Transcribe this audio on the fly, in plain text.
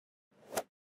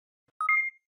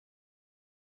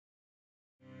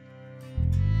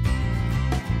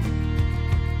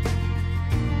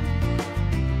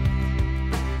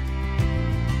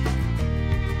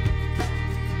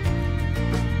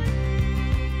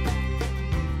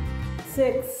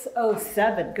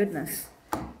6:07, goodness.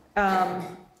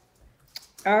 Are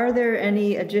there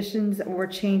any additions or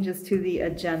changes to the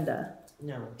agenda?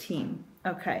 No. Team,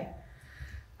 okay.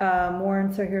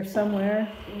 Warrants are here somewhere.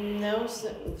 No,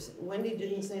 Wendy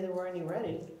didn't say there were any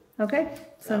ready. Okay,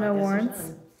 so no I guess warrants.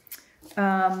 there's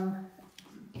none.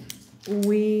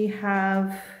 We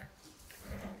have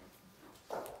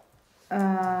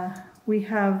on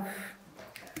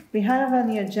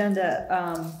the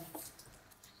agenda,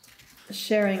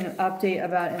 sharing an update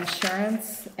about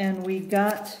insurance, and we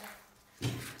got,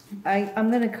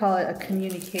 I'm gonna call it a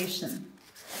communication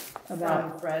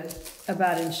about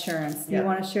insurance. Do you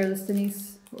wanna share this,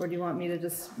 Denise? Or do you want me to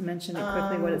just mention it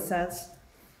quickly, what it says?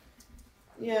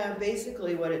 Yeah,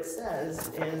 basically what it says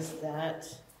is that,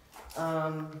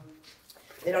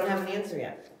 they don't have an answer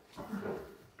yet.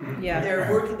 Yeah.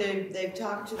 They're working, they've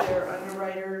talked to their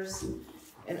underwriters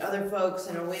and other folks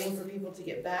and are waiting for people to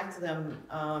get back to them.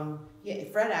 Yeah,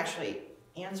 Fred actually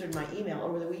answered my email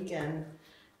over the weekend.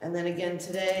 And then again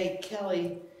today,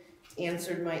 Kelly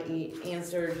answered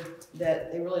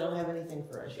that they really don't have anything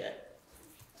for us yet.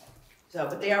 So,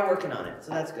 but they are working on it,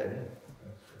 so that's good.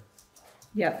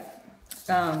 Yep.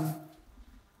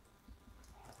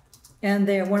 And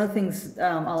one of the things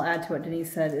I'll add to what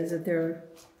Denise said is that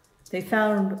they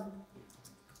found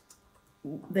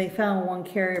one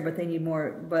carrier, but they need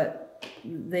more. But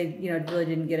they really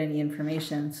didn't get any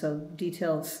information. So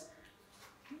details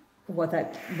what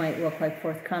that might look like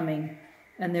forthcoming,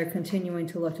 and they're continuing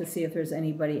to look to see if there's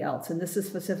anybody else. And this is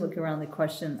specifically around the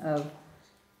question of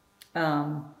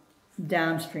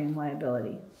downstream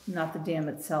liability, not the dam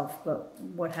itself, but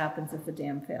what happens if the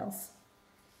dam fails.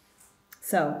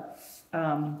 So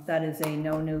that is a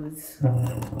no news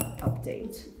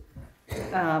update.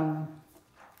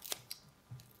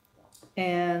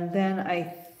 And then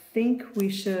I think we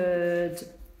should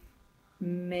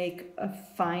make a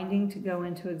finding to go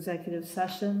into executive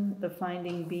session. The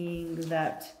finding being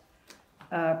that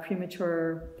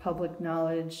premature public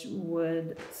knowledge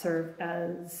would serve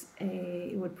as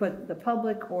would put the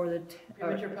public or the...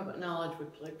 Premature public knowledge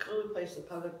would clearly place the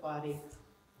public body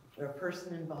or a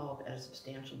person involved at a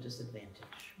substantial disadvantage.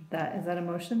 Is that a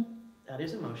motion? That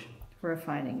is a motion. For a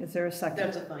finding. Is there a second?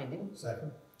 That's a finding.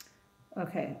 Second.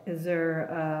 Okay, is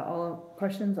there all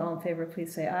questions? All in favor,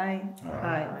 please say aye.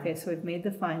 Aye. Okay, so we've made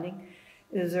the finding.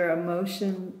 Is there a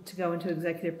motion to go into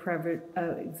executive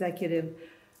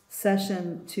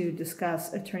session to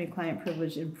discuss attorney-client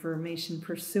privilege information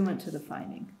pursuant to the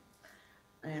finding?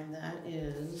 And that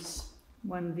is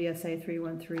 1 VSA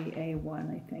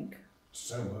 313A1, I think.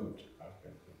 So moved.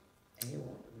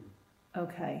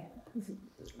 Okay.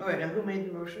 All right, now who made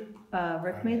the motion?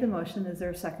 Rick made the motion. Is there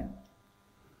a second?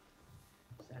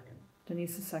 Second.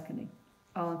 Denise is seconding.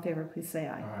 All in favor, please say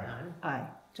aye. Aye. Aye.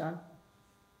 John?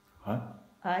 Huh?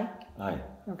 Aye? Aye.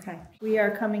 Okay. We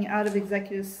are coming out of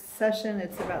executive session.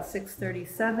 It's about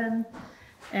 6:37.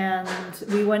 And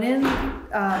we went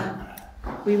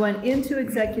into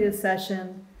executive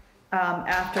session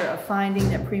after a finding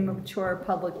that premature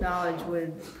public knowledge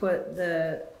would put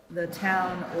the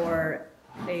town or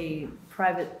a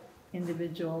private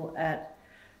individual at,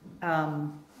 I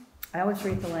always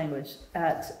read the language,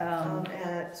 at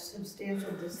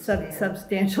substantial disadvantage.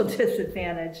 Substantial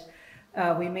disadvantage.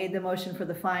 We made the motion for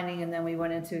the finding, and then we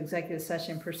went into executive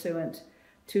session pursuant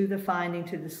to the finding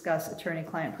to discuss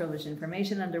attorney-client privilege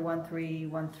information under 1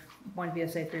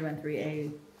 VSA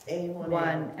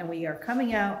 313A1, and we are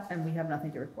coming out, and we have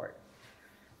nothing to report.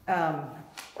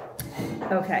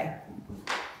 Okay.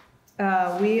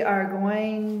 We are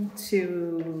going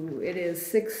to, it is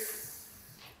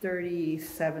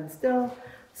 6:37 still,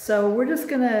 so we're just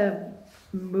gonna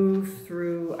move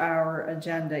through our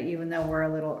agenda, even though we're a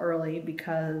little early,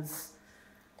 because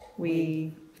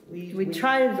we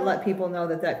try to let people know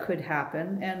that could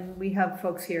happen, and we have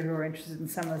folks here who are interested in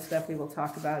some of the stuff we will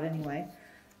talk about anyway.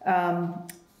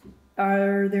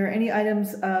 Are there any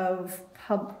items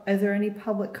is there any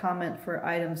public comment for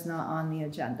items not on the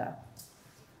agenda?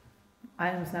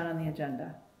 Items not on the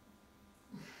agenda.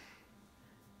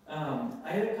 I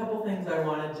had a couple things I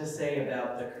wanted to say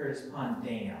about the Curtis Pond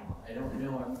Dam. I don't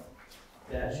know if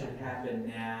that should happen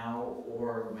now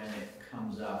or when it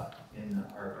comes up in the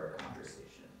ARPA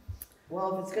conversation.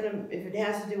 Well, if it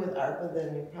has to do with ARPA,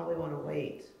 then you probably want to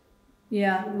wait.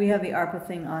 Yeah, we have the ARPA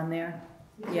thing on there.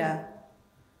 Yeah.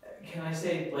 Can I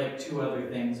say like two other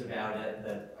things about it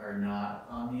that are not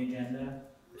on the agenda?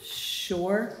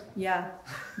 Sure. Yeah.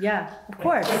 Yeah, of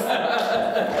course.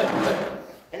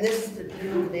 And this is the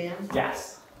new dam?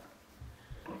 Yes.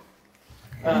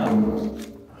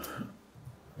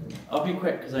 I'll be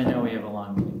quick because I know we have a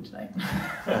long meeting tonight.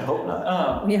 I hope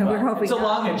not. Yeah, we're Well, hoping it's a not.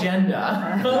 long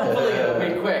agenda. Hopefully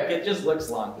it'll be quick. It just looks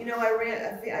long. You know,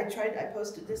 I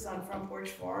posted this on Front Porch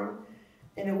Forum,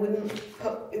 and it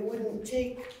wouldn't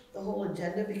take the whole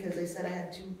agenda because they said I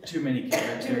had Too many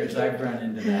characters. Too many I've run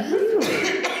into that.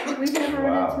 Really? We've never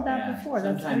run into that Yeah, before,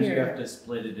 that's sometimes you have weird. to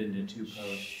split it into 2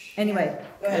 posts. Anyway,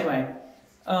 Go ahead. Anyway,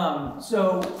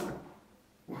 so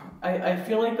I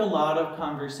feel like a lot of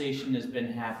conversation has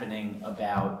been happening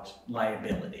about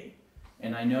liability.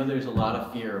 And I know there's a lot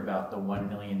of fear about the $1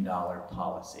 million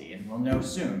policy, and we'll know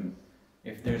soon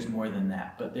if there's more than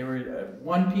that. But there were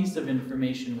one piece of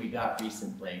information we got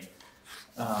recently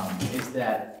is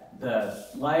that the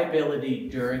liability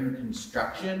during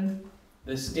construction,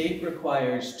 the state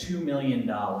requires $2 million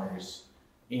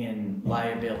in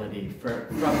liability from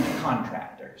the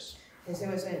contractors. And so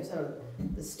I was saying, so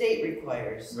the state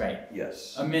requires. Right.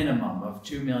 Yes. A minimum of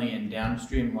 $2 million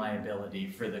downstream liability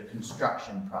for the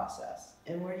construction process.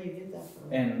 And where do you get that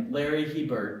from? And Larry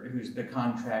Hebert, who's the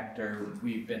contractor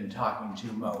we've been talking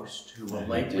to most, who will And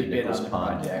he likely did bid on Nichols the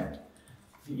Pond. project.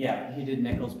 Yeah, he did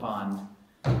Nichols Pond.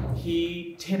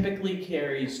 He typically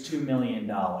carries $2 million.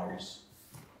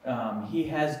 He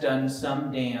has done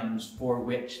some dams for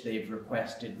which they've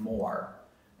requested more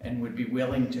and would be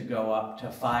willing to go up to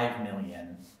 $5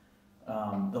 million.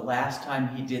 The last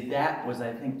time he did that was,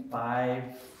 I think,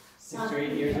 6 or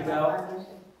 8 years ago.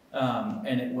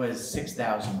 And it was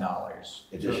 $6,000.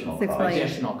 Additional 6 cost. million.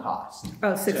 Additional cost.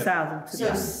 oh, 6,000.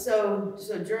 So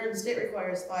Durham State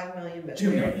requires 5 million, but 2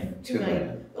 million. 2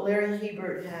 million. But Larry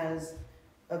Hebert has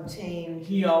obtained.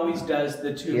 He always does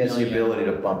the 2 He has the million. ability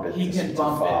to bump it He to can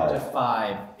bump it to 5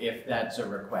 5 if that's a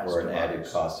request for an of added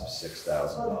ours. cost of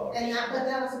 $6,000. And that, but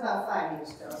that was about 5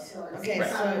 years ago, so it's. Okay,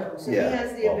 it's not so really- he Yeah,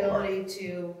 has the ballpark. ability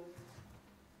to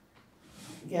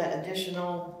get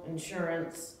additional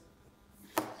insurance.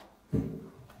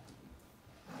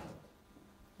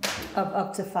 Of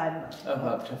up to 5 million. Of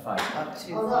up to 5 million. Up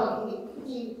to. Although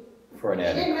he For an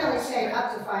added didn't really cost. say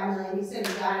up to 5 million, he said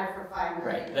he got it for 5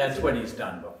 million. Right, that's what he's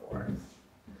done before.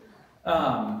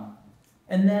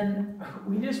 And then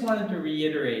we just wanted to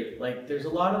reiterate, like, there's a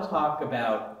lot of talk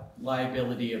about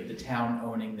liability of the town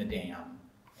owning the dam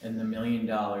and the $1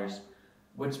 million.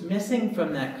 What's missing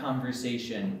from that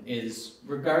conversation is,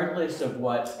 regardless of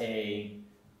what a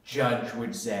judge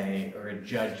would say or a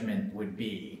judgment would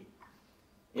be,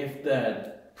 if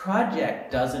the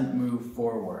project doesn't move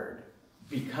forward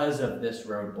because of this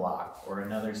roadblock or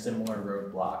another similar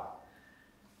roadblock,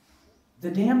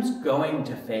 the dam's going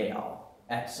to fail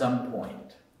at some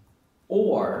point,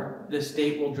 or the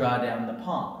state will draw down the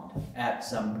pond at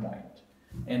some point.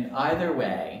 And either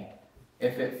way,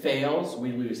 if it fails,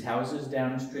 we lose houses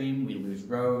downstream, we lose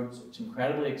roads, it's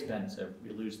incredibly expensive,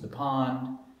 we lose the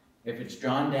pond. If it's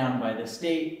drawn down by the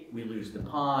state, we lose the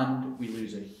pond, we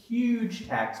lose a huge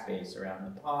tax base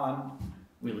around the pond,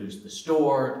 we lose the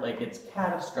store, like, it's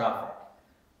catastrophic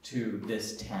to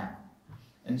this town.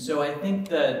 And so I think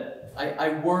that, I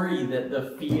worry that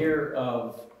the fear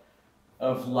of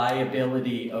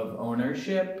liability of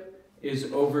ownership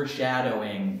is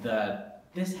overshadowing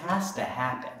this has to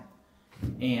happen.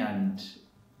 And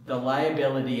the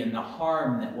liability and the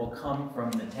harm that will come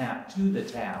from the town, to the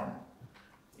town,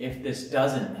 if this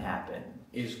doesn't happen,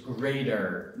 is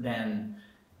greater than,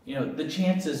 the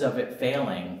chances of it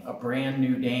failing, a brand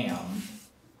new dam.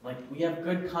 Like, we have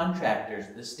good contractors,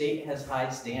 the state has high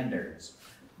standards.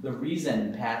 The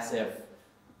reason Passive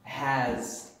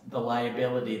has the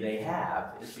liability they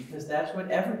have is because that's what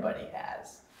everybody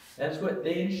has. That's what,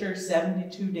 they insure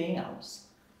 72 dams,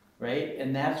 right?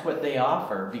 And that's what they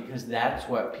offer because that's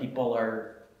what people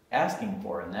are asking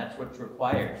for and that's what's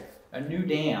required. A new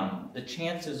dam, the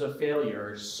chances of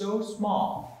failure are so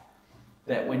small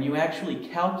that when you actually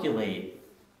calculate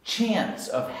chance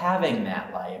of having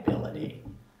that liability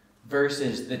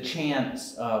versus the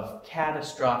chance of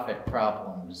catastrophic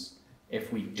problems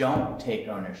if we don't take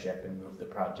ownership and move the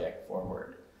project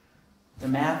forward, the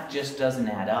math just doesn't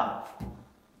add up.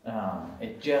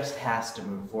 It just has to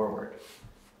move forward.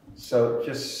 So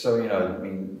just so you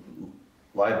know,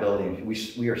 liability,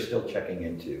 we are still checking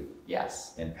into,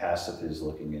 Yes. and Passive is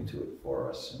looking into it for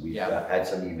us. We've Yeah. had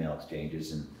some email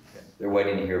exchanges and they're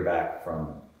waiting to hear back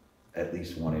from at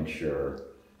least one insurer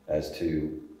as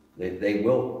to, they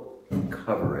will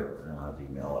cover it, I don't have the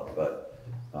email up, but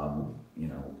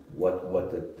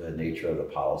what the nature of the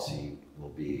policy will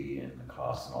be and the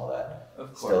cost and all that.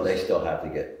 Of Still, they course. still have to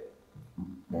get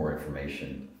more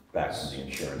information back from the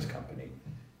insurance company.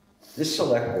 This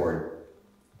select board,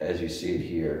 as you see it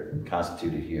here,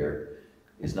 constituted here,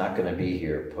 is not gonna be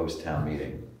here post-town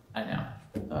meeting. I know.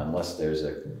 unless there's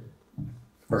a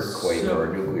earthquake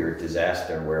or a nuclear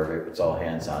disaster where it's all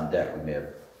hands on deck, we may have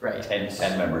Right.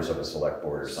 10 members of a select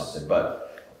board or something,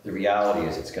 but the reality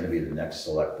is it's gonna be the next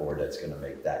select board that's gonna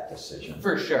make that decision.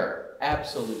 For sure,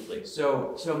 absolutely.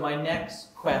 So my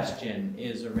next question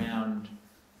is around,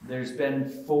 there's been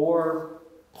 4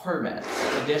 permits,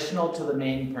 additional to the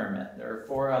main permit. There are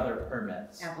 4 other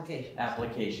permits,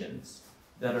 applications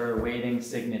that are awaiting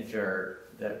signature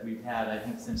that we've had, I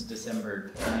think, since December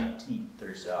 19th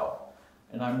or so.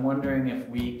 And I'm wondering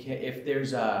if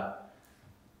there's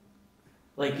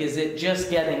is it just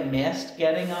getting missed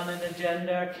getting on an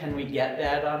agenda? Can we get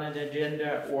that on an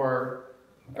agenda? Or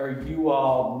are you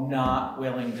all not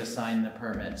willing to sign the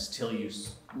permits till you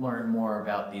learn more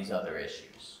about these other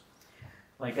issues?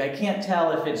 Like, I can't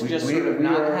tell if it's just sort of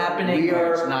not happening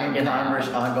or it's not getting on.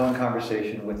 Ongoing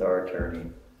conversation with our attorney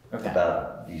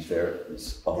about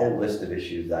there's a whole list of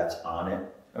issues that's on it.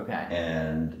 Okay.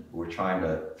 And we're trying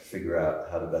to figure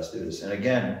out how to best do this. And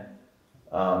again,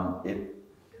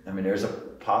 there's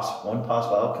one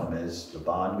possible outcome is the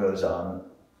bond goes on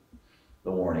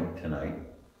the warning tonight,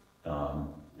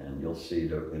 and you'll see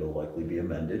that it'll likely be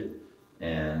amended,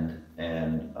 and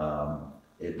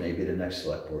it may be the next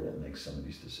select board that makes some of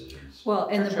these decisions. Well,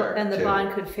 and the Too.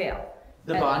 bond could fail.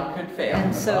 The bond could fail.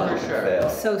 And so, for sure.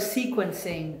 so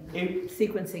sequencing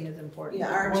is important.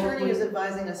 Yeah, our attorney is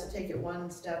advising us to take it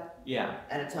one step Yeah.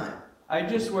 at a time. I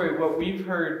just worry, what we've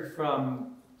heard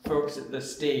from folks at the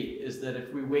state is that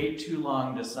if we wait too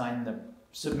long to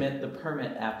submit the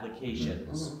permit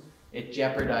applications, it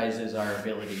jeopardizes our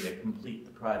ability to complete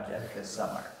the project this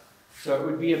summer. So it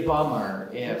would be a bummer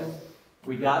if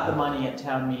we got the money at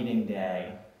town meeting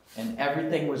day and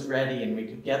everything was ready and we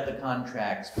could get the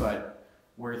contracts, but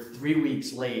we're 3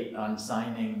 weeks late on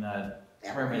signing the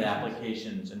permit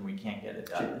applications and we can't get it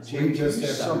done. Jim, just to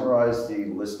summarize the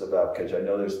list of applications, I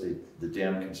know there's the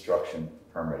dam construction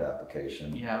permit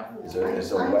application. Yeah. Is there a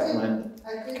wetland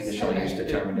conditional use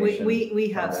determination? We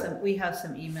have some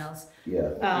emails.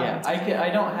 Yeah. Yeah, I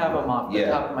don't have them off the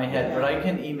top of my head, but I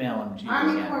can email them to you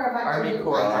again. Army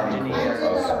Corps of I Engineers. did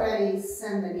already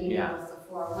send an email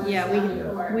before.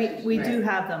 We do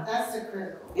have them. That's the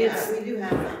critical. Yeah, we do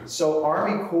have them. So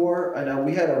Army Corps, I know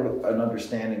we had an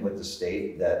understanding with the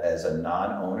state that as a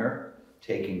non-owner,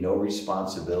 taking no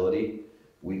responsibility,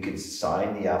 we could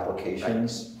sign the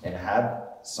applications and have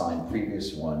signed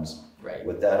previous ones Right.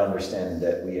 with that understanding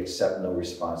that we accept no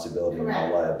responsibility and no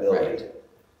Correct. liability.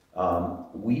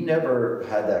 We never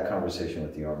had that conversation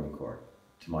with the Army Corps,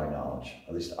 to my knowledge.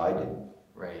 At least I didn't.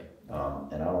 Right.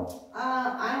 And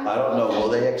I don't know, will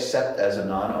they accept as a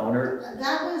non-owner?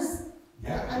 That was,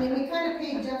 I mean, we kind of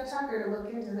paid Jeff Tucker to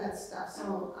look into that stuff,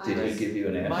 so. Did he give you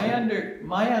an answer?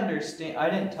 My understand, I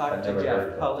didn't talk I've to never Jeff,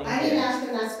 heard that. Colleen I didn't did. ask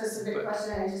him that specific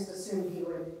question, I just assumed he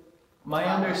would. My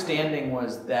understanding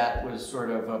was that was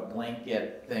sort of a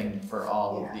blanket thing for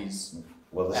all of these.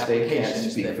 Well, the state can't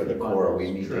Applications speak that for the he Corps, we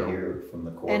wants. need to True. hear from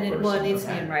the Corps And person. it needs to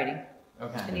be Okay. in written. It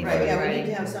Okay. needs Right, to be yeah, we writing. need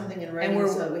to have something in And writing, we're-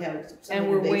 so we have And something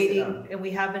we're to base it waiting, on. and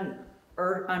we haven't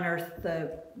unearthed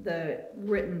the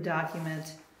written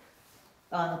document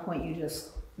on the point you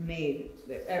just made.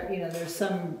 There's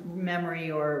some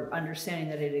memory or understanding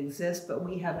that it exists, but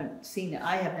we haven't seen it.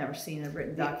 I have never seen a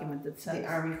written document that The says,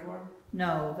 Army Corps?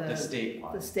 no, The state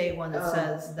one. the state one that Oh.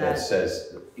 says That that,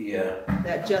 says, yeah.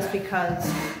 that just because,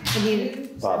 I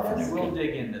mean, Bob Finnegan. We'll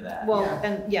dig into that. well, Yeah.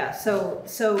 and yeah,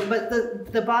 but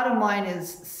the bottom line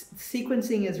is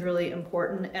sequencing is really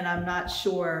important, and I'm not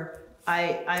sure,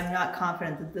 I'm not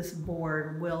confident that this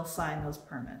board will sign those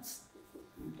permits,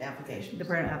 Applications. the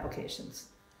permit applications.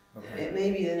 Okay. It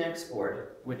may be the next board.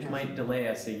 Which might delay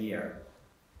us a year.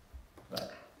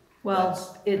 But Well,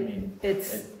 that's- I it, mean,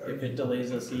 it's, if it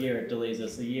delays us a year, it delays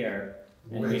us a year,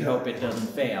 and we Wait, hope it doesn't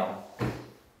fail.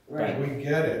 Right. We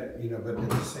get it, but at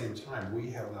the same time, we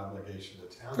have an obligation to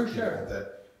For sure. townspeople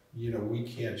that, we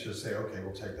can't just say, okay,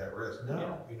 we'll take that risk.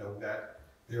 No, that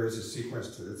there is a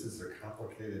sequence to this. It's a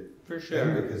complicated For thing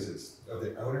sure. because it's of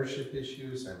the ownership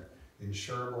issues and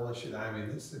insurable issues. I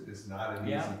mean, this is not an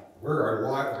Yeah. easy,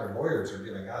 our lawyers are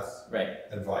giving us Right,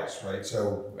 advice, right?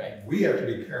 So right. we have to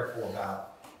be careful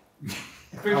about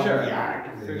For how sure. we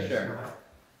act. For It's sure.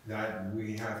 Not,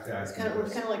 we have to It's ask. we're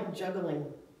kind of like juggling.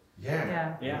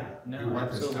 Yeah. Yeah, We no,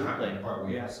 want this to happen, absolutely. but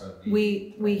we Yeah. also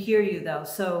need- we hear you though,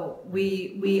 so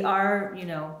we are,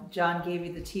 John gave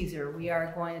you the teaser, we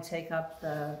are going to take up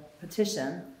the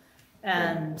petition,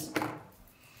 and,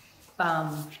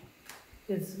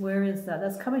 where is that?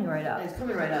 That's coming right up. It's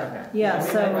coming right up. Okay. Yeah, I mean,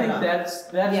 so- I think that's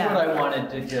Yeah. what I wanted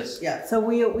to just, Yeah. So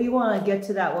we wanna get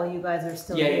to that while you guys are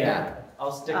still yeah, here. yeah,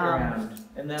 I'll stick Um, around.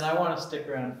 And then I wanna stick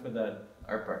around for the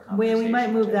ARPA conversation. we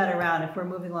might move too. that around, if we're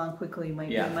moving along quickly, we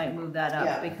Yeah. might move that up,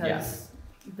 Yeah. because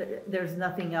there's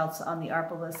nothing else on the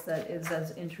ARPA list that is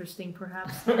as interesting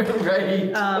perhaps.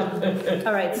 Right.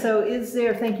 All right, so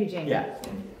thank you, Jamie. Yeah.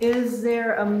 Is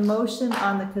there a motion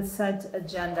on the consent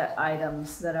agenda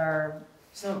items that are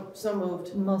So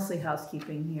moved. mostly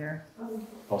housekeeping here?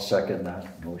 I'll second that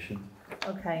motion.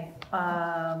 Okay,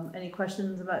 any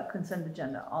questions about consent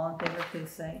agenda? All in favor, please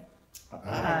say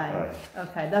Aye.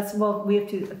 Okay, we have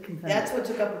to consent. That's what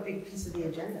took up a big piece of the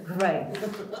agenda. Right.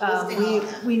 Listing all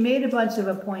that. We made a bunch of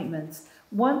appointments.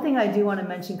 One thing I do want to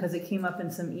mention, because it came up in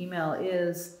some email,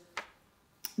 is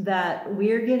that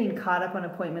we're getting caught up on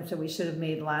appointments that we should have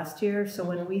made last year. So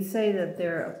when we say that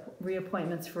there are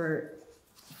reappointments for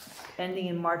ending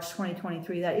in March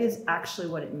 2023, that is actually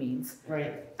what it means.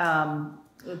 Right.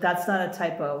 That's not a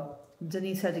typo.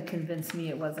 Denise had to convince me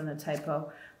it wasn't a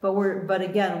typo. But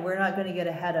again, we're not going to get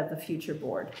ahead of the future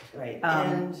board. Right.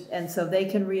 And so they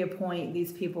can reappoint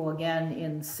these people again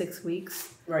in 6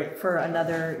 weeks Right. for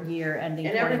another year ending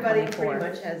And everybody 2024.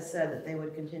 pretty much has said that they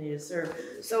would continue to serve.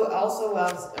 So also,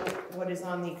 what is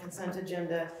on the consent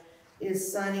agenda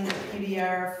is signing the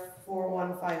PDR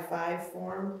 4155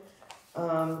 form,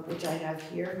 which I have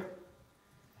here.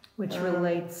 Which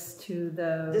relates to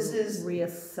the This is-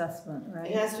 reassessment, It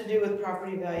right? has to do with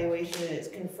property valuation, and it's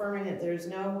confirming that there's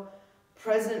no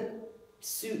present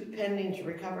suit pending to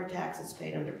recover taxes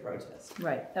paid under protest.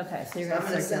 Right, okay, so So you're I'm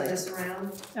gonna gonna send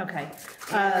circulate. this around. Okay,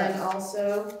 And then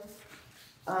also,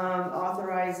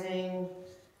 authorizing,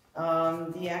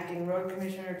 the acting road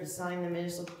commissioner to sign the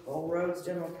municipal roads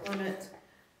general permit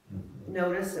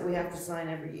notice that we have to sign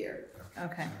every year.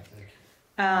 okay.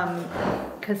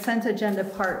 Consent agenda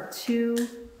part 2,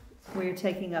 we're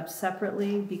taking up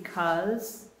separately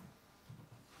because,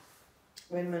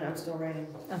 Wait a minute, I'm still writing.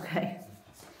 okay,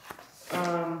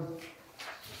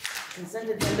 Consent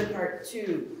agenda part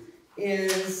 2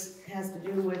 has to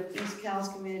do with East Calais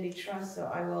Community Trust, so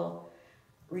I will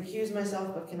recuse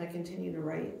myself, but can I continue to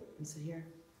write and sit here?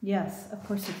 yes, of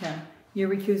course you can. You're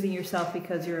recusing yourself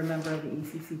because you're a member of the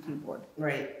ECCT board.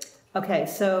 Right. Okay,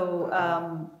 so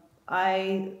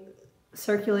I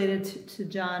circulated to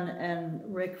John and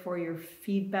Rick for your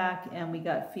feedback, and we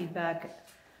got feedback,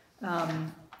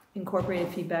 incorporated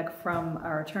feedback from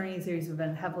our attorneys. These have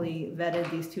been heavily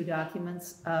vetted, these 2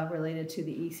 documents related to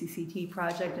the ECCT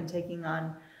project and taking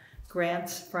on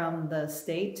grants from the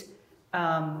state.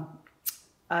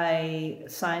 I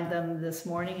signed them this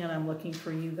morning, and I'm looking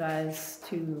for you guys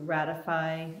to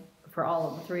ratify, for all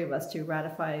of the 3 of us to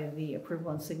ratify the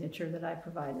approval and signature that I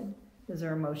provided. Is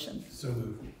there a motion? So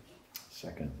moved.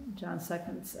 Second. John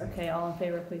seconds. Okay, all in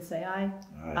favor, please say aye.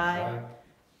 Aye.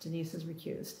 Denise is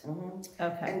recused. Mhm.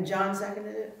 Okay, And John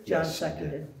seconded it? John Yes, I did.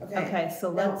 seconded. Okay. Okay,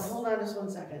 so Now, let's, hold on just one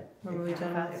second. We're moving too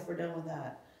fast. If we're done with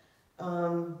that.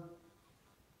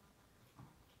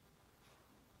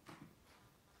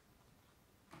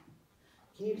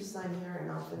 Can you just sign here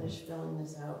and I'll finish filling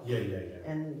this out Yeah.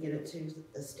 and get it to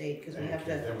the state, because we have to,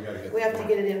 Then we gotta get. we have to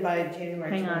get it in by January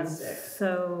hang on. 26th.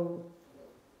 So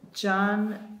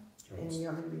John, And you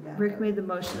want me to be back Rick up? made the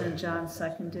motion and John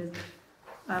seconded.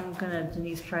 I'm gonna,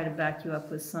 Denise, try to back you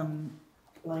up with some,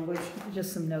 Language?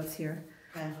 just some notes here.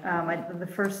 Okay. The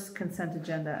first consent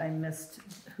agenda, I missed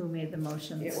who made the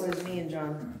motions. It was me and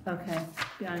John. Okay,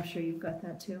 yeah, I'm sure you've got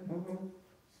that too.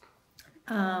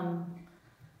 Mhm.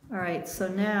 All right, so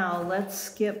now let's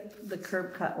skip the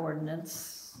curb cut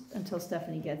ordinance until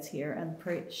Stephanie gets here, and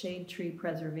shade tree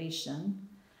preservation,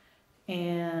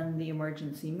 and the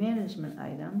emergency management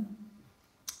item,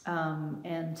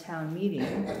 and town meeting.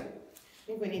 I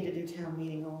think we need to do town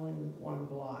meeting all in one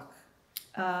block.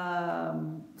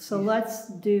 So let's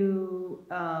do,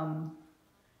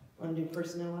 Want to do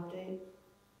personnel update?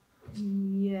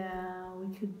 yeah,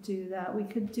 we could do that. We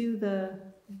could do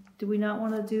do we not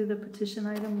want to do the petition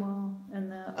item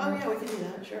and the? Oh, yeah, we can do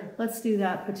that, sure. Let's do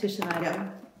that petition item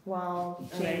Yeah. while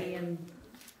Jamie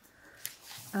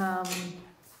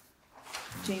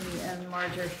and,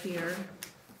 Marge are here.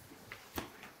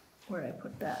 Where'd I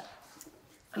put that?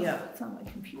 Oh, Yeah. it's on my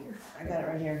computer. I got it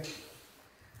right here.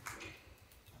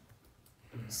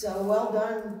 So, well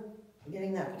done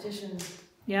getting that petition.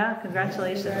 Yeah,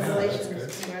 congratulations.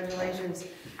 Congratulations, congratulations.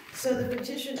 So the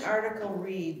petition article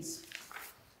reads,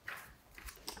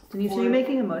 Denise, are you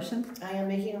making a motion? I am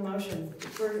making a motion.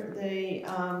 For the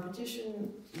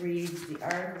petition reads, the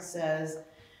article says,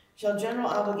 shall general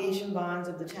obligation bonds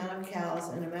of the town of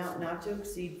Calais, an amount not to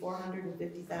exceed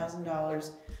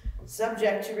 $450,000,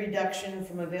 subject to reduction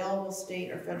from available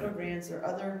state or federal grants or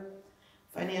other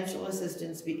financial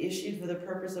assistance, be issued for the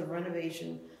purpose of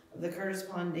renovation of the Curtis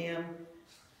Pond Dam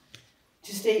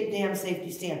to state dam safety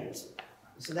standards.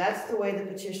 So that's the way the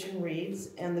petition reads,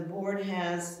 and the board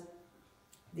has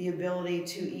the ability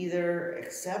to either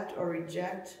accept or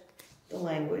reject the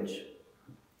language.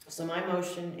 So my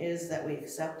motion is that we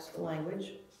accept the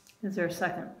language. Is there a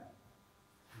second?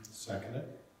 Second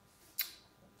it.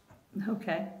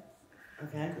 Okay.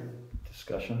 Okay?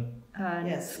 Discussion?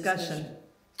 Yes, Discussion.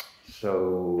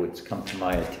 So it's come to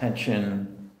my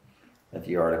attention that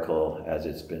the article, as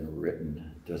it's been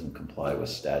written, doesn't comply with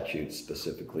statute,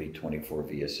 specifically 24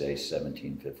 VSA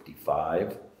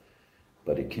 1755,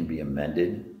 but it can be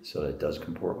amended so that it does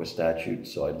comport with statute.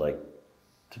 So I'd like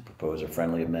to propose a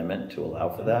friendly amendment to allow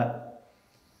for that.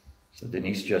 So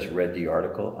Denise just read the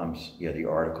article, the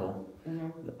article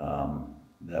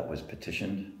that was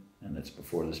petitioned, and it's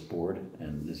before this board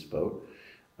and this vote.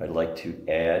 I'd like to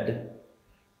add,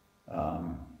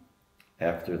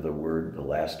 after the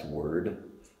last word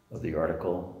of the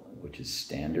article, which is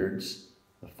standards,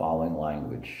 the following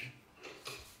language: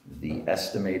 the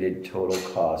estimated total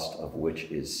cost of which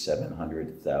is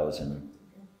 $700,000.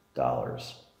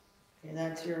 Okay,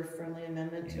 that's your friendly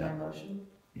amendment to my motion?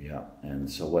 Yeah, and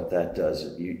so what that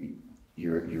does,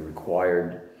 you're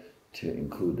required to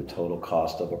include the total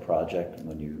cost of a project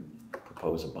when you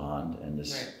propose a bond, and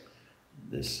this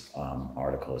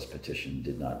article, this petition,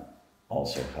 did not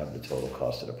also have the total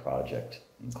cost of the project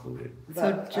included.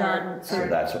 So John, So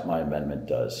that's what my amendment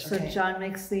does. so John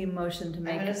makes the motion to I'm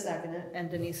make gonna it, second it. and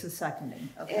Denise is seconding.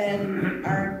 Okay. And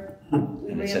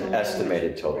And it's an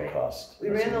estimated total cost. We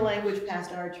ran the language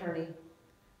past our attorney,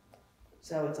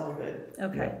 so it's all good.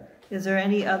 Okay. Is there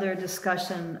any other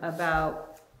discussion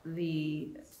about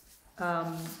the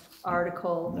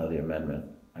article No, the amendment.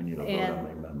 I need a vote on the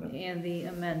amendment. and the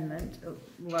amendment?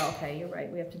 Well, okay, you're right.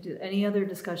 We have to do, any other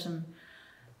discussion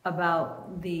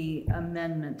about the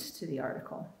amendment to the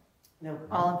article? No.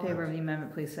 All in favor of the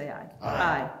amendment, please say aye.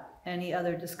 Aye. Any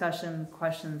other discussion,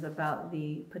 questions about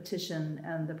the petition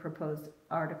and the proposed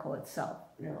article itself?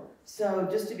 No. So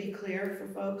just to be clear for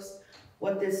folks,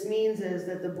 what this means is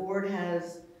that the board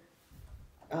has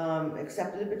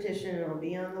accepted the petition, it'll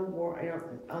be on the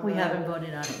warrant. We haven't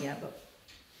voted on it yet, but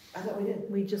I thought we did.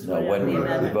 we just No, voted on when the we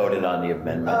amendment. voted on the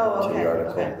amendment Oh, to okay, the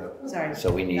article. okay. Sorry. So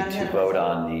we need Got ahead to of vote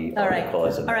myself. on the All right. article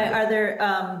as All right, amended. are there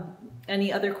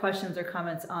any other questions or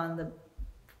comments on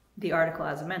the article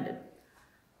as amended?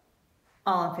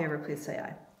 All in favor, please say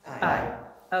aye. Aye.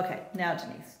 Okay, now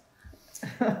Denise.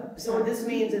 So what this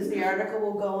means is the article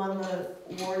will go on the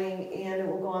warning and it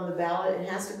will go on the ballot. It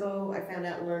has to go, I found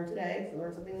out and learned today, so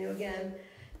learned something new again.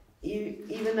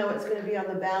 Even though it's gonna be on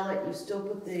the ballot, you still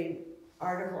put the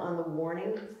article on the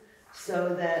warning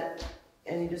so that,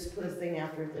 and you just put a thing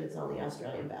after it that it's on the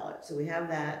Australian ballot. So we have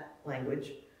that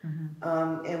language.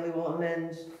 And we will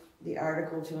amend the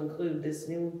article to include this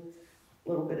new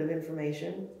little bit of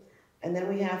information. And then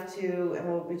we have to, and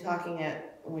we'll be talking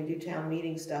when we do town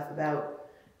meeting stuff about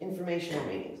informational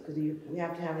meetings, because we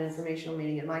have to have an informational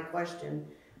meeting. And my question,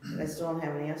 that I still don't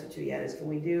have an answer to yet, is can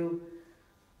we do,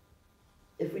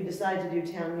 if we decide to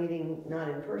do town meeting not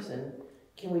in person,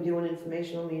 can we do an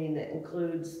informational meeting that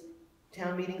includes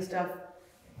town meeting stuff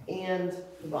and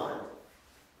the bond?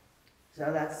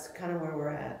 So that's kind of where we're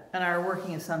at. And our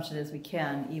working assumption is we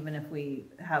can, even if we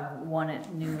have one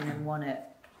at noon and one at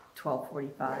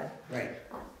 12:45. Right.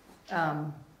 But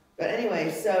But anyway,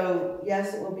 so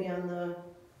yes, it will be on the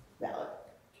ballot.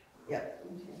 Yep.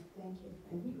 Okay, thank you.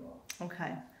 Thank you all.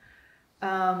 okay.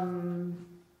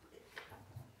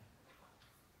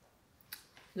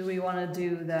 Do we want to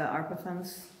do the ARPA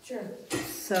funds? Sure.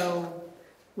 So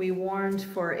we warned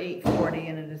for 8:40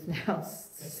 and it is now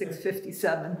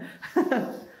 6:57.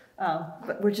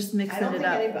 But we're just mixing it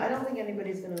up. I don't think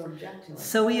anybody's gonna object to it.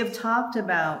 So we have talked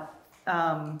about,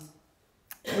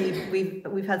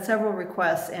 we've had several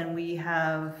requests and we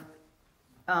have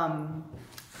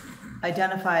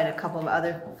identified a couple of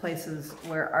other places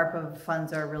where ARPA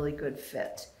funds are a really good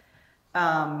fit.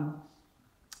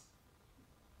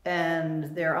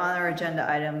 And they're on our agenda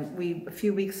item. We, a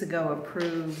few weeks ago,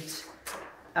 approved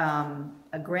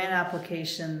a grant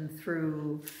application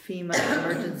through FEMA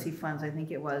emergency funds, I think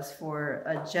it was, for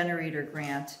a generator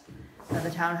grant. Now,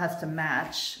 the town has to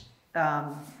match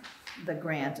the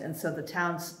grant, and so the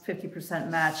town's 50%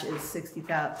 match is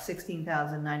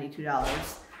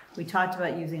 $16,092. We talked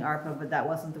about using ARPA, but that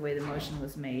wasn't the way the motion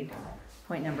was made,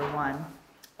 point number one.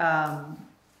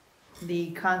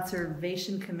 The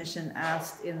Conservation Commission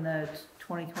asked in the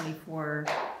 2024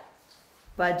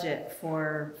 budget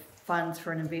for funds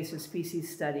for an invasive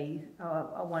species study,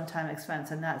 a one-time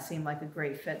expense, and that seemed like a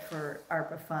great fit for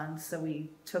ARPA funds. So we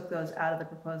took those out of the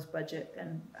proposed budget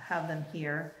and have them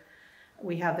here.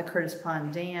 We have the Curtis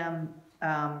Pond Dam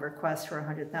request for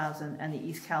 100,000 and the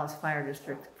East Calais Fire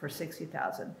District for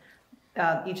 60,000.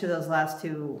 Each of those last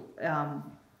two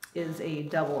is a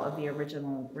double of the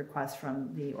original request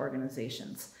from the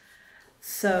organizations.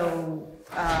 So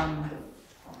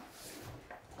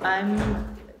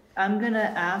I'm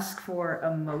gonna ask for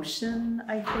a motion,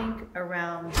 I think,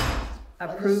 around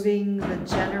approving the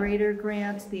generator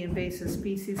grant, the invasive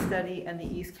species study, and the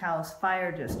East Calais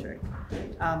Fire District.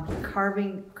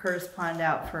 Carving Curtis Pond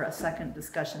out for a second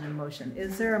discussion and motion.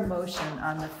 Is there a motion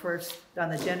on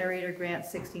the generator grant,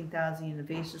 16,000,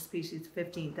 invasive species,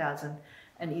 15,000,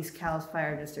 and East Calais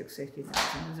Fire District,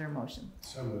 60,000? Is there a motion?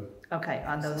 So moved. Okay,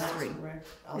 on those That's three. correct.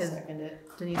 I'll Is- second it.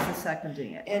 Denise is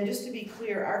seconding it. And just to be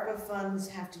clear, ARPA funds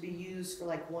have to be used for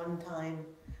like one-time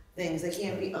things. They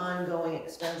can't be ongoing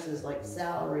expenses like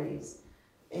salaries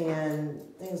and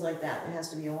things like that. It has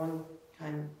to be a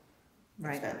one-time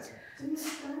Right. expense.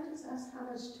 Denise, can I just ask how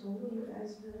much total you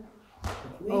guys have?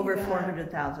 We Over got-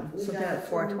 400,000, we so got that's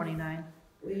 429.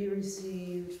 We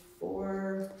received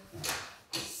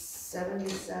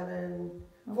 477,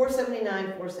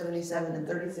 479, and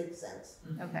 36 cents.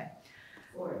 Okay.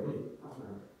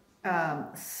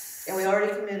 And we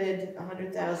already committed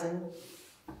 100,000,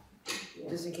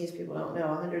 just in case people don't know,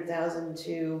 100,000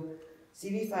 to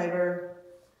CV fiber,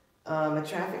 a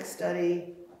traffic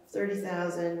study,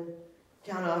 30,000,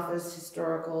 town office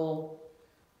historical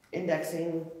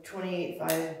indexing,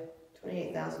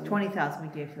 28,000. 20,000 we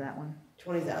gave for that one.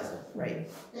 20,000, right.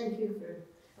 Thank you for.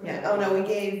 Yeah. Oh, no, we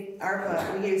gave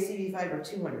ARPA, we gave CV fiber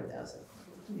 200,000.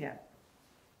 Yeah.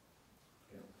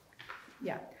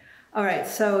 Yeah. All right,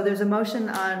 so there's a motion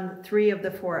on 3 of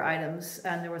the 4 items,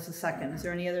 and there was a second. Is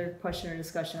there any other question or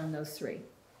discussion on those 3?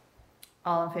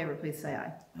 All in favor, please say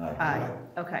aye. Aye.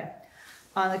 Okay.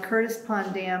 On the Curtis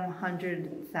Pond Dam,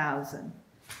 100,000.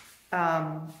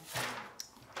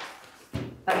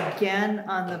 Again,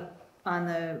 on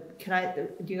the,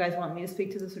 do you guys want me to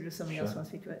speak to this, or does somebody else Sure. want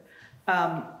to speak to it?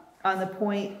 On the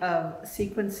point of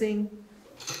sequencing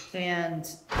and,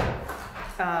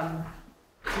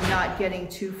 not getting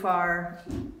too far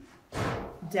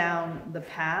down the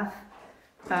path,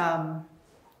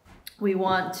 we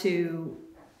want to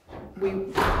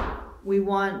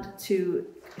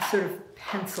sort of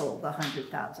pencil the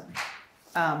 100,000.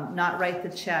 Not write the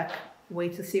check,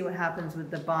 wait to see what happens with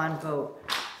the bond vote,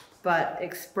 but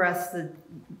express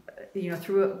we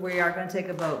are going to take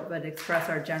a vote, but express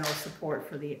our general support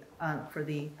for the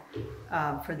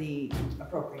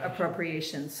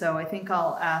appropriation. So I think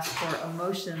I'll ask for a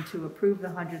motion to approve the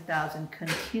 100,000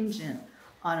 contingent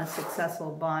on a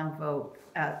successful bond vote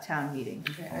at town meeting.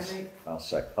 Okay, I'll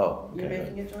you're okay.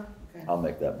 making it, John? Okay. I'll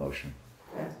make that motion.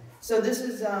 So this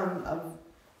is a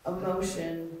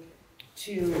motion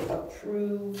to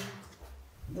approve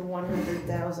the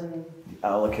 100,000.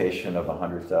 Allocation of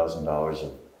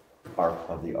 $100,000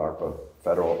 of the ARPA,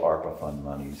 federal ARPA fund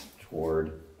monies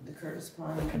toward The Curtis the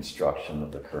Pond construction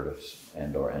of the Curtis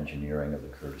and/or engineering of the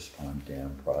Curtis Pond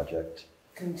Dam project,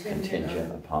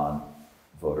 contingent upon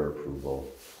voter approval,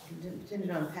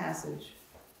 contingent on passage.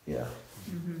 yeah,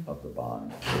 Mhm. of the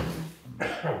bond.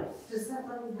 Does that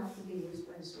money have to be used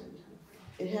by a certain time?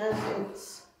 It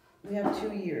has, we have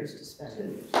 2 years to spend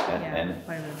it. Yeah, And,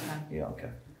 quite a bit of time. yeah, okay.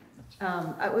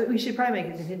 We should probably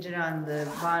make a contingent on the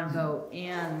bond vote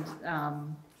and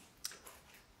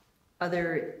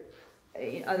other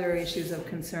issues of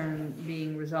concern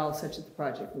being resolved such that the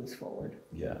project moves forward.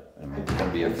 Yeah, I mean, it's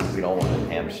gonna be, we don't want to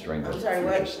hamstring the I'm sorry,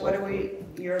 future what are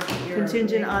select we, your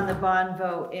Contingent on the bond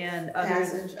vote and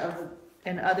passage of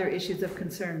the, other issues of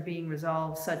concern being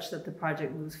resolved such that the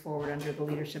project moves forward under the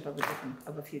leadership of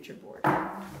a future board.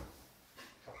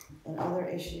 and other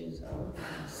issues of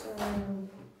concern.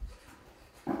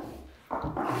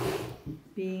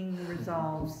 Being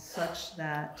resolved such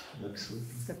that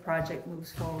the project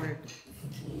moves forward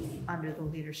under the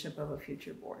leadership of a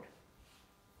future board.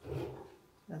 Does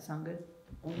that sound good?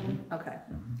 Mhm. Okay.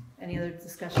 Mhm. Any other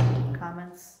discussion,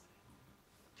 comments?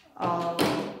 All, Can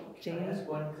I Jamie? ask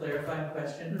one clarifying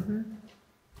question? Mhm.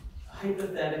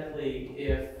 Hypothetically,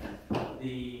 if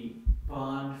the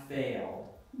bond failed,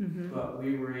 Mhm. but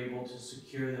we were able to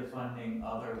secure the funding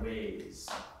other ways,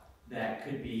 that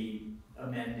could be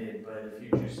amended by the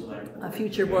future select board. A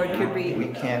future board could be- We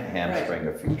can't hamstring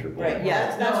a future board. Right,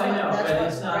 Yeah. No, I know, that's but why-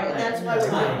 it's not right, like that's why we're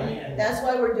tiny doing, and- that's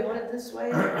why we're doing it this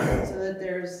way, so that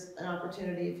there's an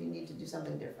opportunity if you need to do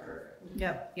something different.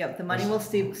 Yep, the money will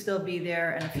still be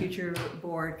there, and a future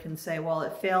board can say, well,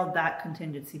 it failed that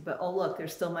contingency, but oh, look,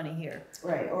 there's still money here.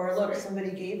 Right, or look,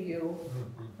 somebody gave you,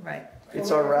 Right,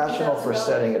 It's our rationale for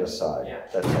setting it Yeah. aside,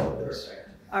 that's all it is. Perfect.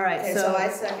 all right, okay, so I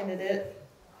so seconded it.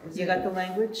 Is you it- got the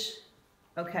language?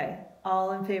 Okay,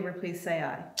 all in favor, please say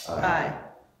aye. Aye.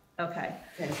 Okay,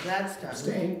 Okay, so that's done.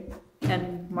 Abstain,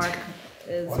 and Mark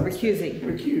is What? recusing.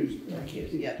 recused.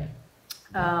 Yeah.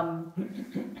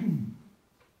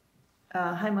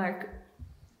 Hi, Mark.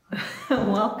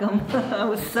 Welcome. I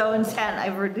was so intent, I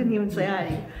didn't even say hi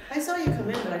to you. I saw you come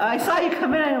in, but I saw you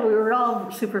come in, and we were all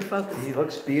super focused. He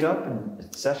looks beat up and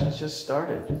the session's just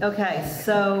started. Okay,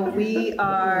 so we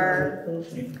are,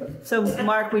 so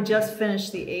Mark, we just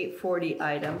finished the 8:40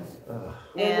 item.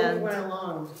 we And, went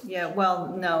along. yeah,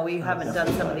 well, no, we haven't done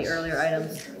some of the earlier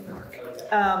items.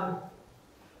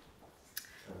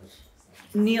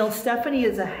 Neil, Stephanie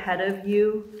is ahead of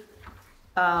you.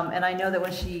 And I know that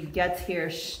when she gets here,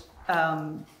 Is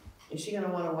she gonna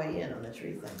wanna weigh in on the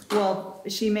tree thing? well,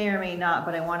 she may or may not,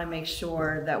 but I want to make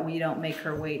sure that we don't make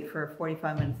her wait for a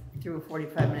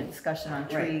 45-minute discussion on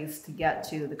Right. trees to get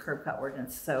to the curb cut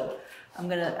ordinance. So I'm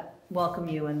gonna welcome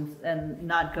you and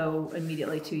not go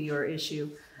immediately to your issue.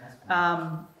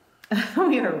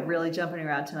 We are really jumping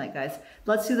around tonight, guys.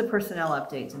 Let's do the personnel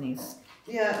update, Denise.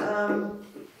 Yeah,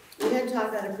 we had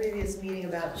talked at a previous meeting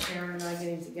about Sharon and I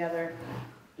getting together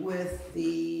with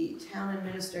the town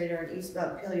administrator at East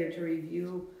Montpelier to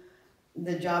review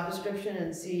the job description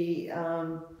and see,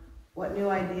 what new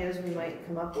ideas we might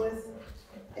come up with,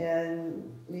 and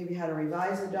maybe how to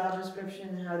revise the job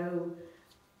description, how to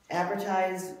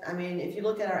advertise. I mean, if you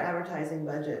look at our advertising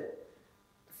budget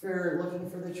for looking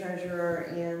for the treasurer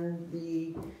and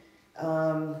the,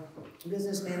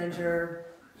 business manager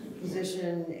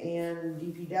position and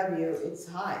DPW, it's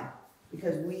high,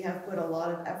 because we have put a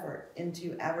lot of effort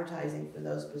into advertising for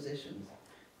those positions.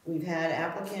 We've had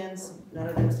applicants, none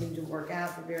of them seem to work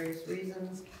out for various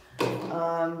reasons.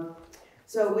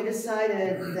 So we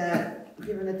decided that,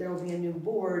 given that there will be a new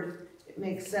board, it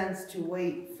makes sense to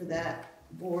wait for that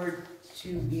board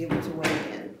to be able to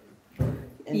weigh in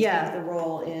and Yeah. take the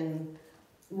role in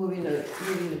moving the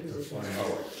position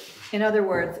forward. In other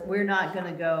words, we're not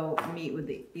gonna go meet with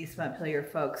the East Montpelier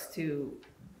folks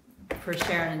for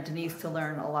Sharon and Denise to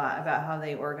learn a lot about how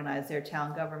they organize their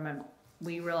town government.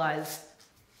 We realize,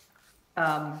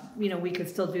 we could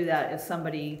still do that if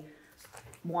somebody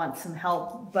wants some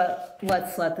help, but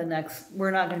let's let we're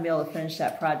not gonna be able to finish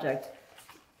that project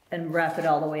and wrap it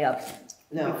all the way up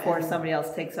No, before and somebody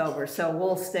else takes over. So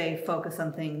we'll stay focused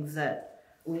on things that,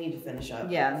 we need to finish up.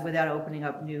 yeah, without opening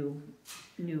up new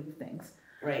things.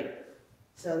 Right,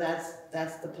 so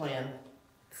that's the plan.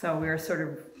 So we're sort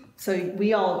of,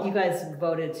 you guys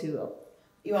voted to.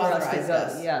 You for us to authorized go-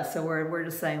 us. Yeah, so we're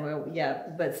just saying, well, yeah,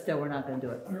 but still, we're not gonna do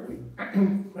it. Are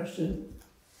we, question,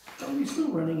 are we still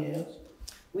running ads?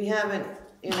 We haven't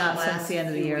in the Not since last the end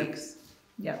of the few year. weeks.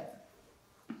 Yep,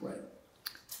 Right.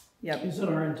 yep. Is it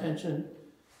our intention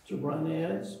to run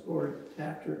ads or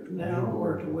after now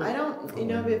or to wait? I don't,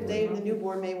 if the new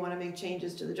board may wanna make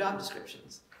changes to the job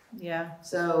descriptions. Yeah,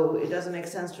 So it doesn't make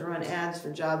sense to run ads for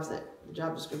jobs that the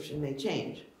job description may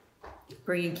change.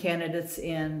 bringing candidates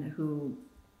in who,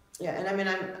 Yeah, and I mean,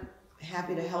 I'm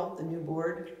happy to help the new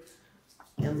board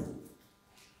and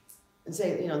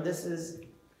say, this is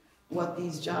what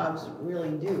these jobs really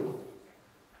do.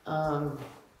 I'm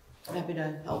happy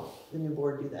to help the new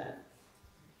board do that.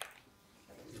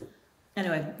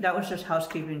 anyway, that was just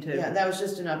housekeeping Yeah, to that was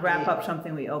just an update. wrap up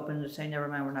something we opened and say, never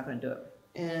mind, we're not gonna do it.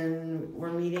 And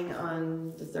we're meeting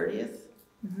on the 30th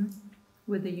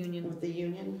With the union. with the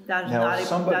union. That is Now, not, if that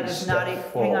somebody is not,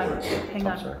 stepped hang on, forward. hang I'm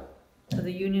on. sorry. So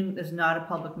the union is not a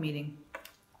public meeting.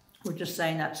 We're just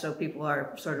saying that so people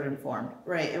are sort of informed.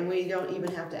 Right, and we don't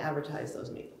even have to advertise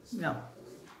those meetings. No,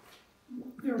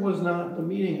 There was not, the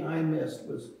meeting I missed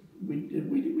was,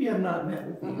 we have not met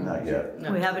with you. Not yet.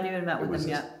 No. we haven't even met It with was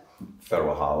them a yet.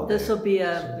 Federal holiday. This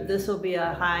will be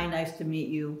a hi, nice to meet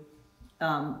you,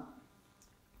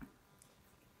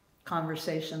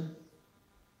 conversation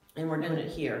And we're doing it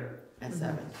here at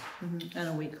 7. in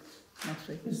a week, next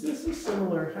week. Is this a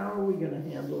similar, how are we gonna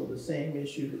handle the same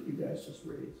issue that you guys just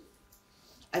raised?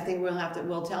 I think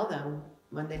we'll tell them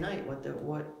Monday night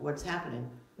what's happening.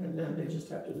 And then they just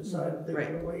have to decide if they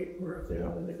wanna wait or if they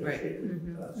wanna negotiate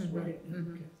with us, right?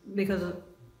 Okay.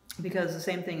 Because the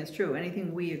same thing is true,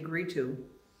 anything we agree to,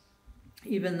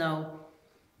 even though,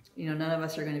 none of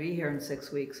us are gonna be here in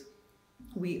 6 weeks,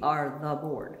 we are the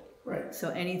board. Right, So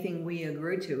anything we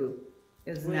agree to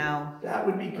is We- now, that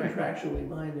would be contractually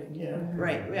binding, yeah,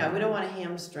 Right, yeah, we don't want a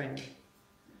hamstring.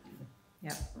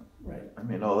 right. I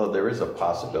mean, although there is a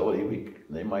possibility,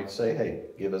 they might say, hey,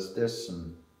 give us this,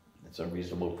 and it's a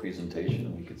reasonable presentation,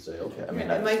 and we could say, okay, I mean,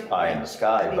 Yeah, it that's might- pie in the I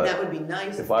sky, mean, that but would be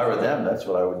nice. if I were them, that's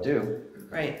what I would do.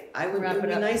 Right, Wrap it would it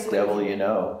be up. nice. Devil you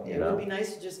know, It would be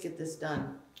nice to just get this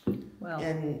done well,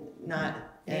 and not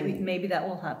Maybe that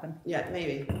will happen. Yeah,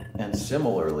 maybe. And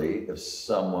similarly, if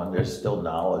there's still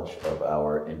knowledge of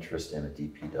our interest in a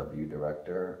DPW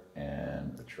director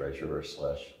and a treasurer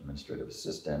 / administrative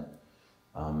assistant,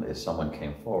 if someone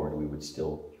came forward, we would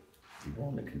still be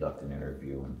willing to conduct an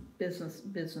interview and. Business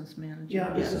manager. Yeah,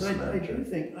 because Business I manager. do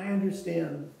think, I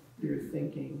understand your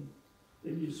thinking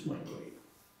that you just might wait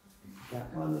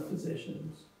on the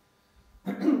positions.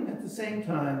 At the same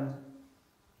time,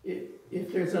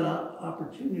 if there's an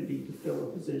opportunity to fill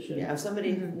a position. Yeah, if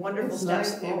somebody wonderful It's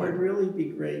steps nice, it would forward. really be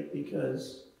great,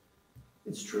 because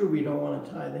it's true, we don't wanna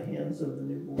tie the hands of the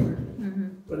new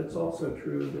board, but it's also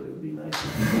true that it would be nice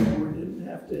if the new board didn't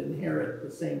have to inherit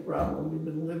the same problem we've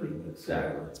been living with.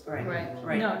 Exactly.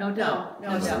 Right. No doubt.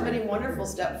 No, if somebody wonderful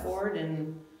stepped forward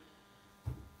and,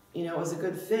 you know, it was a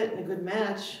good fit and a good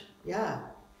match, yeah.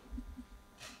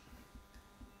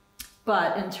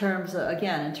 But in terms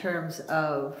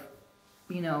of,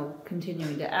 you know,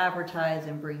 continuing to advertise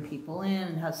and bring people in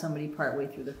and have somebody partway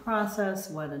through the process,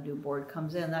 when a new board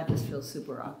comes in, that just feels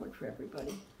super awkward for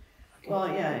everybody. Well,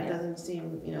 yeah, it doesn't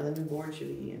seem, you know, the new board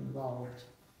should be involved.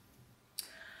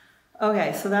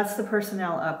 Okay, so that's the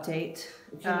personnel update.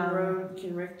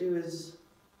 Can Rick do his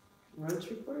roads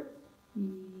report?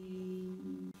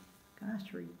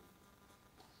 Gosh,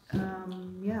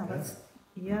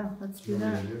 let's do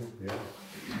that. Yeah.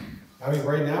 I mean,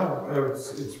 right now,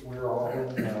 we're all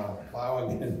in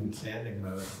plowing and sanding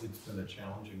mode. It's been a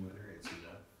challenging winter, as you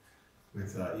know.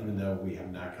 With, even though we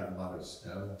have not gotten a lot of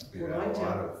snow, we've Well, got a mine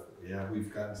lot of,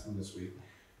 we've gotten some this week.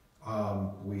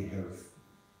 We have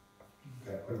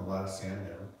put a lot of sand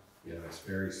down. You know, it's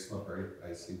very slippery.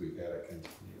 I see we've got a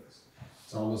continuous.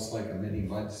 It's almost like a mini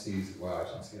mud season. Well, I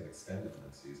should say an extended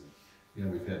mud season. You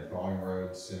know, we've had thawing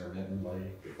roads intermittently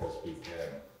because we've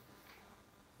had,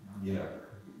 you know,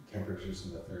 temperatures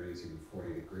in the 30s, even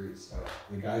 40 degrees. So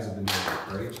the guys have been doing a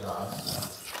great job.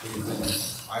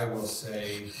 I will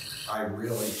say, I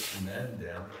really commend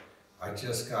them. I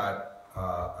just got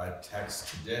a text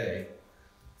today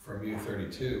from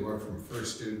U32, or from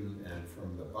First Student and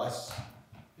from the bus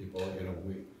people. You know,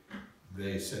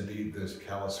 they said those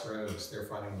Calais roads, they're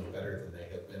finding them better than they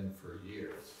have been for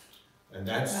years. And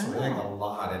that's, I think, a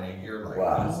lot in a year like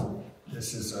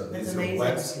this. These are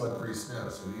wet, slippery snow,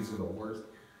 so these are the worst.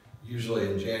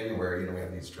 Usually in January, you know, we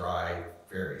have these dry,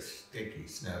 very sticky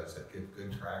snows that give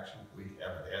good traction. We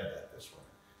haven't had that this winter.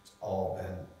 It's all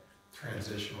been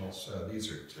transitional, so these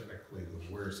are typically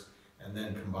the worst. And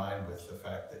then combined with the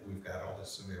fact that we've got all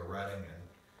this severe rutting,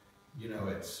 and, you know,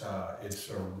 it's a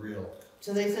real.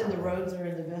 So they said the roads are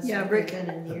in the best. Yeah, Rick.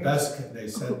 The best, they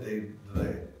said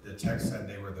the text said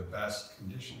they were the best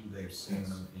condition they've seen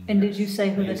them in. And did you say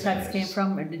who the years. text came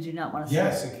from, or did you not want to say?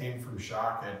 Yes, it came from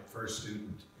Shock at First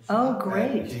Student. Oh, And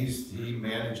great. he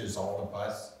manages all the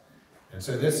bus, and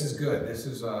so this is good. This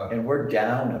is And we're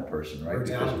down a person, right? We're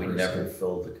down Because a we person. never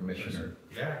filled the commissioner,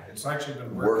 yeah, it's actually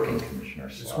been working commissioner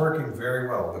It's slot. working very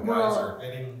well. The guys Well, are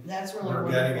hitting. That's really We're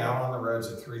wonderful. getting out on the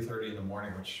roads at 3:30 in the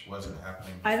morning, which wasn't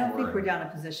happening before. I don't think we're down a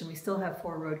position. We still have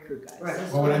 4 road crew guys. Right.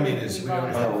 Well, what I mean is, we don't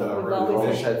We've have always- the. we've always We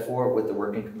always had 4 with the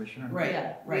working commissioner? Right,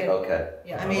 Yeah, right. Okay,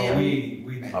 Yeah. I mean, Well,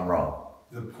 we, I'm wrong.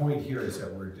 the point here is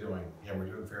that we're doing very,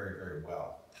 very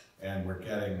well. And we're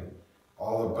getting,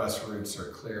 all the bus routes are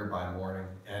clear by morning,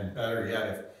 and better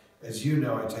yet, as you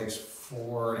know, it takes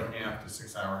 4.5 to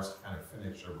 6 hours to kind of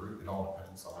finish a route. It all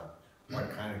depends on what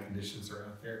kind of conditions are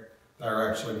out there. They're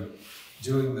actually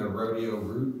doing the rodeo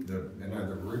route,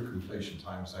 the route completion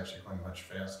time is actually going much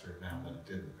faster now than it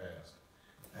did in the past.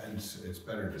 And it's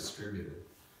better distributed.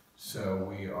 So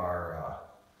we are,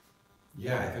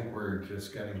 I think we're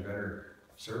just getting better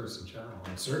service in general.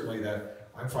 And certainly that,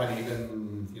 I'm finding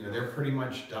even, you know, they're pretty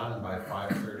much done by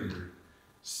 5:30 or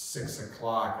 6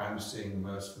 o'clock. I'm seeing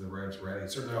most of the roads ready.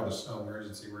 Certainly all the snow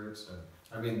emergency routes, and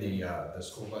I mean the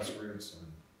school bus routes,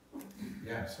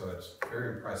 and so it's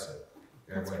very impressive.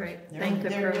 That's great. They're Thank the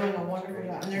doing crew. a wonderful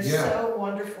job, and they're Yeah. so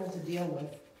wonderful to deal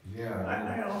with. Yeah.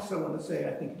 I also want to say,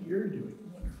 I think you're doing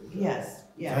a wonderful job. Yes,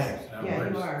 Thanks. No, yeah,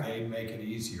 you worries. are. They make it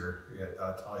easier. Yeah,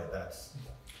 I'll tell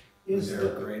you, Is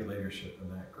they're great leadership in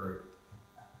that group.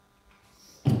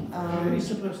 Are we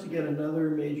supposed to get another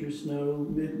major snow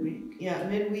midweek? Yeah,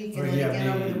 midweek and Well, then yeah, again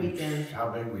over the maybe. weekend. How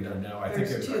big, we don't know. I think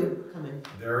There's it's 2 coming.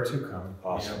 There are 2 coming.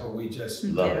 Awesome. Yeah, but we just,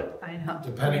 Love it. I know.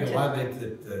 depending a lot,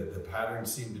 the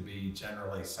patterns seem to be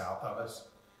generally south of us.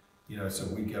 You know, so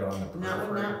we get on the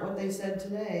periphery. Not what they said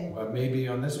today. Well, maybe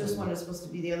on this This one. one is supposed to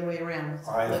be the other way around.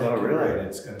 I think Oh, you're really? right,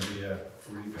 it's gonna be a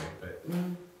rebate, but,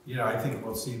 Mhm. you know, I think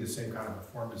we'll see the same kind of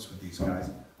performance with these guys.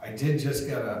 I did just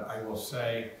get I will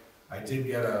say, I did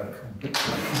get a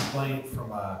complaint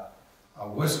from a a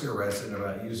Worcester resident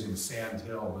about using Sand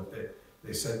Hill, but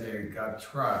they said they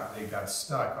got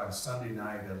stuck on Sunday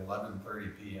night at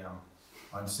 11:30 p.m.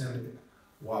 on Sunday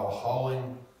while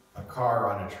hauling a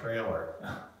car on a trailer.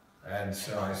 And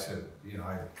so I said, you know,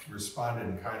 I responded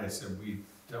and kind of said, we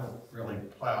don't really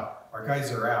plow. Our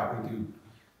guys are out.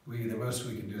 The most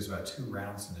we can do is about 2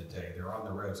 rounds in a day. They're on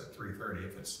the roads at 3:30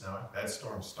 if it's snowing. That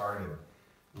storm started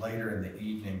later in the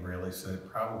evening, really, so it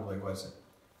probably wasn't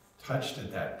touched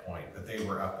at that point, but they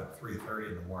were up at 3:30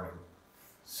 in the morning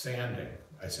sanding.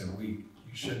 I said, you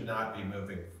should not be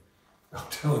moving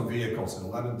towing vehicles at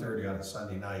 11:30 on a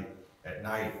Sunday night at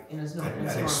night and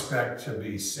expect to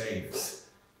be safe.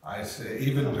 I say,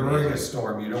 even during a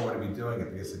storm, you don't want to be doing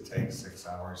it because it takes 6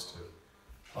 hours to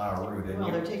plow a route. And Well,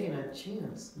 they're taking a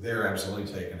chance. they're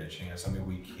absolutely taking a chance. I mean,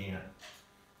 we can't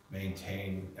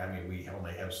maintain, I mean, we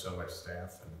only have so much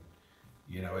staff, and,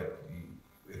 you know,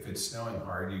 if it's snowing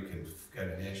hard, you can get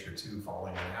an inch or 2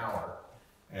 falling an hour,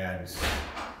 and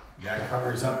that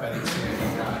covers up any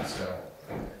sand you got, so.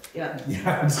 Yeah.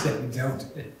 Yeah, I'm saying, don't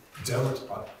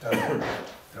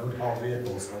haul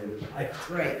vehicles late at night.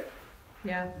 Right.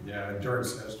 Yeah, Yeah, during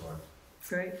snowstorm.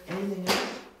 great. Anything else?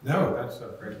 No, that's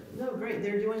great. No, great,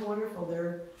 they're doing wonderful,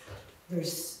 they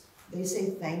say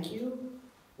thank you,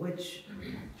 which,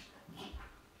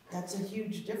 that's a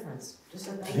huge difference, just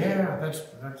a thank you. Yeah,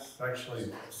 that's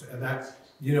actually, and that's,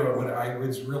 you know, when I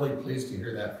was really pleased to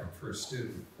hear that from First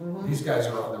Student. Mhm. These guys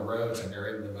are on the roads and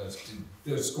they're in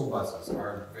those school buses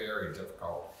are very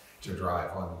difficult to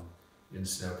drive in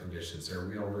snow conditions. They're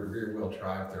rear wheel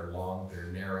drive, they're long, they're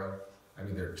narrow, I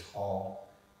mean, they're tall,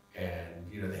 and,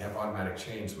 you know, they have automatic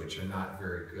chains, which are not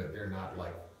very good. They're not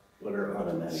like. What are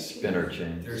automatic? Spinner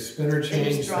chains. They're spinner They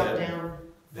chains just drop that, down.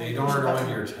 they aren't on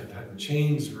your,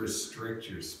 chains restrict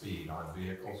your speed on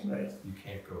vehicles. Right. You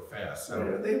can't go fast, So so.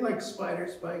 are they like spider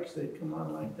spikes that come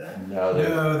on like that? No,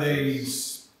 they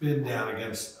spin down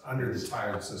under the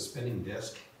tire. It's a spinning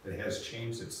disc that has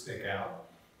chains that stick out,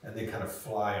 and they kind of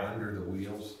fly under the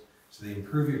wheels. So they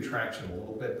improve your traction a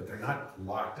little bit, but they're not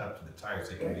locked up to the tires.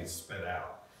 They can be spit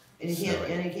out. And you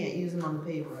can't use them on the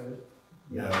paved road.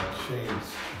 No, chains.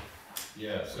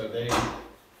 Yeah, so they,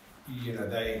 you know,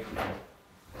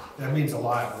 that means a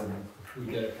lot when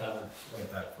we get a comment like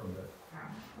that from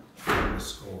the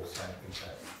schools. I think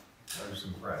that I was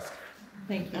impressed.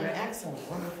 Thank you, Rick. Excellent,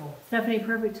 wonderful. Stephanie,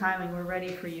 perfect timing, we're ready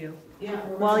for you. Yeah.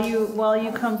 While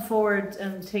you come forward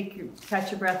and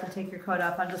catch your breath and take your coat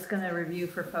off, I'm just gonna review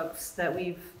for folks that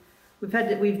we've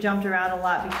jumped around a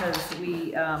lot because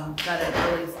we got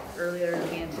an earlier than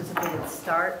we anticipated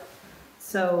start.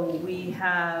 So we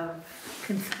have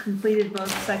completed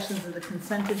both sections of the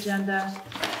consent agenda.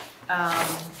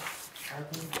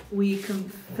 We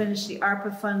finished the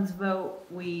ARPA funds vote.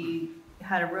 We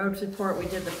had a roads report. We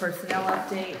did the personnel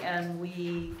update, and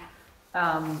we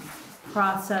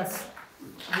processed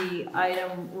the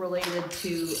item related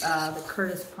to the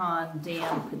Curtis Pond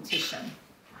Dam petition.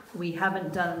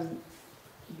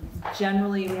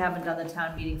 Generally, we haven't done the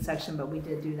town meeting section, but we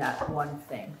did do that one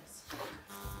thing.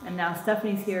 And now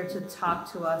Stephanie's here to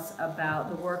talk to us about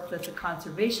the work that the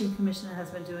Conservation Commission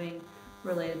has been doing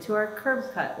related to our curb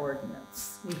cut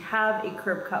ordinance. We have a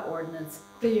curb cut ordinance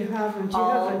That you haven't,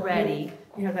 already.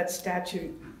 you have that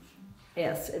statute.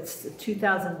 Yes, it's the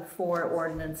 2004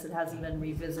 ordinance. It hasn't been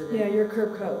revisited. Yeah, your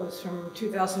curb cut was from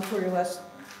 2004, your last.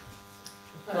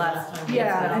 Last time.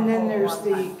 Yeah, and then there's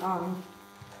the Long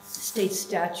state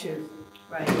statute.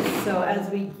 Right, so as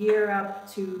we gear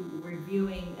up to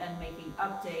reviewing and making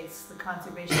updates, the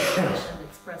Conservation Commission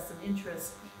expressed some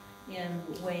interest in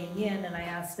weighing in, and I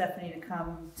asked Stephanie to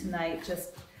come tonight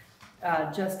just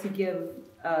to give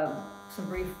some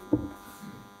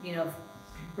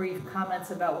brief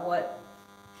comments about what,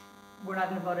 we're not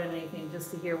gonna vote on anything,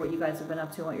 just to hear what you guys have been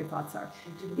up to and what your thoughts are.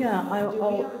 Yeah, Do we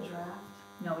have a draft?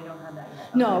 No, we don't have that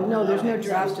yet. No, there's no Okay, so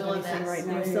draft we're of still in anything that- right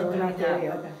now. we're still We're not doing there that,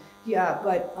 yet. okay. Yeah,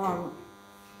 but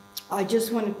I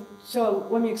just wanted, so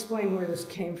let me explain where this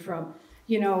came from.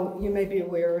 You know, you may be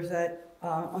aware that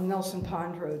on Nelson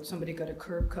Pond Road, somebody got a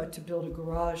curb cut to build a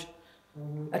garage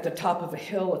at the top of a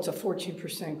hill. It's a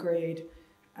 14% grade,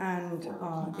 and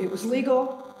it was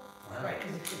legal. Right,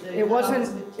 'cause It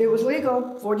wasn't, it was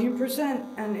legal, 14%,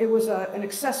 and it was an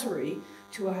accessory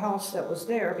to a house that was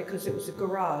there because it was a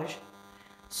garage.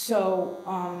 So,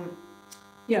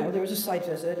 there was a site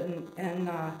visit, and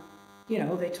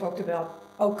they talked about,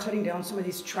 cutting down some of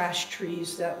these trash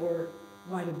trees that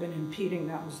might have been impeding,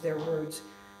 that was their words,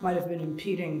 might have been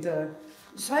impeding the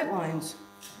sight lines.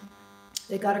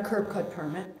 They got a curb cut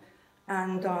permit,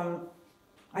 and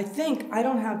I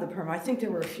don't have the permit, I think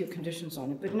there were a few conditions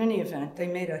on it, but in any event, they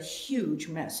made a huge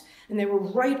mess. And they were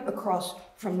right across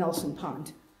from Nelson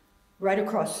Pond, right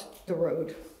across the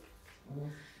road.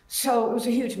 So it was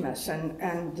a huge mess,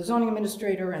 and the zoning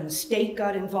administrator and the state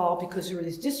got involved because there were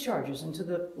these discharges into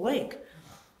the lake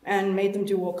and made them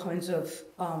do all kinds of,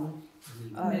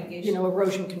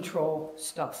 erosion control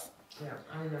stuff. Yeah,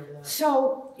 I remember that.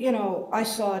 So, I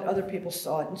saw it, other people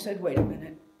saw it and said, wait a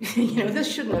minute,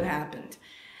 this shouldn't have happened.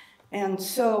 And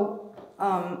so,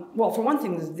 for one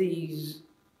thing,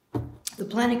 the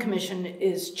Planning Commission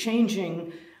is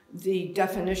changing the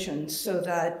definitions so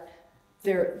that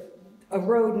a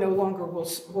road no longer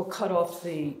will cut off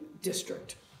the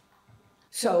district.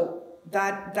 So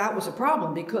that was a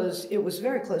problem because it was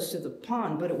very close to the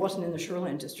pond, but it wasn't in the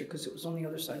shoreline district because it was on the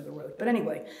other side of the road. But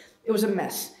anyway, it was a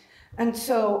mess. And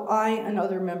so I and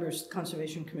other members of the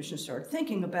Conservation Commission started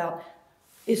thinking about,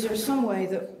 is there some way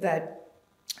that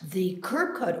the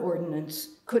curb cut ordinance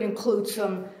could include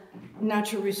some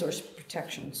natural resource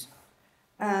protections?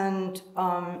 And,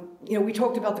 we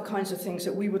talked about the kinds of things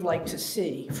that we would like to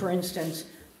see. For instance,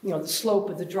 the slope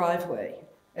of the driveway,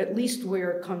 at least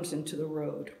where it comes into the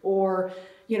road. Or,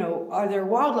 are there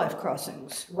wildlife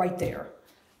crossings right there?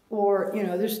 Or,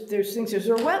 there's things, is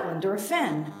there a wetland or a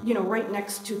fen, right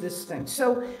next to this thing.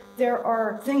 So there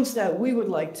are things that we would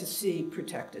like to see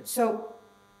protected. So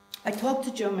I talked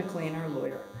to Joe McLean, our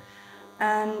lawyer,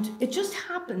 and it just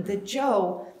happened that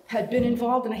Joe had been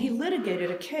involved and he litigated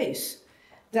a case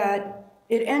that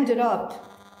it ended up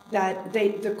that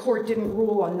the court didn't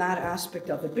rule on that aspect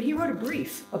of it. But he wrote a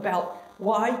brief about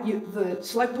why the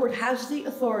select board has the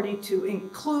authority to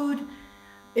include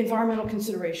environmental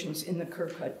considerations in the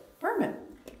curb cut permit.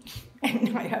 And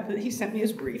he sent me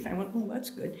his brief. I went, oh, that's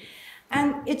good.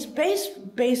 And it's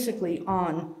based basically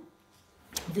on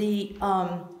the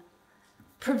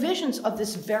provisions of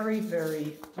this very,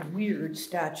 very weird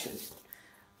statute,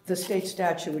 the state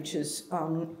statute, which is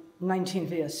 19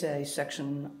 VSA,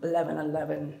 section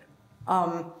 1111.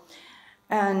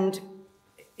 And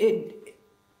it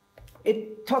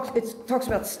talks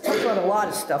about a lot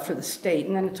of stuff for the state,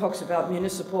 and then it talks about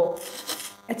municipal.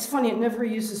 It's funny, it never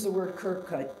uses the word curb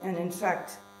cut, and in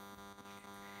fact,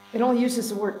 it only uses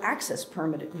the word access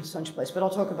permit in such place, but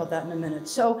I'll talk about that in a minute.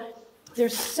 So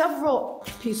there's several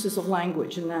pieces of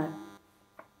language in that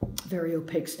very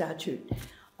opaque statute.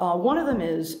 One of them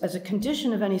is, as a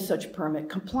condition of any such permit,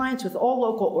 compliance with all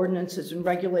local ordinances and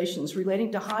regulations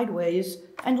relating to highways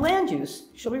and land use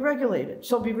shall be regulated,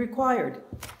 shall be required.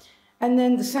 And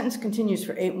then the sentence continues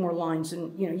for 8 more lines,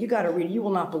 and you got to read it. You will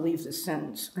not believe this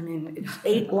sentence. I mean, it's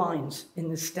 8 lines in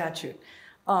this statute.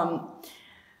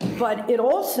 But it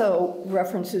also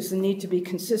references the need to be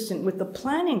consistent with the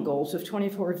planning goals of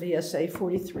 24 VSA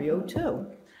 4302.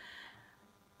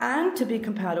 And to be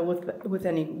compatible with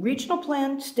any regional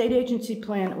plan, state agency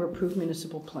plan, or approved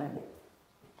municipal plan.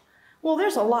 Well,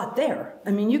 there's a lot there.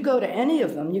 I mean, you go to any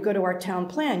of them, you go to our town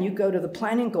plan, you go to the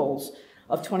planning goals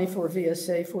of 24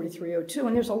 VSA 4302,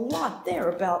 and there's a lot there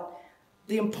about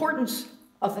the importance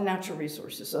of the natural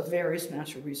resources, of various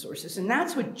natural resources. And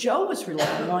that's what Joe was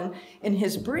relying on in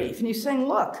his brief. And he's saying,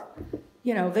 look,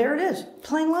 there it is,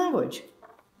 plain language.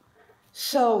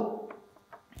 So,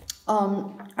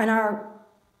 and our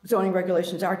zoning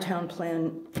regulations, our town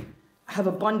plan, have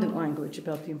abundant language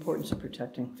about the importance of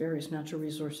protecting various natural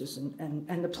resources,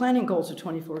 and the planning goals of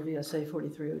 24 VSA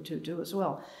 4302 do as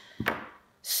well.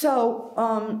 So,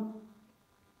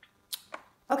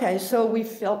 okay, so we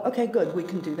felt, okay, good, we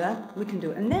can do that, we can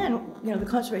do it. And then, the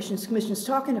Conservation Commission is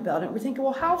talking about it, we're thinking,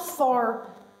 well, how far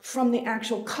from the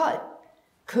actual cut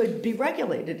could be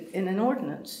regulated in an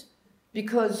ordinance?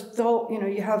 Because though,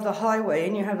 you have the highway,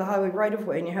 and you have the highway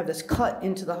right-of-way, and you have this cut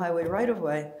into the highway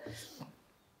right-of-way,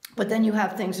 but then you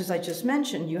have things, as I just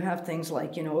mentioned, you have things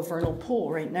like, a vernal pool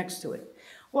right next to it.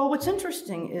 Well, what's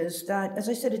interesting is that, as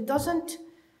I said, it doesn't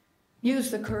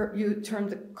use the term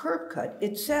the curb cut.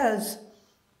 It says,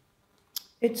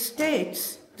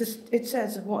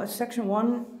 well, section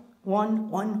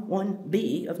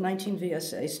 1111B of 19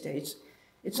 VSA states,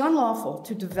 it's unlawful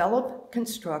to develop,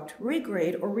 construct,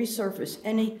 regrade, or resurface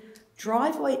any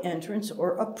driveway entrance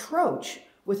or approach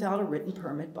without a written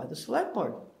permit by the select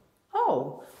board.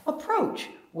 Oh, approach.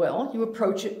 Well, you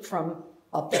approach it from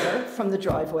up there, from the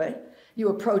driveway. You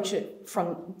approach it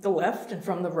from the left and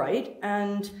from the right.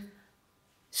 And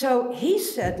so he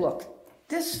said, look,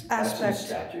 this aspect...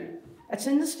 That's in the statute? That's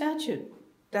in the statute.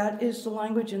 That is the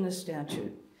language in the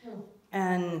statute.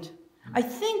 And I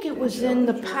think it was in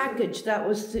the package that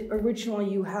was originally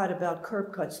you had about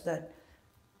curb cuts that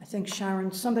I think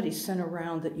Sharon, somebody sent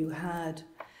around that you had.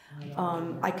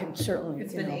 I can certainly,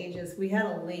 It's you been know, ages. We had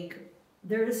a link,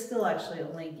 there is still actually a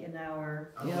link in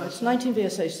our, it's 19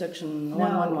 VSA section no,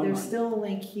 1111. there's still a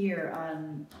link here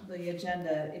on the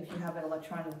agenda, if you have it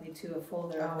electronically, to a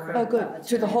folder of curb Oh, cut good,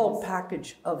 to the whole materials.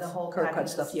 package of The whole curb cut package of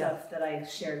stuff, yeah. stuff that I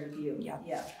shared with you. Yeah.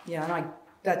 Yeah. Yeah, and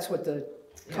that's what the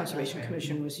Yeah, Conservation okay.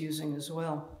 Commission was using as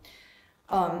well.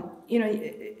 You know,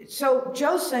 so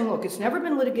Joe's saying, look, it's never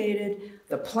been litigated.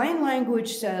 The plain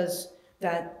language says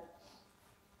that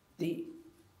the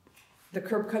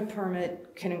curb cut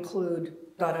permit can include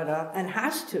da-da-da, and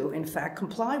has to, in fact,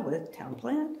 comply with town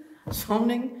plan,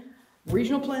 zoning,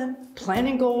 regional plan,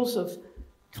 planning goals of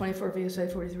 24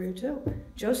 VSA 4302.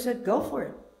 Joe said, go for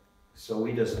it. So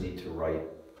we just need to write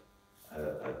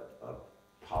a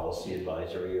policy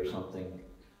advisory or something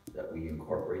that we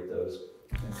incorporate those.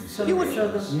 So, You would- so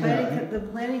the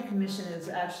planning commission is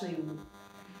actually,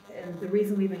 and the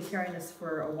reason we've been carrying this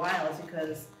for a while is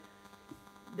because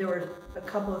there were a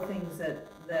couple of things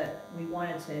that we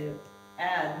wanted to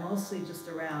add, mostly just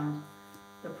around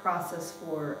the process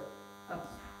for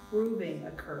approving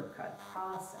a curb cut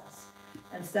process.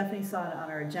 And Stephanie saw it on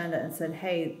our agenda and said,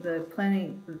 hey, the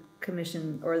planning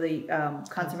commission or the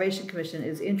conservation commission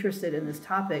is interested in this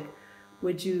topic.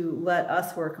 Would you let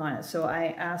us work on it? So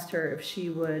I asked her if she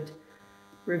would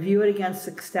review it against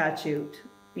the statute,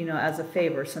 you know, as a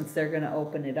favor, since they're gonna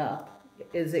open it up.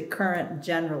 Is it current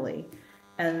generally?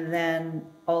 And then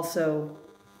also,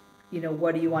 you know,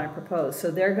 what do you want to propose?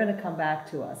 So they're gonna come back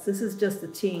to us. This is just the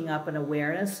teeing up an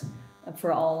awareness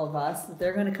for all of us.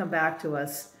 They're gonna come back to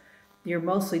us. You're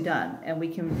mostly done, and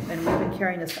we've been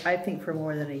carrying this, I think, for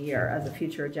more than a year as a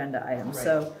future agenda item. Right.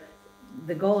 So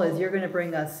the goal is you're gonna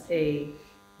bring us a,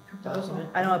 Proposal.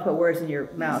 I don't wanna put words in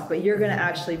your mouth, but you're gonna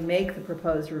actually make the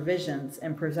proposed revisions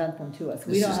and present them to us.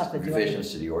 We don't have to do anything.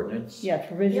 Revisions to the ordinance? Yeah,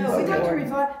 provisions Yeah, of we the got to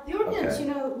ordinance. revise, the ordinance, Okay.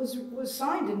 you know, was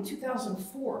signed in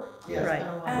 2004. Yeah. Right.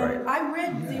 And I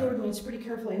read the ordinance pretty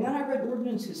carefully, and then I read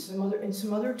ordinances in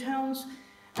some other towns,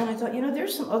 and I thought, you know,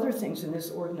 there's some other things in this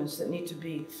ordinance that need to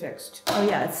be fixed. Oh,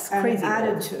 yeah, it's And crazy.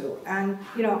 added to, and,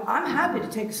 you know, I'm happy to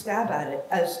take a stab at it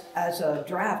as a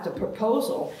draft, a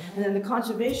proposal, and then the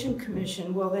Conservation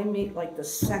Commission, well, they meet like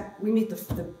we meet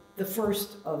the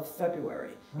 1st of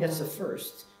February. It's the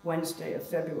first Wednesday of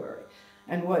February.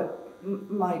 And what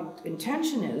my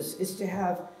intention is to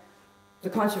have the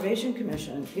Conservation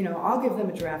Commission, you know, I'll give them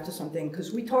a draft of something,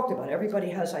 because we talked about it, everybody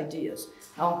has ideas.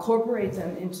 I'll incorporate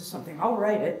them into something, I'll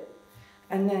write it,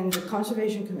 and then the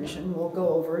Conservation Commission will go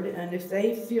over it, and if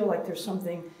they feel like there's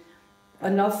something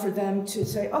enough for them to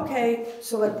say, okay,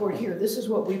 select board here, this is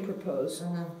what we propose.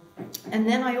 And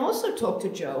then I also talked to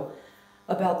Joe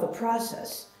about the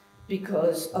process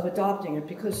because of adopting it,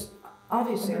 because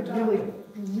obviously I'd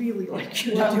really like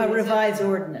you to do A it. revised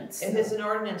ordinance. If it's an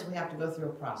ordinance, we have to go through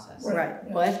a process. Right,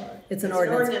 what? It's an It's an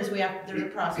ordinance. ordinance, there's a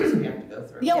process we have to go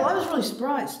through. Yeah, well, I was really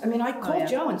surprised. I mean, I called yeah.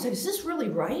 Joe and said, is this really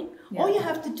right? Yeah. All you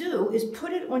have to do is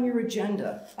put it on your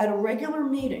agenda at a regular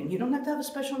meeting. You don't have to have a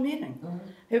special meeting.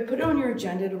 You put it on your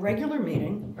agenda at a regular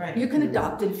meeting. Right. You can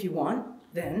adopt it if you want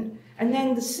then. And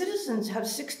then the citizens have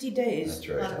 60 days That's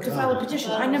right. to file a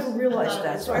petition. I never realized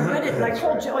that. So I read it and I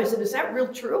called Joe. I said, is that real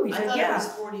true? He I said, thought it yeah. was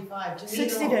 45. To me,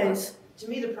 60 the- days. To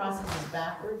me, the process is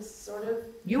backwards, sort of.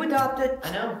 You adopt it,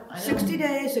 I know. 60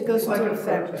 days, it goes It's like into a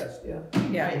effect. protest, yeah.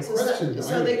 Yeah. Right, Question,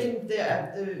 so they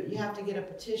can, you have to get a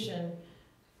petition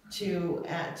to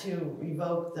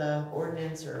revoke the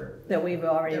ordinance or. That we've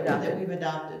already That adopted. we've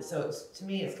adopted, so it's, to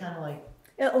me, it's kind of like.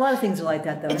 A lot of things are like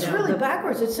that, though. It's you know, really the-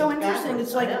 backwards. It's so It's interesting. backwards,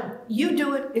 It's like, I know. you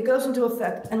do it, it goes into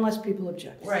effect unless people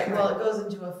object. Right, well, it goes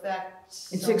into effect.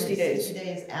 In so 60 many- days. 60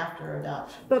 days after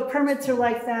adoption. But permits are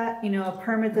like that, you know, a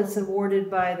permit that's awarded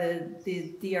by the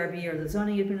DRB or the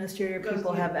zoning administrator, Goes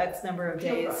people to have X number of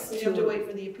Appeal days process. You have to wait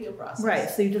for the appeal process. Right,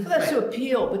 so you just, Well, that's to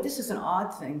appeal, but this is an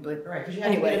odd thing, but Right, because you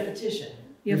have to Anyway. get a petition.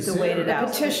 you have to wait it a out.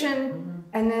 petition,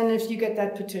 and then if you get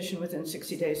that petition within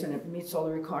 60 days and it meets all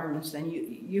the requirements, then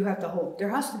you have to hold, there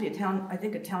has to be a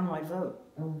townwide vote.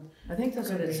 I think that's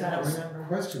what it I don't says. remember. The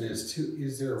question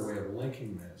is there a way of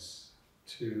linking this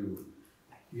to,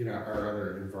 you know, our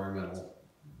other environmental,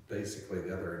 basically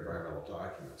the other environmental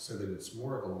documents, so that it's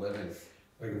more of a living,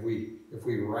 like if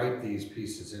we write these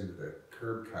pieces into the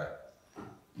curb cut,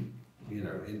 you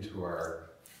know, into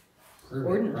our permit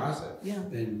Ordinance, process, yeah.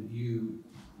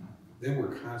 then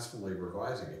we're constantly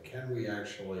revising it. Can we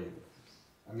actually,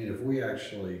 I mean, if we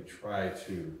actually try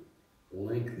to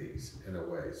link these in a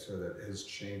way so that as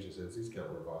changes, as these get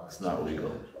revised. It's not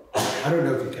legal. I don't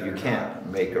know if you can. You or can't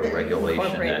make a regulation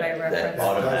Incorporate by that reference.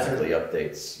 automatically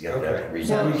updates. You have to Okay, read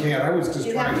so it. we can't, I was just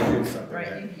You'd trying have to to- do something Right,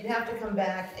 that you'd have to come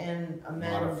back and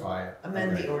modify it.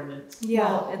 amend Okay. the ordinance. Yeah,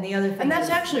 Well, and the other thing. and that's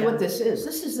is- actually what this is.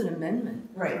 This is an amendment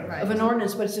Right, Right. of an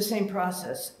ordinance, but it's the same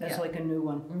process as Yeah. like a new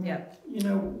one. Mhm. Yeah, You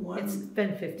know, it's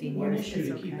been 15 one years. issue It's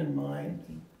to keep okay. in mind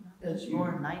 15, as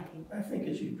More, you, 19. I think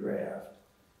as you draft,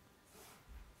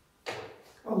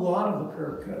 a lot of the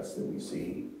curb cuts that we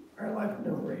see are like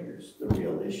no-brainers. The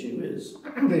real issue is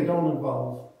they don't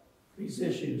involve these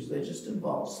issues, they just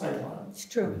involve sightlines. It's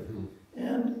true. Mhm.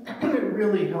 And it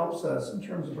really helps us in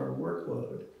terms of our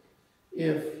workload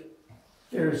if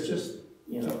there's just,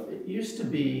 you know, it used to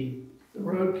be the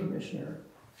road commissioner,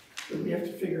 but we have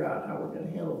to figure out how we're gonna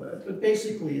handle that. But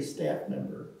basically, a staff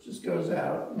member just goes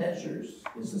out, measures,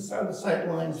 are the sight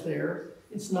lines there?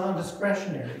 It's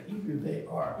non-discretionary, either they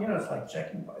are, you know, it's like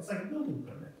checking, it's like a building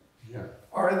permit. Yeah,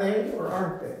 Are they or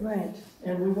aren't they? Right.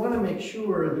 And we want to make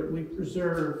sure that we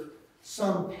preserve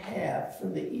some path for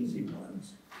the easy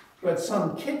ones, but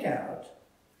some kick out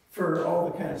for all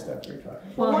the kind of stuff we're talking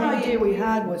about. Well, one Well, idea we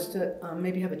had was to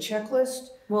maybe have a checklist.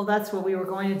 Well, that's what we were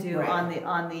going to do Right.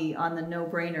 on the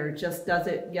no-brainer, just does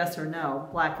it yes or no,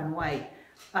 black and white.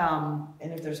 And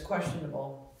if there's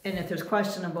questionable, And if there's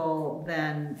questionable,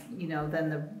 then, you know,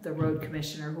 then the road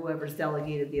commissioner, whoever's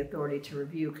delegated the authority to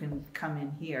review can come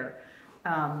in here.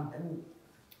 and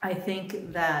I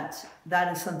think that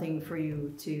that is something for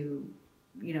you to,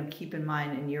 you know, keep in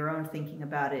mind in your own thinking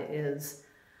about it is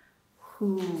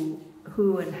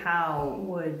who and how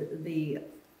would the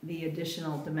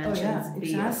additional dimensions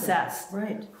be exactly. assessed?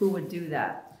 Right. Who would do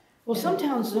that? Well, some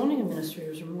towns zoning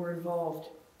administrators are more involved.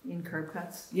 In curb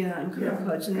cuts? Yeah, in curb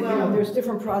cuts, and you Well- know, there's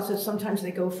different process, sometimes they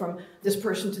go from this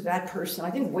person to that person. I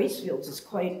think Waitsfield's is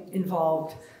quite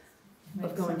involved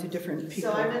of going to different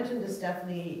people. so I mentioned to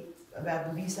Stephanie about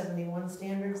the B-71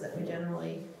 standards that we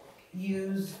generally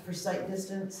use for sight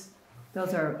distance.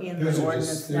 Those are in those the are ordinance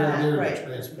just, now. they're Right.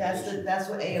 the That's transportation. that's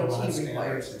what Vermont AOT standards,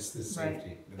 requires. it's the Right.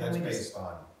 safety, but And that's we just- based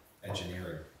on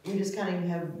engineering. We just kind of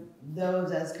have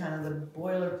those as kind of the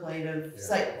boilerplate of Yeah.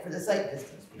 sight, for the sight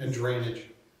distance. And drainage,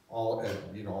 all,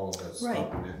 you know, all of those Right.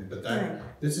 stuff. But Right.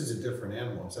 that, this is a different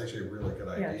animal, it's actually a really good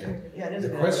Yeah, idea. sure. Yeah, it is a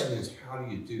The good question idea. is, how do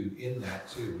you do in that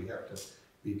too? We have to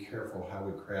be careful how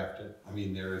we craft it. I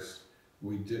mean,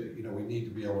 we need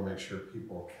to be able to make sure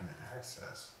people can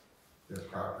access their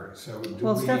property. So do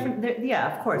Well, we, Stefan,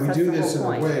 yeah, of course, we that's do the this in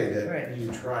whole a point. way Right. that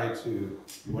you try to,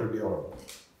 you want to be able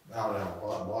to out and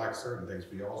block certain things,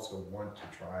 but you also want to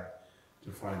try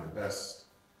to find the best.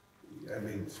 I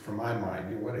mean, from my mind,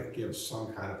 you want to give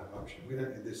some kind of option.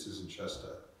 This isn't just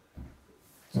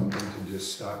something to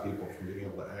just stop people from being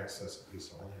able to access a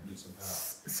piece of land. It's about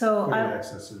So putting I,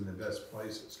 access in the best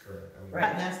places, correct? I mean, Right,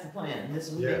 and that's the plan. This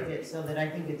will Yeah. make it so that I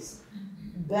think it's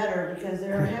better, because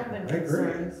there have been I agree.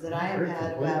 concerns that I have agree had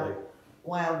completely. about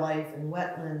wildlife and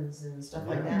wetlands and stuff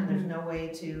like that, and there's no way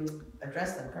to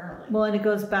address them currently. well, and it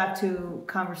goes back to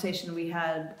conversation we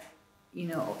had, you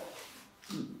know,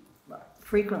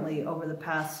 frequently over the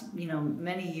past, you know,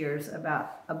 many years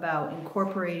about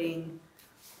incorporating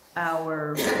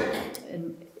our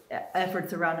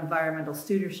efforts around environmental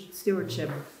stewardship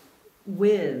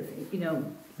with, you know,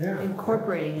 Yeah.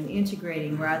 incorporating and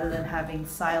integrating rather than having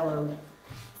siloed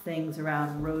things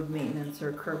around road maintenance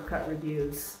or curb cut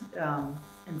reviews.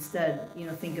 Instead, you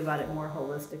know, think about it more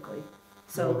holistically.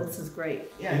 So Well, this is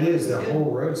great. Yeah, It is, the good.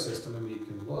 whole road system, I mean, you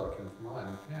can look, and from mine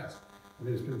in the past, I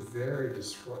mean, it's been very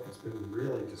disruptive, it's been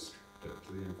really disruptive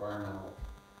to the environmental,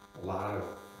 a lot of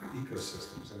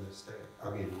ecosystems in the state. I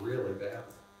mean, really bad,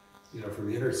 you know,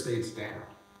 from the interstates down.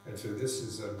 And so this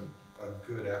is a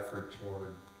good effort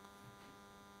toward,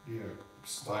 you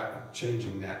know,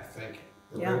 changing that thinking.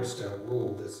 The Yeah. roads don't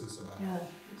rule, this is about. Yeah.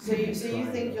 So you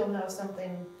think you'll have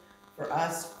something for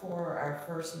us for our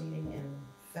first meeting in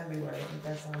February? I think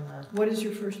that's on What is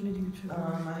your first meeting in the,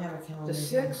 February? I have a calendar. The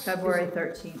 6th? February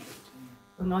 13th.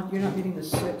 You're not meeting the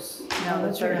 6th. No,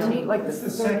 that's the right. 13th. Like It's the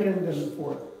 30th. second and the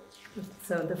fourth,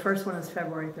 So the first one is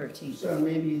February 13th. so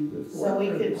maybe the fourth. So we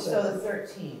or the could, so second. the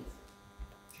 13th.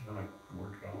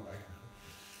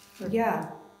 Yeah.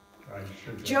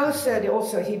 Joe said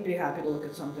also he'd be happy to look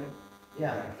at something.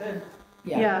 Yeah, good.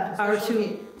 Yeah, our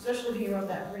two, Especially if he wrote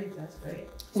that brief, that's great.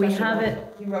 we have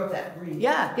it, He wrote that brief.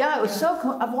 Yeah, it was so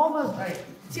cool. Of all the, Right.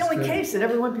 it's the only case that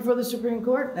ever went before the Supreme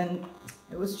Court, and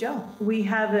it was Joe. we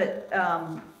have it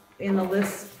in the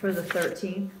list for the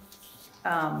 13th.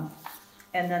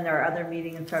 And then our other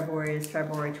meeting in February is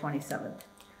February 27th.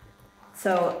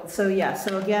 So yeah,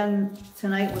 so again,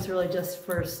 tonight was really just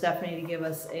for Stephanie to give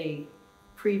us a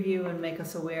preview and make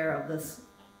us aware of this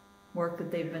work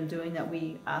that they've been doing that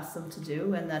we asked them to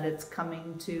do, and that it's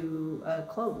coming to a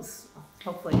close,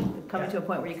 hopefully, coming to a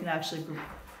point where you can actually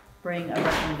bring a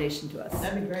recommendation to us.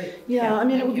 That'd be great. Yeah, I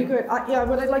mean, it Thank would be you. good. Yeah,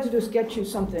 what I'd like to do is get you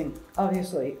something,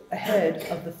 obviously, ahead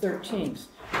of the 13th,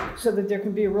 so that there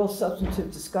can be a real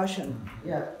substantive discussion.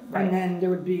 Yeah. And then there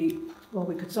would be, well,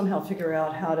 we could somehow figure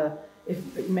out how to,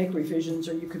 make revisions,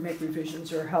 or you could make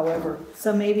revisions, or however.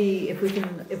 So maybe if we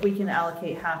can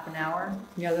allocate half an hour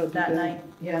Yeah, that would be that good. night,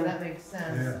 Yeah, that makes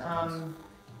sense.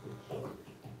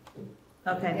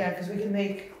 okay. Yeah, because we can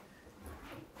make,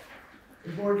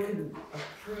 the board could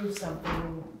approve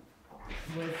something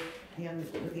with the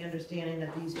understanding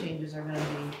that these changes are gonna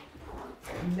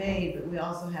be made, but we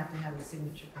also have to have a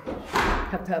signature page.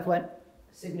 Have to have what?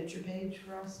 Signature page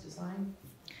for us to sign?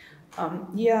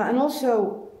 Yeah, and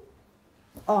also,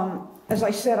 as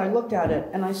I said, I looked at it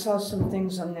and I saw some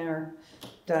things on there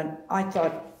that I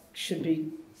thought should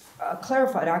be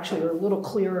clarified, actually, or a little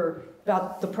clearer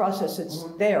about the process that's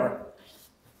there.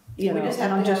 You We know, just and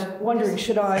have I'm to just have- wondering,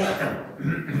 should I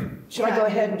go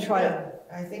ahead and try to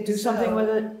Yeah, I think do something so, with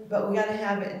it? But we gotta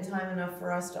have it in time enough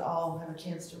for us to all have a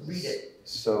chance to read it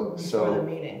So, before the so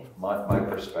meeting. my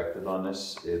perspective on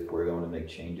this, if we're going to make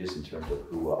changes in terms of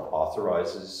who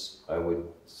authorizes, I would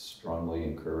strongly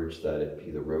encourage that it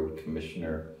be the road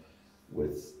commissioner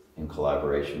in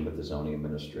collaboration with the zoning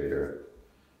administrator.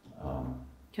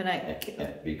 Can I,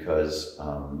 Because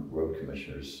road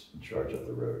commissioner's in charge of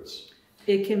the roads.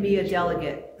 it can be a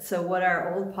delegate, so what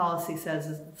our old policy says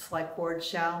is the select board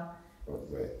shall,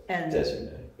 Right, and,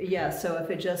 designate. yeah, so if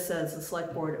it just says the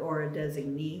select board or a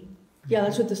designee, Yeah,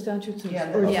 that's what the statute says.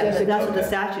 Yeah, Or yeah, designate. that's what the Okay.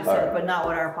 statute All said, right. but not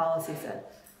what our policy said.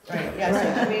 Right, yeah,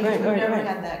 so I mean, Right, we've right, never right.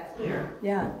 had that clear,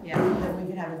 Yeah, Yeah, that we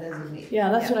could have a designee. yeah,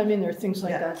 that's Yeah. what I mean, there are things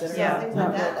like Yeah. that that Yeah, are things not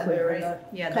like that, real that'd be clear. great. and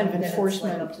yeah. Kind of then it's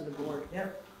enforcement. like up to the board.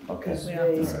 Okay. We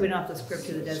don't They- have to, we don't have to script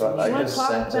to the So I designee. wanna just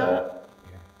talk sent about-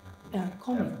 Yeah,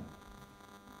 call me.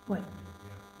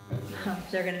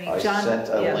 They're gonna I be, John, sent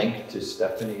a yeah. link to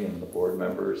Stephanie and the board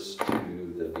members to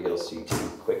the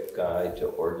VLCT quick guide to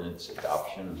ordinance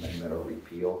adoption, amendment or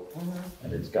repeal.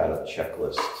 And it's got a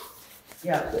checklist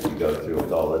Yeah, that you go through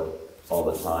with all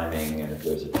the timing, and if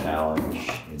there's a challenge,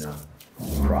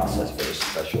 process for a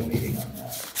special meeting on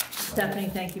that. Stephanie,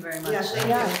 thank you very much. yeah, thank you.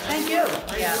 Yeah, Thank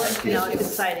you. Yeah, you know, it's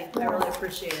exciting, I really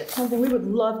appreciate it. Something, we would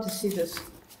love to see this.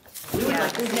 We would Yeah,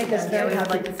 like to see make us that. Yeah, very we would happy.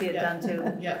 like to see it done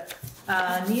too.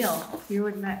 Yeah. Neil, you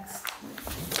were next.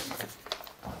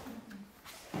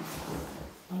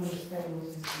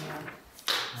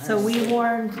 So we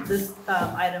warned this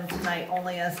item tonight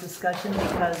only as discussion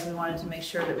because we wanted to make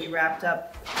sure that we wrapped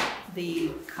up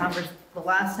the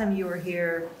last time you were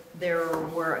here, there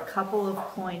were a couple of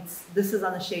points, this is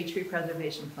on the shade tree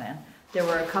preservation plan. There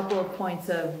were a couple of points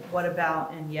of what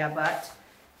about and yeah, but,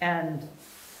 and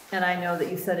I know that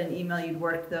you said in email you'd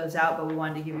worked those out, but we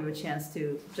wanted to give you a chance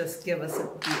to just give us the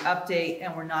update,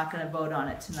 and we're not gonna vote on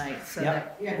it tonight, so Yep.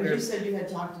 that. Yeah, because you said you had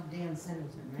talked to Dan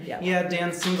Singleton, right? Yeah. Yeah,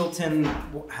 Dan Singleton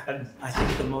had, I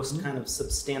think, the most kind of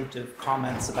substantive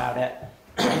comments about it.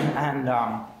 And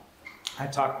I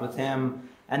talked with him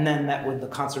and then met with the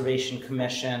Conservation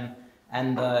Commission.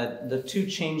 And the two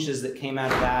changes that came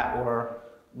out of that were,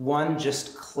 one,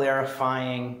 just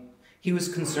clarifying, he was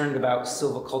concerned about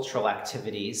silvicultural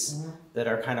activities that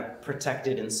are kind of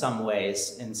protected in some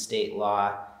ways in state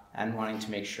law, and wanting to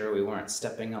make sure we weren't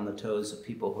stepping on the toes of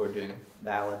people who are doing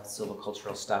valid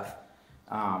silvicultural stuff.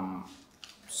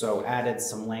 So added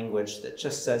some language that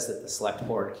just says that the select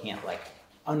board can't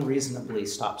unreasonably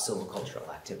stop silvicultural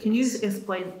activities. Can you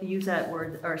use that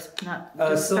word, or not,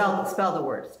 just Sil- spell the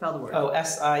word. Oh,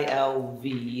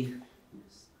 SILVI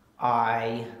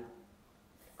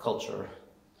culture.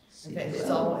 Okay, it's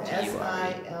all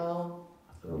CURE.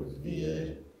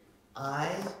 SILVI,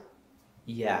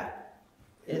 Yeah,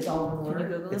 it's all one Can you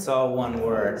word? Google it's it? all one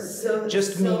word. So,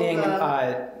 Just meaning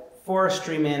silva-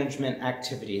 forestry management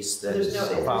activities that There's no-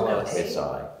 there's follow. no It's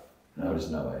no, there's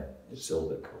no way, it's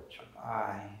silviculture.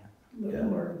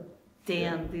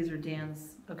 Dan, these are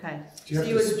Dan's, okay. Do you So have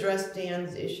you to would address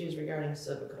Dan's issues regarding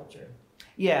silviculture?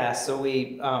 Yeah, so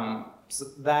we, so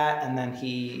that, and then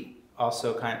he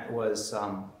also kind of was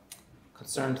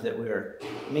concerned that we were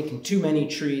making too many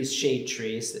trees shade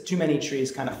trees, that too many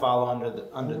trees kind of fall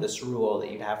under this rule, that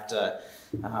you'd have to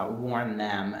warn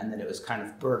them, and that it was kind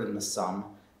of burdensome.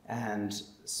 And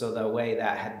so the way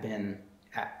that had been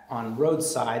on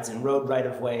roadsides and road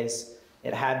right-of-ways,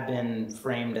 it had been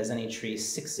framed as any tree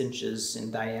 6 inches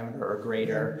in diameter or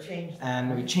greater. Change.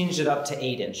 And we changed it up to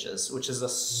 8 inches, which is a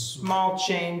small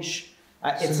change.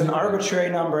 It's an arbitrary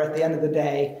number at the end of the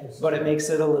day, but it makes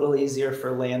it a little easier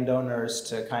for landowners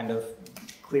to kind of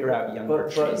clear out younger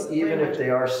But trees. even if they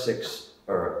are 6,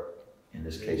 or in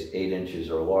this case, 8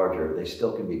 inches or larger, they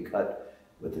still can be cut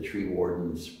with the tree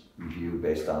warden's review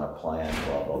based on a plan,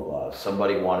 blah, blah, blah. If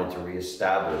somebody wanted to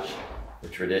reestablish the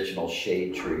traditional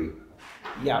shade tree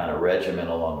Yeah, kind of regimen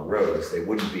along the roads, they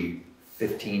wouldn't be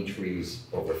 15 trees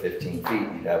over 15 feet.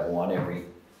 You'd have one every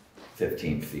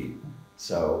 15 feet.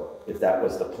 So if that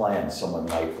was the plan, someone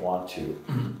might want to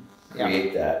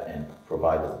create that and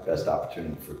provide the best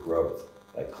opportunity for growth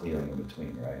by clearing in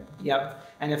between, right? yep.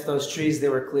 And if those trees they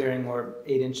were clearing were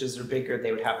 8 inches or bigger,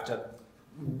 they would have to,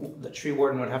 the tree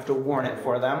warden would have to warn it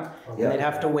for them. And Yeah. they'd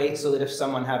have to wait so that if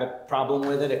someone had a problem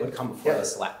with it, it would come before Yeah. the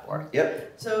select board.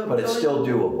 Yep, So but it's going- still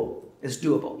doable. It's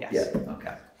doable, yes. Yeah,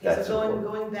 okay. Okay, That's so important.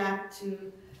 going back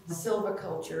to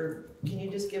silviculture, can you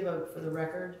just give for the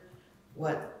record,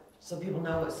 so people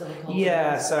know what silviculture is?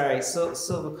 Yeah, sorry. So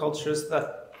silviculture is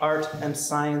the art and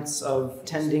science of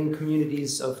tending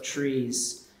communities of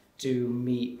trees to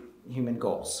meet human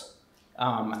goals.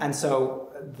 And so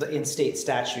in state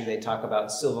statute, they talk about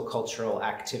silvicultural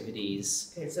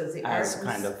activities. Okay, so it's the As art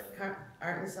kind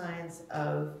art and science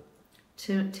of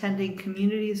Tending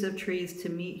communities of trees to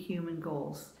meet human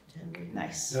goals. tending.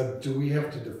 Nice. Now, do we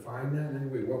have to define that in any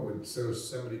way? What would, so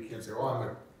somebody can't say,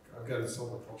 oh, I've got a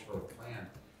silvicultural plan,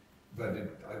 but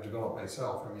I developed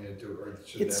myself, I mean, or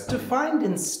should It's that be? defined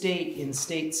in state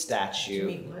To statute.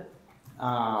 meet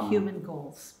what? Human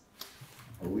goals.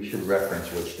 Well, we should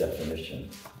reference which definition,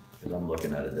 because I'm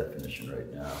looking at a definition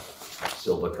right now.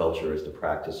 Silviculture is the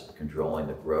practice of controlling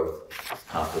the growth,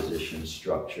 composition,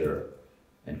 structure,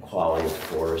 and quality of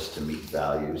forests to meet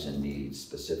values and needs,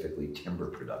 specifically timber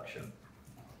production.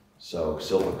 So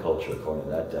silviculture, according to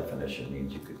that definition,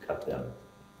 means you could cut them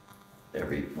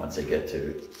once they get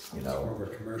to, Over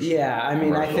commercial. Yeah, I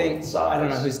mean, I Commercial think, I don't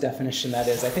know size. whose definition that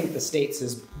is. I think the state's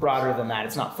is broader than that.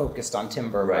 It's not focused on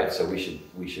timber. right, so we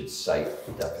should cite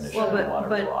the definition Well, we want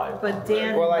to rely upon. but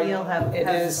Dan Well, and Neil have. It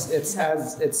is, it's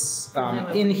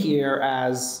in here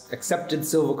as accepted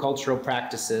silvicultural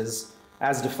practices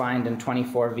as defined in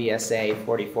 24 VSA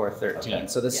 4413. Okay.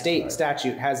 So the Yeah. state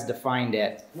statute has defined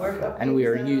it, Where- and we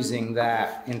are using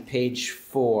that in page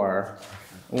 4,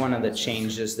 one of the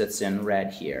changes that's in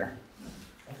red here.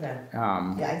 Okay,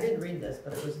 Um, yeah, I did read this,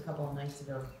 but it was a couple of nights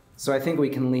ago. So I think we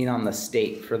can lean on the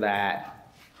state for that.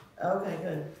 Okay,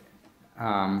 good.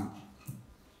 And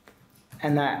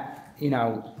that,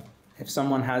 if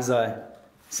someone has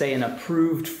say an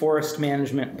approved forest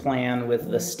management plan with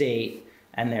the state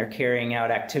and they're carrying out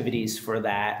activities for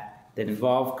that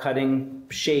involve cutting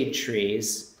shade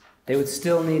trees, they would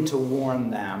still need to warn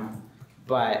them,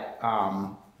 but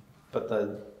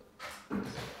the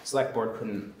select board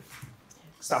couldn't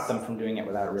stop them from doing it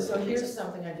without a So really here's reason.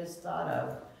 something I just thought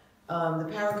of.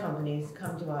 The power companies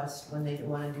come to us when they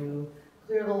want to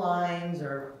clear the lines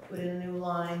or put in a new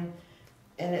line.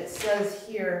 And it says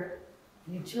here,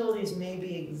 utilities may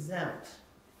be exempt.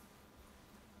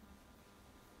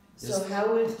 So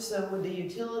would the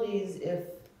utilities, if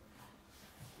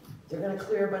they're gonna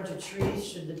clear a bunch of trees,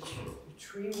 should the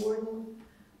tree warden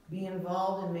be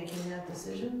involved in making that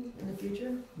decision in the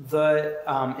future?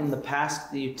 In the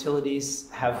past, the utilities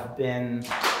have been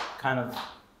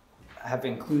have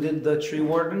included the tree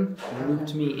warden,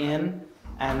 looped me in,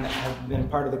 and have been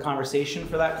part of the conversation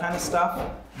for that kind of stuff,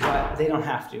 but they don't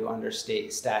have to under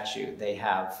state statute. They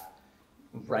have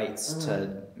rights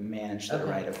to manage the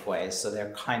Okay. right of way, so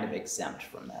they're kind of exempt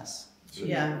from this.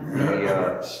 Yeah.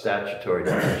 The statutory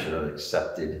definition of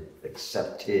accepted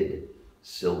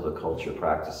silviculture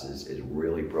practices is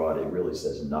really broad. It really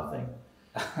says nothing.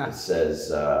 It says,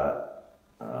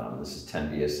 this is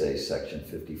 10 VSA section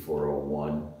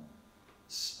 5401,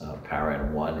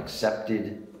 parent 1,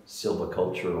 accepted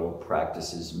silvicultural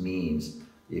practices means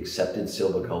the accepted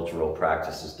silvicultural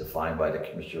practices defined by the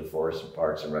Commissioner of Forests and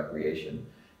Parks and Recreation,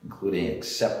 including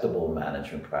acceptable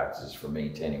management practices for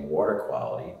maintaining water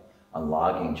quality on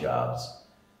logging jobs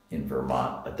in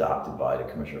Vermont, adopted by the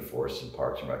Commissioner of Forests and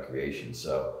Parks and Recreation.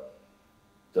 So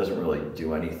it doesn't really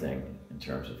do anything in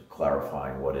terms of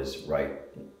clarifying what is right,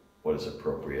 what is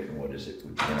appropriate, and what is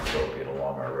inappropriate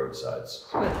along our roadsides.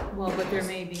 But there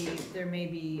may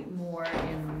be more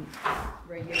in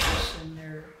regulation,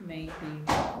 there may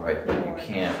be. Right, but you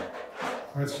can't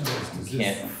Question is, does You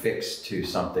this, can't fix to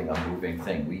something a moving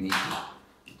thing. We need to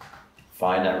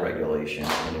find that regulation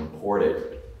and import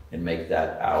it and make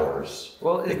that ours.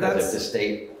 Well, Because if the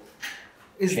state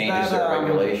changes their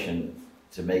regulation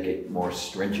to make it more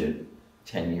stringent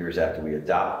 10 years after we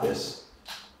adopt this,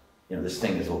 this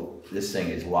thing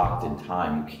is locked in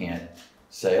time. You can't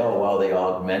say, oh, well, they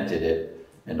augmented it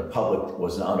and the public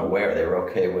was unaware. They were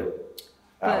okay with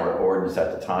our ordinance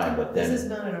at the time, but This is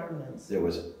then not an ordinance. there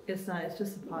was, It's not, it's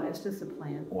just a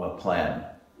plan. well, a plan.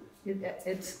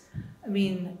 It's, I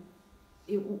mean,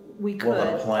 we could.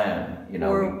 Well, a plan, you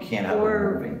know, we can't have a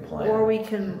moving plan. Or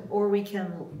we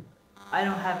can, I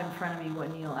don't have in front of me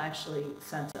what Neil actually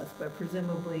sent us, but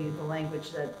presumably the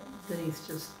language that Denise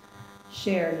just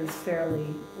shared is fairly,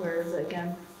 where is it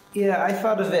again? Yeah, I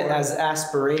thought of it as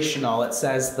aspirational. It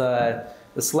says the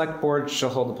select board shall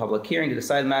hold a public hearing to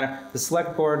decide the matter. The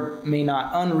select board may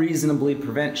not unreasonably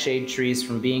prevent shade trees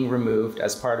from being removed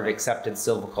as part of accepted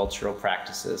silvicultural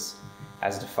practices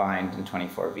as defined in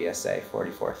 24 VSA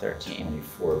 4413.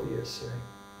 24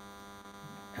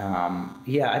 VSA.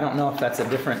 Yeah, I don't know if that's a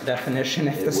different definition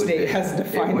if It the would state be. has It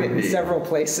defined would it in be. several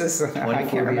places. I 24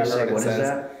 can't remember VSA, what it what is says.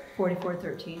 that?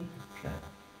 4413. Okay.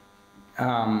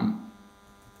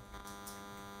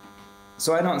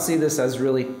 So I don't see this as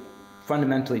really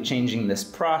fundamentally changing this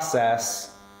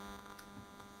process,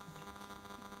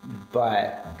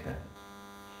 but Okay.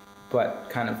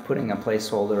 kind of putting a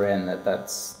placeholder in that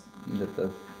the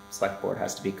select board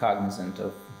has to be cognizant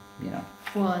of, you know.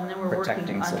 Well, and then we're working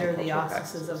Protecting under the silvicultural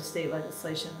auspices of practices. state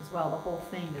legislation as well. The whole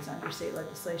thing is under state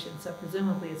legislation, so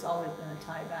presumably it's always gonna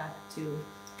tie back to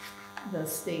the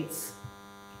state's,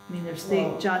 I mean, there's state,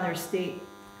 Well- John, there's state,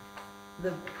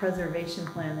 the preservation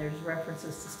plan, there's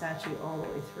references to statute all the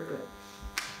way through it.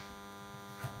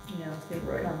 You know, if they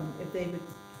Right. come, if they would,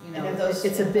 you And know, if those-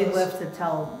 it's a if big those- lift to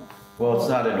tell, Well, it's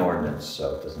not an ordinance,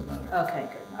 so it doesn't matter. okay,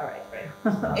 good, all right.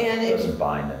 And It if- doesn't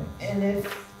bind any. And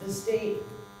if the state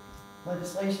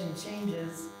legislation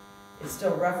changes, it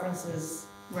still references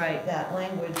Right, that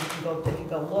language. If you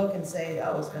go look and say,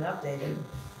 oh, it's been updated.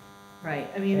 right,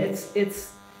 I mean, it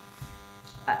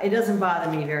doesn't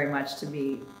bother me very much to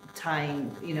be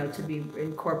tying, you know, to be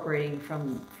incorporating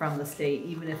from the state,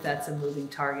 even if that's a moving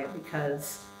target,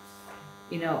 because,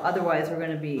 you know, otherwise we're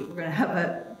gonna have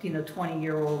a, you know,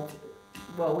 20-year-old,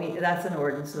 well, that's an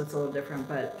ordinance, so it's a little different,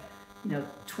 but, you know,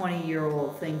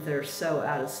 20-year-old things that are so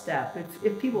out of step.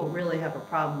 If people really have a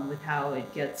problem with how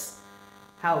it gets,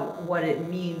 what it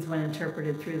means when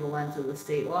interpreted through the lens of the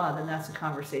state law, then that's a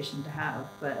conversation to have,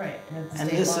 but Right. And if And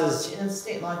the this state law, is- and if the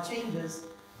state law changes,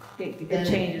 it then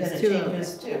changes then it too.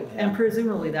 changes too. And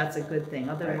presumably that's a good thing,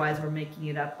 otherwise we're making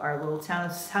it up, our little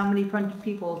town is how many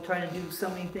people trying to do so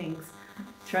many things,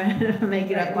 trying to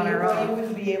make it up on our Well, you own.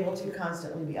 wouldn't be able to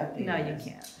constantly be updating No, you this.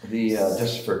 can't. The,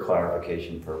 just for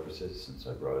clarification purposes, since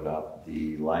I brought it up,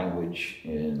 the language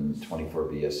in 24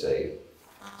 VSA,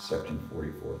 section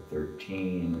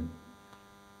 4413,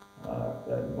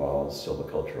 that involves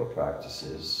silvicultural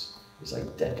practices is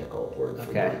identical word for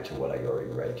Okay. word to what I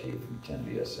already read to you from 10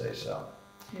 VSA, so.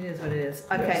 It is what it is.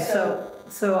 Yeah. Okay, so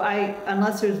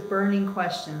unless there's burning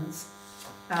questions,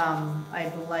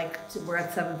 I'd like to, we're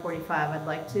at 7:45, I'd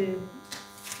like to,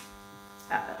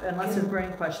 unless there's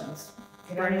burning questions.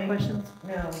 Can I Burning make- questions?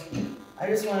 No, I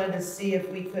just wanted to see if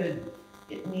we could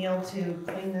get Neil to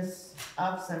clean this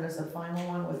up, send us a final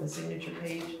one with a signature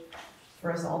page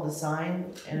for us all to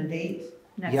sign and a date.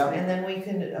 Next Yep. week. And then we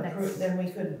can Next. approve, then we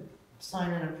could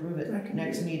sign and approve it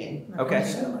next meeting. Okay.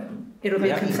 It'll be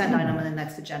a Yeah. consent item on the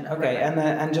next agenda. Okay,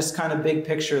 and just kind of big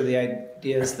picture, the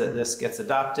idea is that this gets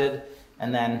adopted,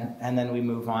 and then we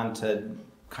move on to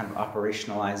kind of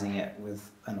operationalizing it with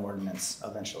an ordinance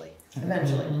eventually.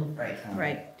 Eventually, right.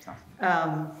 Right.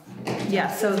 Yeah,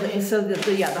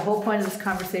 the whole point of this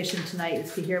conversation tonight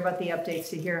is to hear about the updates,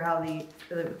 to hear how the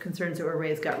concerns that were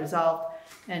raised got resolved.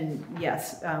 And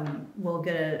yes, we'll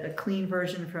get a clean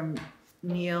version from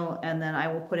Neil, and then I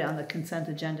will put it on the consent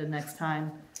agenda next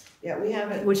time, Yeah, we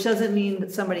have it, which doesn't mean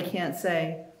that somebody can't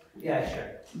say, Yeah, sure.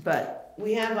 but,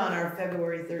 we have on our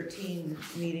February 13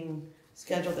 meeting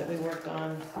schedule that we worked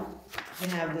on, we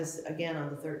have this again on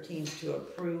the 13th to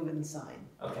approve and sign.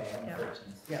 Okay, on the Yeah.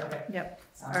 13th. Yeah. Okay. yep.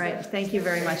 Sounds All right, thank you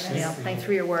very much, Neil. Thanks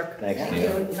for your work. Thanks, Thank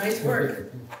Neil. you, nice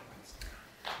work.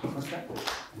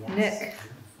 Nick,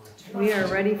 we are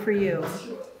ready for you.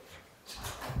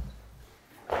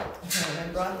 Okay, I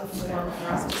brought the form for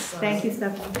us to sign. Thank you,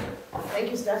 Stephanie.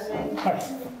 Thank you, Stephanie.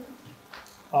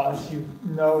 As you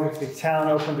know, the town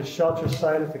opened a shelter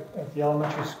site at the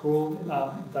elementary school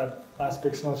that last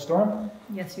big snowstorm,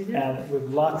 Yes, you did. and with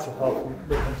lots of help from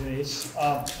Rick and Denise.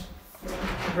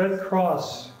 Red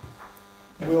Cross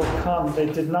will come. They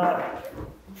were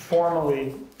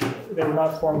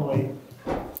not formally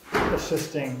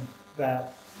assisting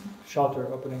that shelter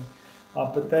opening,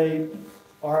 but they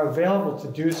are available to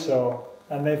do so,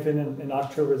 and they've been in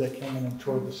October. They came in and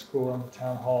toured the school and the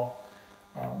town hall.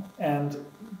 And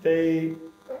they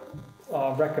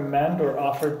recommend or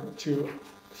offered to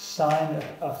sign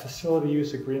a facility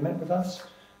use agreement with us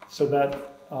so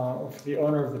that or for the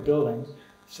owner of the building,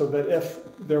 so that if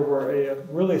there were a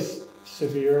really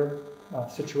severe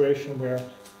situation where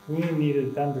we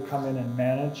needed them to come in and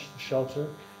manage the shelter,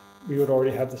 we would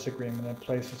already have this agreement in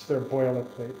place. It's their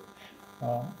boilerplate.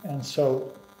 And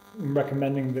so I'm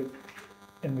recommending that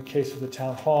in the case of the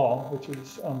town hall, which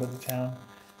is owned by the town,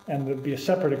 and there'd be a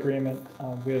separate agreement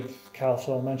with Calais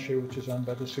Elementary, which is owned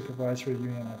by the supervisory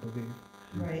union, I believe.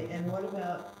 Right, and what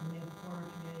about Maple Corner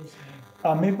Community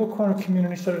Center? Maple Corner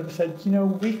Community Center said, you know,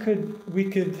 we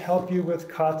could help you with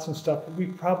cots and stuff, but we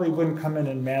probably wouldn't come in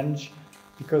and manage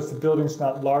because the building's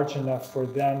not large enough for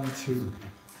them to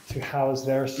house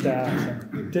their staff,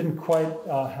 and it didn't quite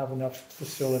have enough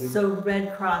facilities. So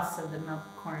Red Cross of the Maple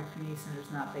Corner Community Center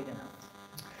is not big enough.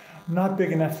 Not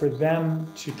big enough for them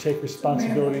to take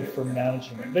responsibility for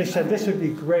managing it. They said this would be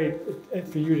great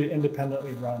for you to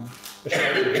independently run the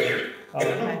shelter,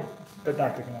 but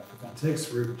not big enough for them. It takes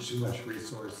too much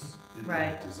resource in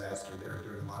Right. that disaster. They're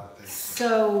doing a lot of things.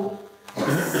 So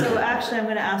actually, I'm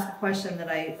gonna ask a question that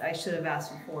I should have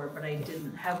asked before, but I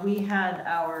didn't. Have we had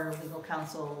our legal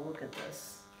counsel look at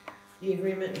this? The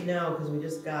agreement, no, because we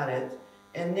just got it.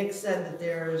 And Nick said that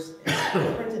there's,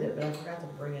 I printed it, but I forgot to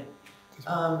bring it.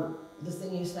 This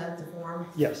thing you sent, the form,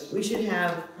 Yes. we should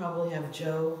probably have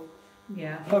Joe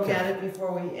Yeah. look Okay. at it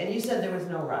before and you said there was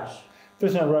no rush.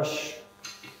 There's no rush,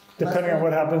 depending on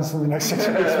what happens in the next 6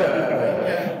 weeks.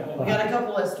 We got a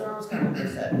couple of storms coming, you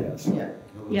said. Yes. Yeah.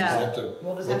 We'll just have to,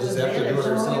 We'll just we'll have just to have to do it manage.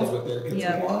 ourselves with their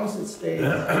Yeah. As long as it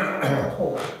stays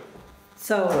whole.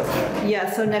 So, yeah,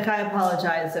 so Nick, I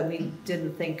apologize that we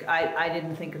didn't think, I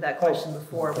didn't think of that question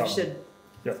before. We problem. should,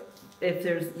 Yep. if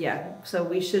there's, yeah, so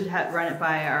we should run it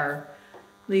by our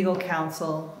legal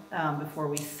counsel before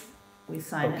we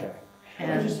sign Okay. it.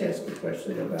 Can I just ask a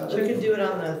question about We it? could do it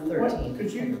on the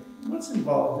 13th. What's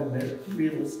involved in their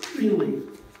really,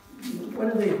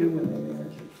 what do they do when they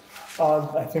manage it?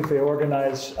 I think they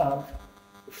organize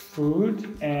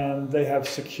food and they have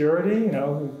security. You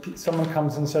know, someone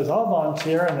comes and says, "I'll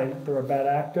volunteer," and they're a bad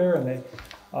actor, and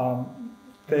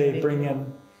they bring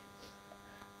in.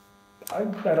 I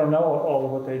don't know all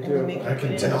of what they And do. they make- I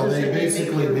can tell they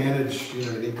basically manage,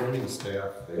 any running staff.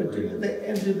 They But bring in.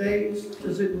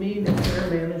 does it mean if they're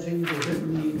managing, does it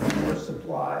mean more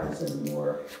supplies and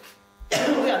more?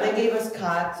 Yeah, they gave us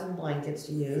cots and blankets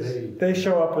to use. They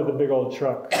show up with a big old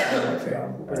truck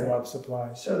with a lot of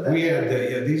supplies. So We that,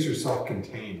 had, these are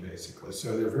self-contained basically,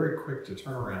 so they're very quick to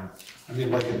turn around. I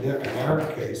mean, like in our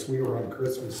case, we were on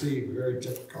Christmas Eve, very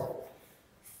difficult.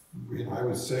 I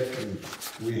was sick and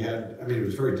it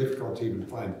was very difficult to even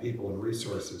find people and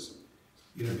resources.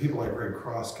 People like Red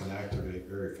Cross can activate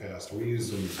very fast. We use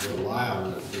them to rely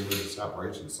on the Emergency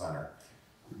Operations Center.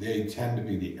 They tend to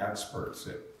be the experts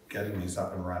at getting these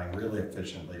up and running really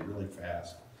efficiently, really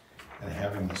fast, and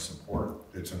having the support.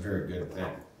 It's a very good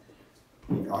thing.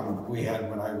 We had,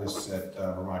 when I was at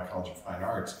Vermont College of Fine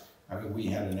Arts, we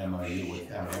had an MOU with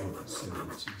them and with the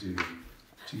city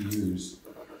to use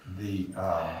the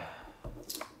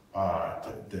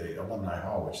Alumni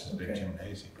Hall, which is a big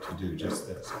gymnasium, to do just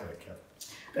this.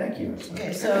 thank you.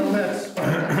 Okay, so, That's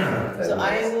fine. so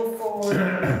I will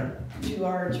forward to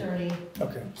our attorney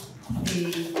Okay.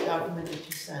 the document that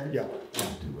you sent. Yeah.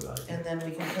 And then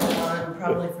we can put it on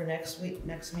probably for next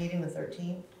meeting, the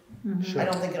 13th. I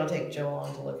don't think it'll take Joe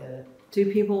long to look at it. Do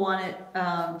people want it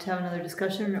to have another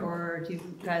discussion, or do you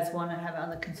guys want to have it on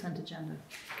the consent agenda?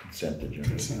 Consent agenda.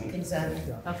 Consent,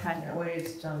 Okay. that way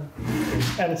it's done.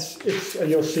 And it's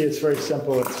you'll see it's very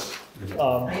simple. It's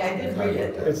I did read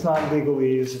it. it's not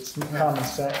legalese. It's common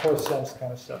sense, horse sense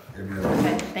kind of stuff.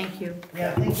 Okay, thank you.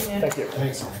 Yeah, thank you, Nick. Thank you.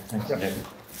 Thanks. Yeah.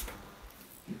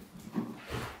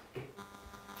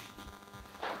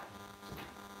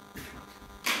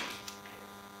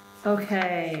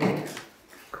 Okay,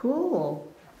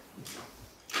 cool.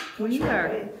 We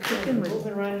are cooking with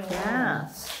Moving right along.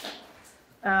 gas.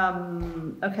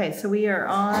 Okay, so we are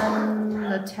on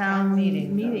the town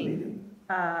meeting.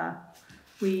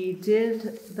 We did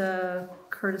the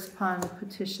Curtis Pond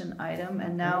petition item,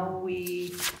 and now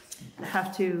we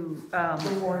have to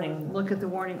The warning, look at the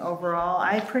warning overall.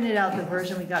 I printed out the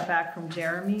version we got back from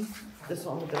Jeremy. this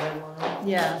one with the red line.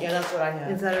 Yeah, Yeah, that's what I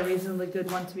have. is that a reasonably good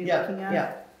one to be looking at?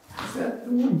 Yeah, Is that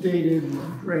the one dated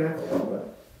draft?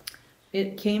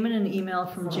 It came in an email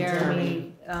from From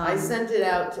Jeremy. I sent it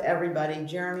out to everybody.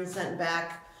 Jeremy sent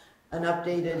back an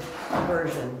updated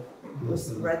version with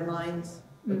some red lines,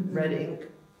 red ink.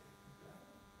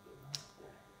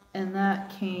 And that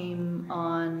came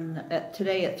on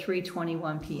today at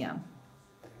 3:21 p.m.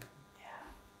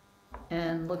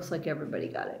 And looks like everybody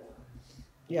got it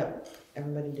Yep,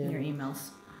 everybody in your did. emails.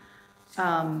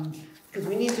 Because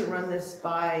we need to run this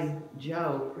by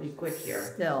Joe pretty quick here.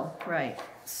 Still, right.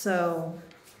 So,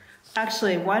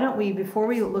 actually, why don't we, before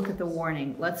we look at the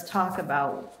warning, let's talk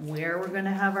about where we're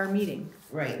gonna have our meeting.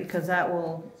 Right. Because that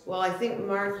will, Well, I think,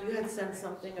 Mark, you had said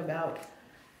something about,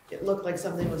 it looked like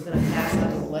something was gonna pass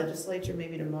out of the legislature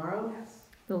maybe tomorrow?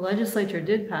 the legislature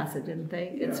did pass it, didn't they?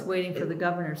 It's Yeah. waiting for the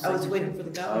governor's I was signature. waiting for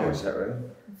the Oh, governor. is that right?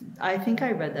 I think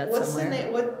I read that What's the somewhere.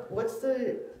 name, what's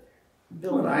the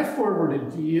bill? What I forwarded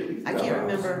to you. I can't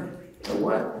remember. The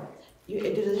what? Did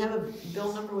it have a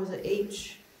bill number, was it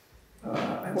H?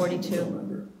 I 42. don't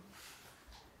remember.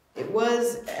 It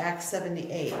was Act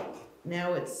 78,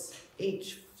 now it's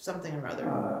H something or other.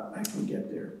 I can get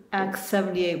there. Act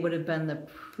 78 would have been the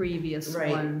previous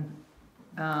Right. one.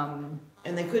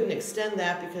 And they couldn't extend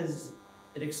that because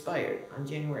it expired on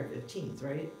January 15th,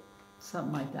 right?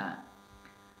 Something like that.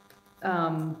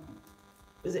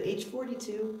 Was it H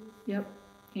 42? Yep,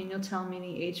 annual town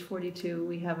meeting, H42,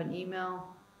 we have an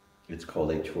email. It's called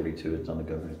H42, it's on the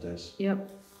governor's desk. Yep,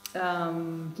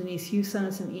 Denise, you sent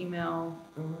us an email,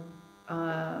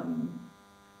 on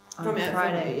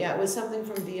Friday. Yeah, it was something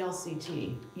from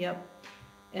VLCT, Yep,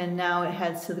 and now it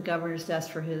heads to the governor's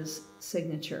desk for his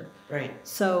signature. right?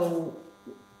 So,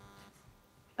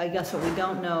 I guess what we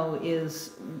don't know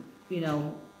is, you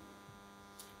know,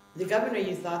 The governor,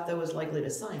 you thought though was likely to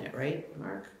sign it, right,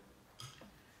 Mark?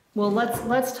 well,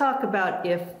 let's talk about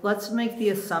let's make the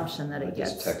assumption that I it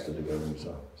just gets, texted the governor's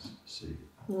office, see.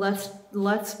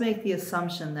 let's make the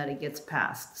assumption that it gets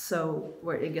passed, so,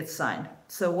 where it gets signed.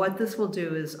 So what this will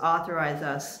do is authorize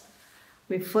us,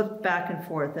 we flipped back and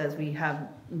forth as we have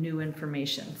new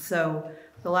information. So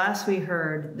the last we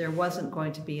heard, there wasn't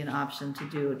going to be an option to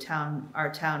do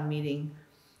our town meeting,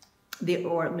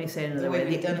 or let me say it The another way way.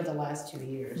 we've done it the last 2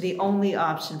 years. The only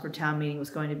option for town meeting was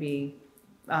going to be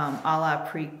a la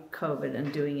pre-COVID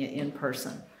and doing it in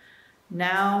person.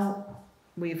 Now,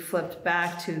 we've flipped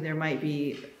back to there might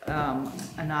be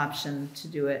an option to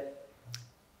do it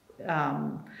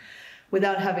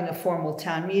without having a formal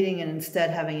town meeting and instead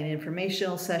having an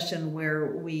informational session where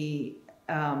we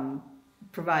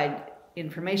provide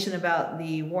information about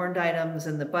the warrant items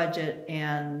and the budget,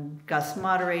 and Gus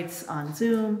moderates on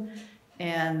Zoom,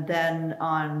 and then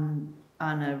on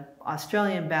an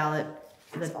Australian ballot,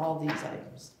 It's all these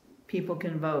items. people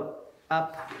can vote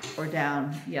up or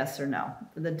down, yes or no.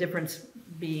 The difference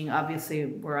being, obviously,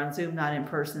 we're on Zoom, not in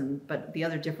person, but the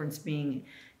other difference being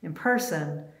in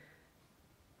person,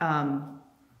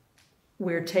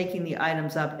 we're taking the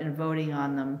items up and voting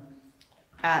on them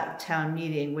at town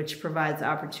meeting, which provides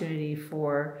opportunity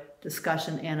for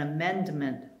discussion and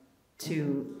amendment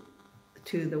to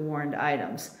the warrant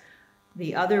items.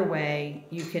 The other way,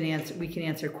 we can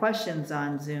answer questions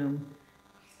on Zoom,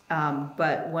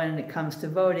 but when it comes to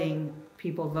voting,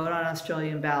 people vote on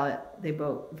Australian ballot, they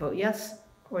vote yes,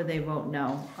 or they vote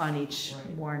no on each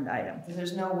Right. warrant item. And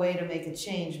there's no way to make a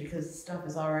change because the stuff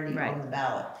is already Right. on the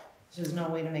ballot. So there's no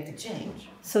way to make a change.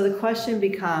 So the question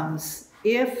becomes,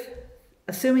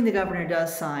 assuming the governor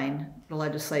does sign the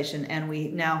legislation, and we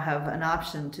now have an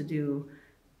option to do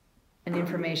an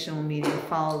informational meeting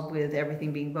followed with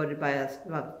everything being voted by us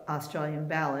about Australian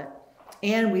ballot,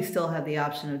 and we still have the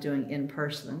option of doing in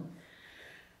person.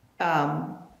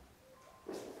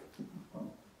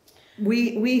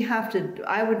 We have to,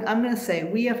 I'm gonna say,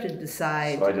 we have to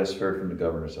decide. So I just heard from the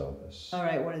governor's office. All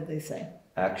right, what did they say?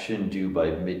 Action due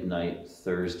by midnight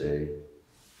Thursday.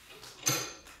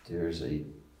 There's a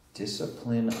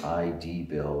discipline ID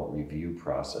bill review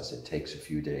process. It takes a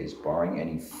few days. Barring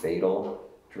any fatal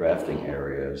drafting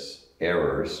errors,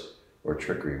 or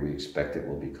trickery, we expect it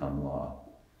will become law.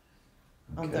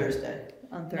 On Okay. Thursday.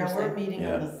 On Now, we're Thursday? meeting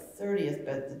Yeah. on the 30th,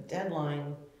 but the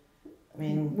deadline, I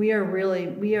mean, We are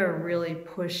really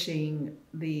pushing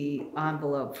the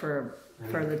envelope for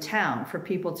the town, for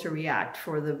people to react,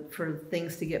 for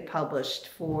things to get published,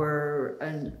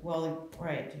 well,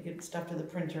 right, to get stuff to the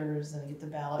printers and get the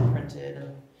ballot printed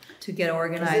and. to get 'Cause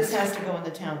organized, this has to go in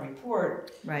the town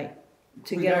report right?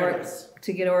 To regardless.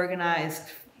 get organized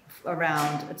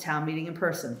around a town meeting in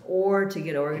person, or to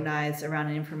get organized around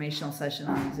an informational session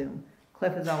on Zoom.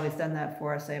 Cliff has always done that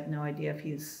for us. I have no idea if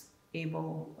he's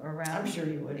able I'm sure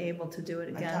you would. able to do it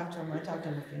I again. talked to him a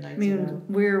few I nights ago. mean,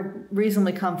 we're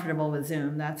reasonably comfortable with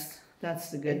Zoom. That's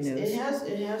the good It news.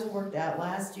 has worked out.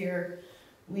 Last year,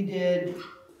 we did,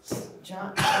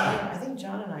 I think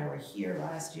John and I were here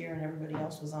last year and everybody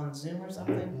else was on Zoom or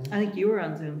something. I think you were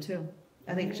on Zoom too.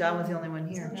 I think John was the only one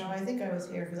here. No, I think I was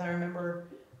here because I remember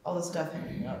all the stuff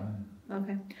hanging up.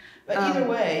 Okay. But either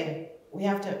way,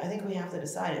 I think we have to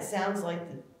decide. It sounds like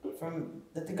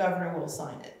that the governor will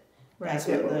sign it. That's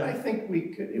Yeah, what well, I the, think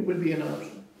it would be an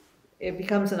option. It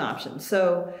becomes an option,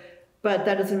 so, but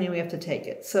that doesn't mean we have to take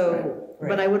it, so, Right.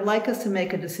 but I would like us to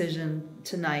make a decision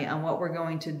tonight on what we're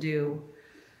going to do,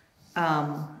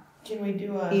 can we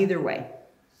do either way.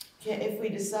 if we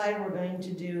decide we're going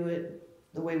to do it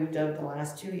the way we've done it the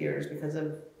last 2 years because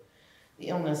of the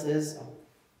illnesses,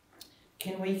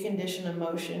 can we condition a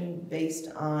motion based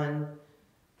on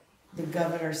the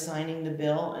governor signing the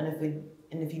bill, and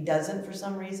if he doesn't for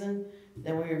some reason,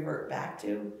 then we revert back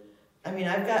to? I mean,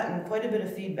 I've gotten quite a bit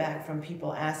of feedback from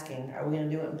people asking, are we gonna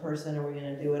do it in person, are we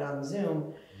gonna do it on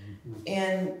Zoom?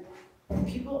 And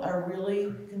people are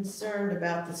really concerned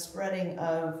about the spreading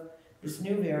of this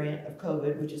new variant of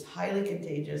COVID, which is highly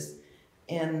contagious,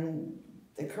 and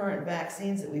the current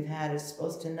vaccines that we've had is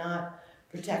supposed to not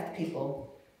protect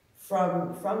people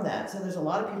from that. So there's a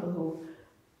lot of people who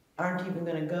aren't even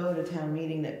gonna go to town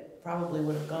meeting that probably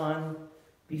would have gone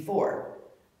before.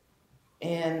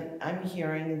 And I'm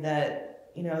hearing that,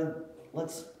 you know,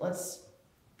 let's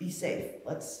be safe.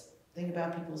 Let's think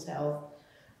about people's health.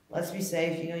 Let's be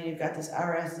safe. You know, you've got this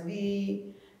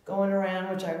RSV going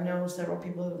around, which I've known several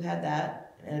people who've had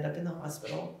that and ended up in the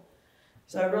hospital.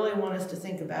 So I really want us to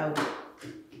think about,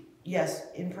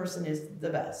 yes, in person is the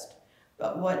best,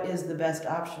 but what is the best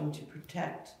option to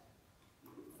protect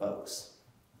folks?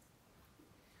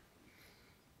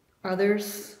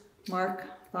 Others, Mark,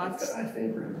 thoughts? I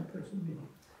favor an in-person meeting.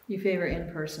 You favor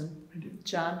in-person? I do.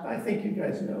 John? I think you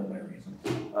guys know my reason.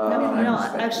 No,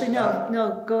 actually,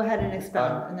 no, go ahead and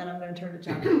expound, and then I'm gonna turn to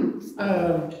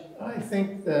John. I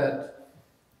think that,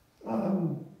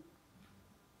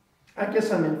 I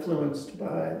guess I'm influenced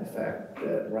by the fact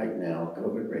that right now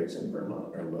COVID rates in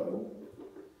Vermont are low,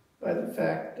 by the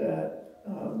fact that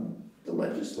the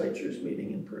legislature is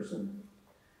meeting in person,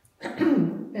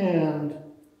 and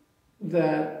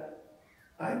that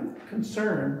I'm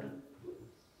concerned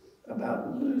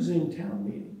about losing town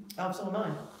meeting. Oh, so am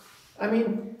I. I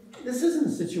mean, this isn't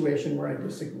a situation where I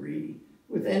disagree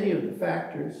with any of the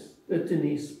factors that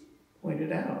Denise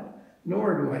pointed out,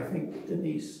 nor do I think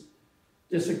Denise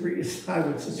disagrees, I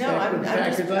would suspect, with the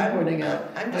factors I'm pointing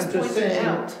out. I'm just pointing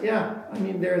out. Yeah, I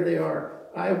mean, there they are.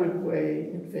 I would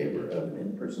weigh in favor of an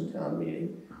in-person town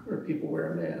meeting where people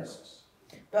wear masks.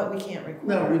 But we can't require.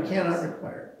 No, we it. cannot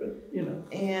require it, but, you know.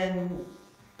 And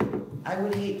I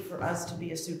would hate for us to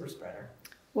be a super spreader.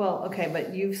 Well, okay,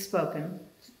 but you've spoken.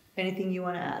 Anything you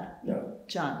wanna add? No.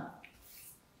 John?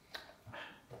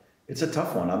 It's a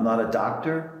tough one. I'm not a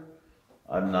doctor.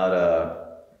 I'm not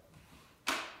a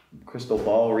crystal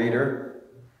ball reader.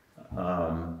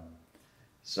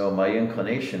 So my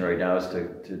inclination right now is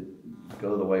to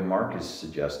go the way Mark is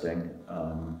suggesting.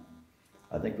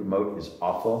 I think remote is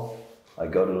awful. I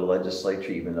go to the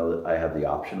legislature even though I have the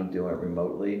option of doing it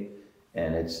remotely,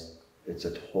 and it's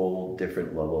a whole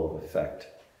different level of effect.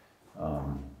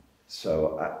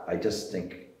 So I just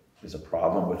think there's a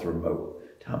problem with remote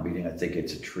town meeting. I think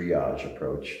it's a triage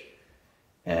approach.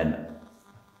 And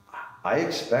I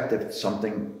expect if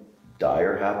something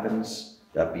dire happens,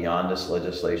 that beyond this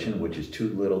legislation, which is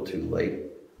too little too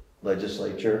late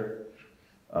legislature,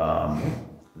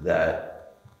 that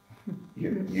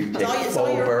you take full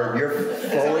burden, you're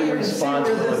fully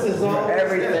responsible for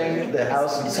everything the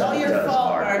House and Senate does,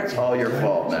 Mark. It's all your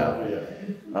fault now.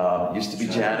 Used to be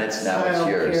Janet's, now it's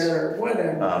yours. Childcare,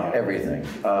 whatever. Everything.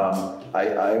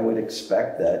 I would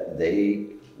expect that they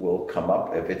will come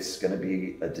up, if it's gonna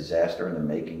be a disaster in the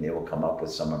making, they will come up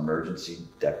with some emergency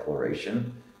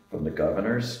declaration from the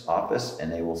governor's office,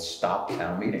 and they will stop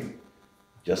town meeting.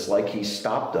 Just like he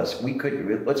stopped us.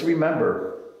 Let's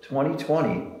remember,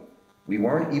 2020, we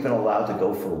weren't even allowed to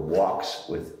go for walks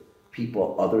with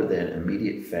people other than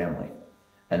immediate family.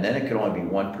 And then it could only be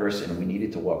one person, and we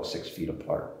needed to walk 6 feet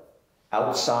apart,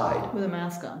 outside. With a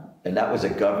mask on. And that was a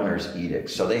governor's edict,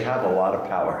 so they have a lot of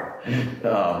power.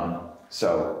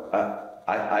 So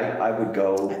I would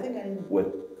go I think I didn't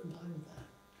with.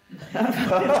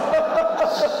 comply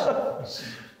with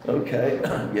Okay,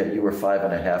 yeah, you were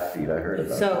 5.5 feet, I heard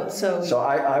about that. So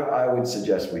I would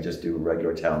suggest we just do a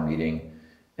regular town meeting,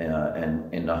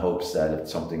 and in the hopes that if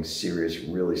something serious,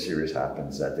 really serious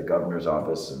happens, that the governor's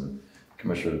office and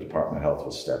Commissioner of the Department of Health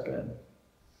will step in.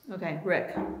 Okay,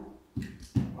 Rick?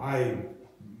 I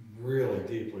really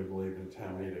deeply believe in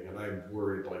town meeting, and I'm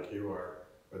worried like you are,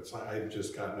 but I've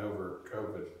just gotten over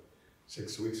COVID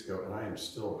 6 weeks ago, and I am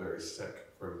still very sick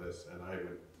from this, and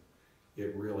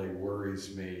it really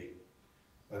worries me.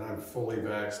 And I'm fully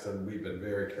vaxxed, and we've been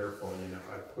very careful, you know,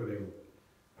 by putting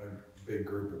a big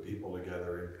group of people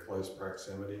together in close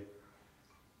proximity.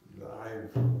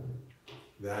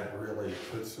 That really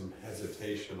puts some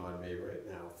hesitation on me right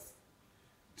now.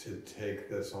 to take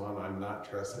this on. I'm not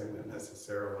trusting that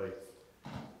necessarily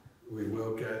we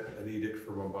will get an edict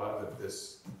from above if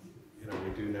this,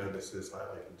 we do know this is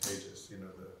highly contagious, the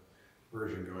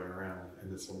version going around,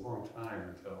 and it's a long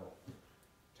time until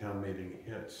town meeting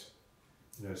hits.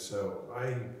 So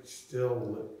I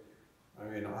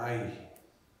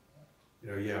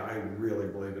really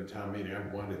believe in town meeting. I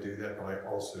want to do that, but I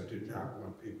also do not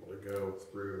want people to go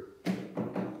through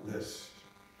this,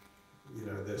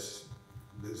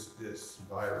 this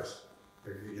virus. I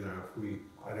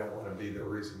don't want to be the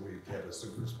reason we have a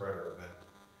super spreader event.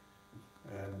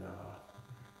 And,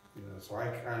 so I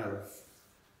kind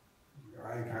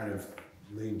of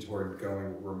lean toward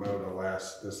going remote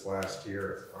this last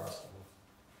year if possible.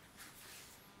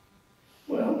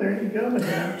 Well, there you go,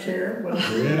 Madam Chair. Well,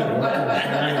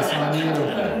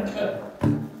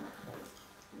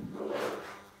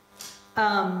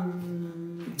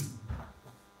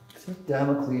 Is that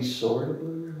Damocles sword?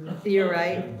 You're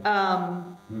right.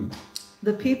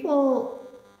 The people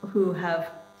who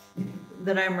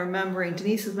that I'm remembering,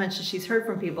 Denise has mentioned she's heard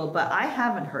from people, but I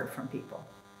haven't heard from people.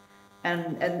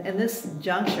 And in this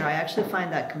juncture, I actually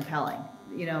find that compelling.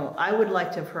 I would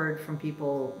like to have heard from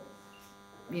people,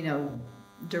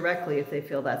 directly if they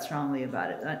feel that strongly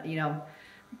about it. I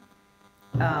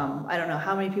don't know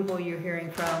how many people you're hearing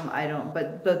from.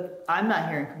 But I'm not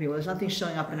hearing from people. There's nothing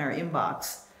showing up in our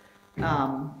inbox.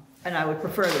 And I would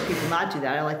prefer that people not do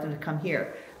that. I like them to come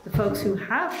here. The folks who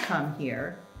have come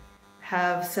here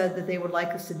have said that they would like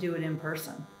us to do it in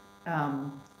person.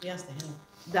 Yes, they have.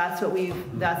 That's what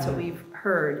we've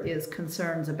heard is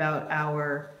concerns about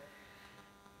our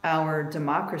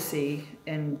democracy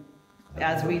and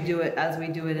as we do it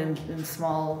in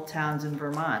small towns in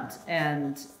Vermont.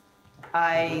 And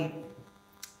I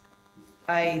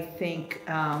think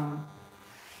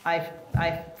I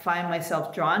find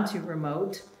myself drawn to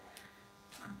remote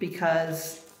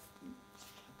because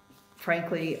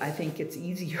frankly I think it's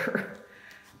easier.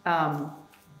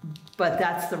 But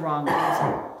that's the wrong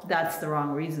reason. That's the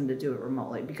wrong reason to do it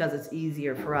remotely, because it's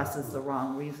easier for us is the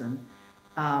wrong reason.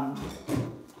 And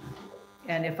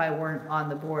if I weren't on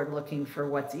the board looking for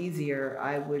what's easier,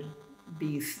 I would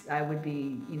be,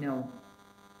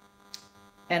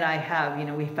 and I have,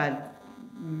 we've had, I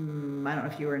don't know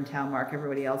if you were in town, Mark,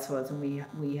 everybody else was, and we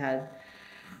had,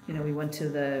 we went to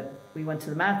the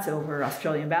mats over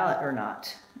Australian ballot or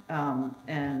not.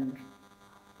 And,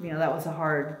 that was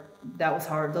hard,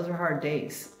 those were hard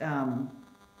days,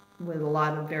 with a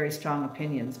lot of very strong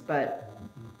opinions, but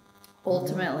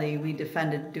ultimately we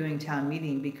defended doing town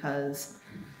meeting because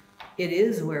it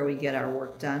is where we get our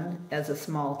work done as a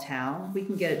small town. We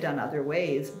can get it done other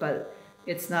ways, but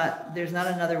there's not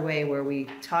another way where we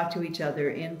talk to each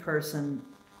other in person,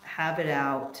 have it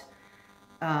out,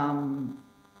 have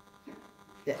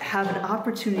an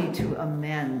opportunity to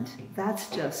amend.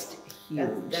 That's just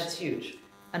huge. That's huge.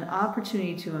 An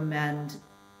opportunity to amend,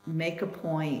 make a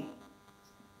point,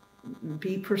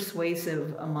 be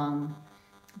persuasive among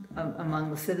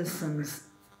the citizens,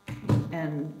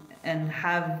 and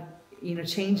have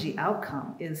change the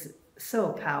outcome is so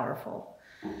powerful.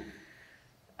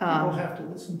 People have to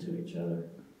listen to each other.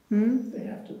 They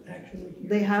have to actually hear.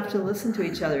 They have to listen to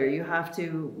each other. You have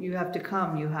to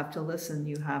come. You have to listen.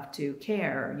 You have to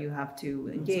care. You have to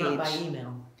engage. It's not by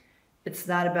email. It's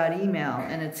not about email,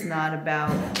 and it's not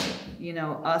about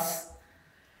us.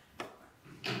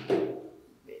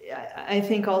 I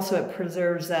think also it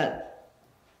preserves that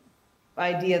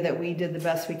idea that we did the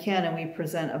best we can and we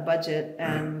present a budget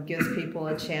and gives people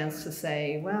a chance to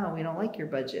say, well, we don't like your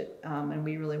budget, and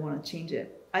we really want to change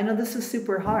it. I know this is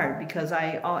super hard because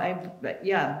I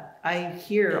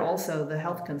hear also the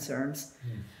health concerns.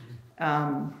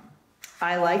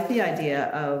 I like the idea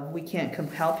of we can't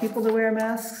compel people to wear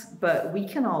masks, but we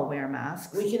can all wear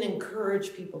masks. We can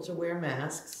encourage people to wear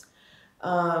masks.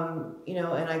 And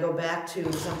I go back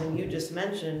to something you just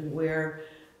mentioned where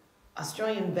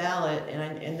Australian ballot,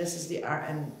 and this is the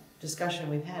discussion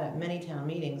we've had at many town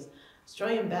meetings,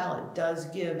 Australian ballot does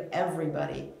give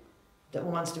everybody that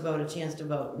wants to vote a chance to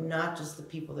vote, not just the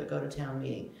people that go to town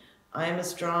meeting. I am a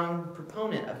strong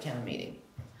proponent of town meeting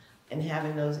and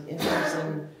having those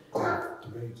in-person,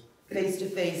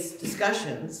 face-to-face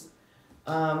discussions.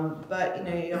 But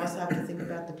you also have to think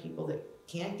about the people that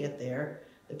can't get there,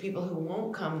 the people who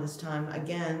won't come this time,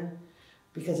 again,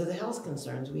 because of the health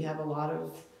concerns. We have a lot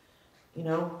of,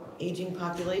 aging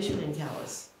population in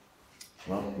Calais.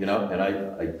 Well, and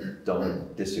I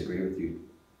don't disagree with you,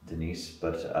 Denise,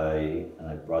 but I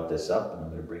brought this up, and I'm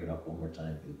going to bring it up one more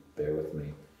time. Bear with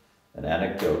me. An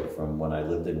anecdote from when I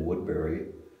lived in Woodbury,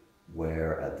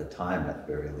 where at the time, at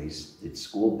the very least, its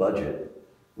school budget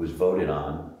was voted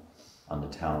on the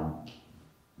town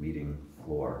meeting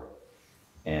floor.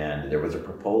 And there was a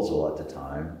proposal at the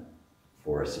time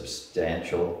for a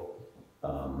substantial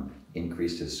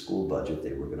increase to the school budget.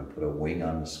 They were gonna put a wing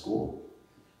on the school.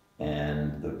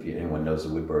 And if anyone knows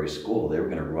the Woodbury School, they were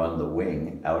gonna run the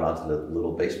wing out onto the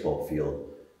little baseball field,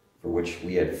 for which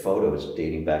we had photos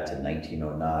dating back to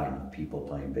 1909 of people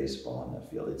playing baseball on that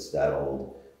field. It's that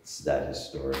old, it's that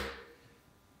historic.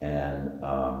 And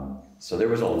so there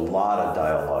was a lot of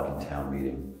dialogue in town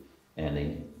meeting.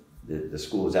 And the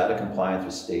school was out of compliance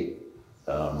with state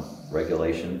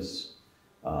regulations.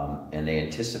 And they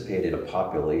anticipated a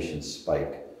population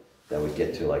spike that would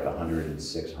get to like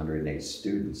 106, 108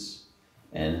 students.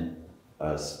 And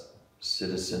a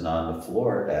citizen on the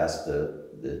floor asked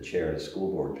the chair of the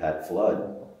school board, Patrick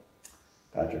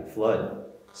Flood,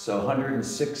 so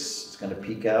 106 is gonna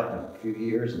peak out in a few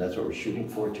years, and that's what we're shooting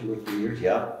for, 2 or 3 years,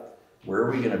 yeah? Where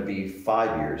are we gonna be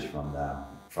 5 years from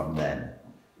then?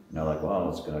 And they're like, well,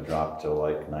 it's gonna drop to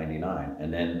like 99.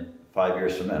 And then 5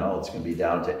 years from then, oh, it's gonna be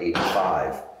down to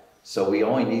 85. So we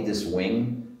only need this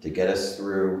wing to get us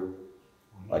through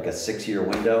like a 6-year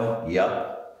window,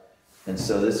 yep. And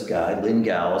so this guy, Lynn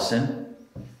Gallison,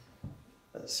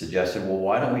 suggested, well,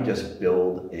 why don't we just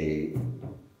build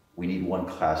we need 1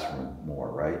 classroom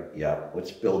more, right? Yeah, let's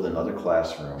build another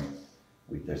classroom.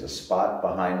 There's a spot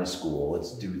behind the school,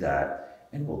 let's do that.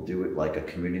 And we'll do it like a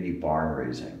community barn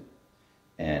raising.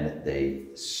 And they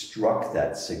struck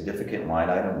that significant line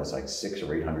item, was like $600,000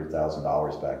 or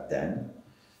 $800,000 back then.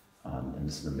 And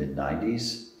this is the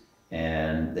mid-90s.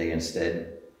 And they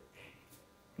instead,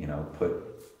 put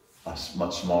a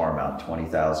much smaller amount,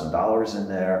 $20,000 in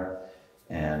there.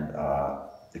 And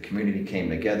the community came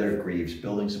together. Greaves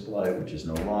Building Supply, which is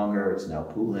no longer, it's now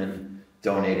Poulin,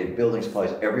 donated building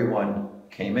supplies. Everyone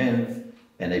came in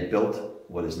and they built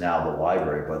what is now the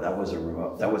library, but that was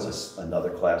another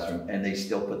classroom, and they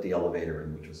still put the elevator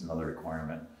in, which was another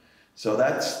requirement. So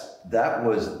that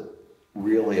was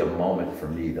really a moment for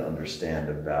me to understand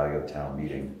the value of town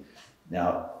meeting.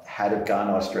 Now, had it gone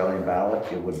Australian ballot,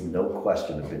 it would no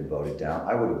question have been voted down.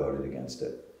 I would have voted against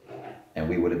it. And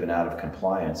we would have been out of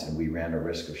compliance, and we ran a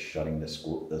risk of shutting the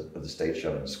state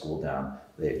shutting the school down.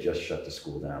 They had just shut the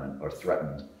school down or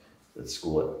threatened the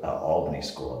school at Albany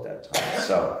School at that time.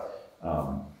 So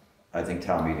I think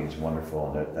town meeting is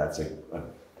wonderful, and that's a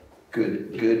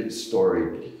good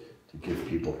story to give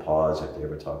people pause if they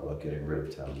ever talk about getting rid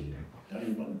of town meeting. How do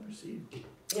you want to proceed?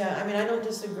 Yeah, I mean, I don't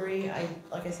disagree.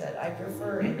 Like I said, I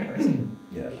prefer in person.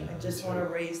 Yeah. I just want to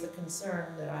raise the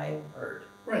concern that I've heard.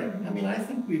 Right, I mean, I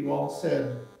think we've all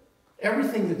said,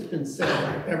 everything that's been said,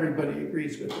 everybody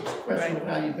agrees with. It's a question of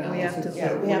how you balance it.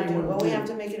 Yeah, we have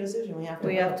to make a decision. We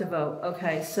have to vote.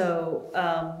 Okay,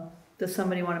 so does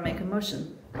somebody want to make a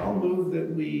motion? I'll move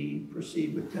that we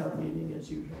proceed with town meeting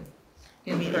as usual.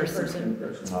 In person.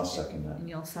 I'll second that. And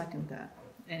you'll second that.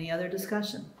 Any other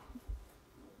discussion?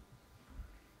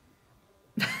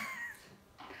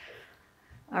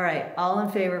 All right, all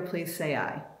in favor, please say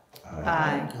aye.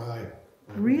 Aye. Aye.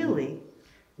 Really?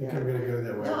 I think I'm gonna go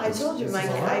that way. No, I told you, This is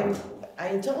a lot.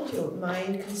 I told you, my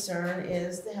concern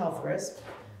is the health risk.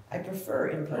 I prefer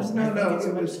in person. No, I think it's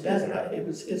it much was better. it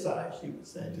was his eye, she was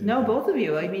saying. No, both of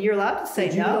you. I mean, you're allowed to say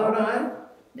Did you vote no. aye?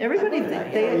 Everybody,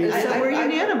 so we're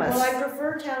unanimous. Well, I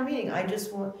prefer town meeting. I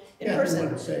just want in Yeah, you person.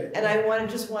 wanted to say it. And I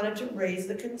just wanted to raise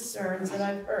the concerns that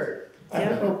I've heard. I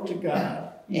hope to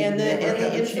God you And the- never and the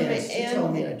have a chance informa- to tell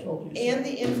me I told you so. And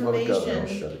the Well, the governor will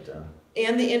information, shut it down.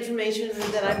 and the information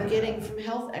that I'm getting from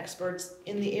health experts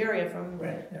in the area from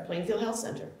Right, yeah. Plainfield Health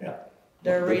Center. Yeah.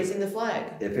 They're raising the flag.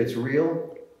 If it's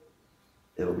real,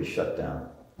 it'll be shut down.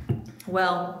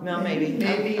 Well, Well, maybe.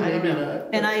 Maybe, I don't maybe know. not.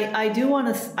 and I do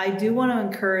want to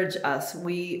encourage us.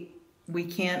 We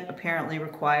can't apparently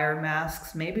require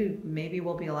masks. Maybe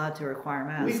we'll be allowed to require We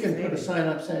masks. can put a sign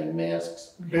up saying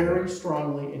masks very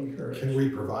strongly encouraged. Can we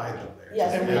provide them there?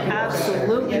 Yes, And we Yeah.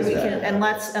 Absolutely, Yes, we we can,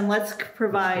 and let's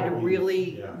provide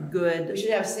really Yeah. We good,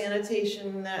 should have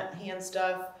sanitation, that hand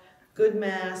stuff, good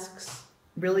masks.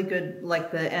 really good, like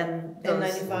the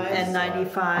N95s?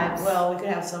 N95s. Well, we could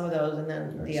have some of those and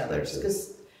then They're the others, expensive.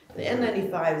 because the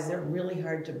N95s, they're really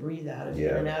hard to breathe out if you're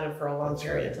Yeah. in and out of for a long That's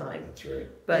period right. of time. That's right.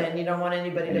 But And you don't want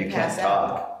anybody And to you can't pass out.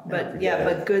 talk. But yeah,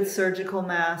 Forget but good surgical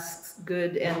masks,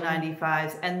 good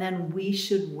N95s, and then we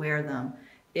should wear them.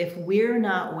 If we're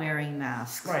not wearing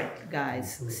masks, Right.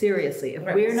 guys, seriously, if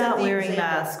Right, we're set not the wearing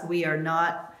example. masks, we are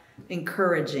not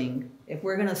encouraging. If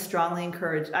we're gonna strongly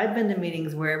encourage, I've been to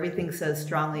meetings where everything says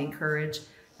strongly encourage,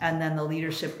 and then the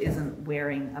leadership isn't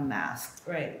wearing a mask.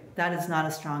 Right. That is not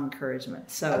a strong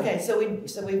encouragement, so. Okay, so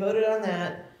we voted on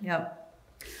that. Yep,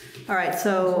 All right, so,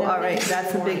 So now all we right, need to that's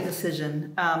a do big warning.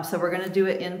 decision. So we're gonna do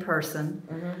it in person.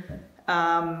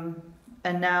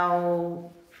 And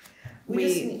now We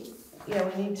just we, need, yeah,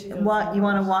 we need to. go what, you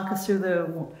wanna through walk us through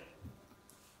the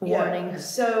Yeah, warning?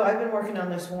 so I've been working on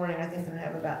this warning, I think I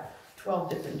have about 12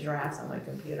 different drafts on my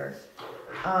computer.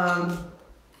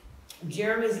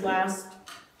 Jeremy's last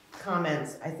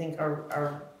comments, I think,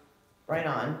 are right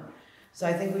on. So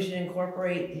I think we should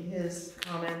incorporate his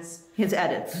comments, His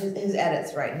edits. his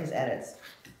edits, right, his edits.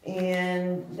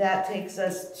 And that takes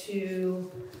us to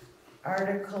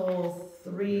Article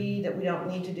 3, that we don't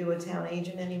need to do a town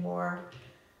agent anymore.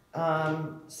 We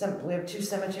have 2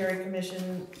 cemetery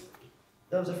commission,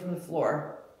 those are from the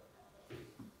floor,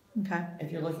 Okay,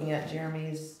 if you're looking at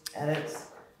Jeremy's edits.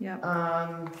 yep.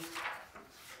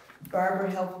 Barbara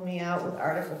helped me out with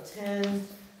Article 10,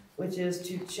 which is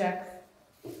to check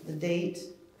the date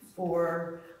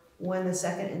for when the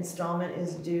second installment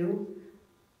is due.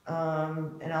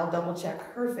 And I'll double check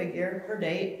her figure, her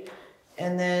date,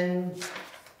 and then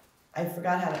I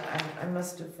forgot how to, I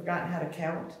must have forgotten how to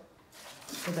count,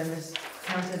 because I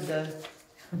miscounted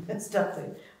messed up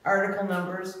the article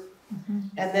numbers.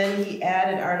 And then he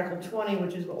added Article 20,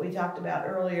 which is what we talked about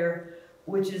earlier,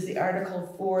 which is the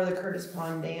article for the Curtis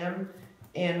Pond Dam.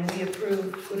 And we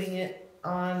approved putting it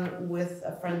on with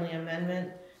a friendly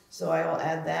amendment, so I will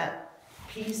add that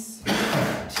piece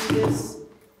to this.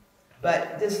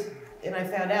 But this, and I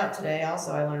found out today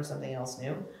also, I learned something else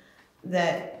new,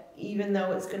 that even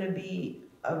though it's gonna be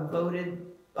a voted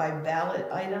by ballot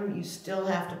item, you still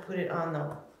have to put it on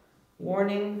the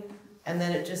warning, and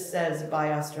then it just says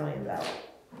by Australian ballot.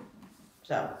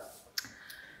 So,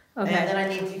 and Okay, then I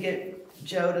need to get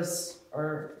Joe to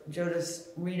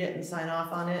read it and sign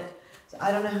off on it. So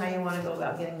I don't know how you wanna go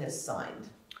about getting this signed.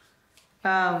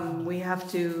 we have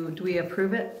to, do we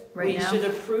approve it right now? We should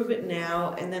approve it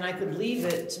now, and then I could leave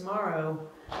it tomorrow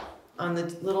on the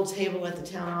little table at the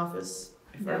town office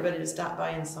for Yeah. everybody to stop by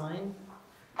and sign.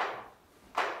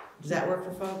 Does that work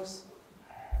for folks?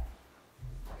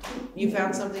 You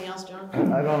found something else, John?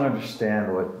 I don't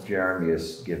understand what Jeremy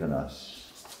has given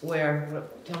us. Where?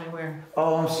 Tell me where.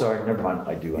 Oh, I'm sorry, never mind,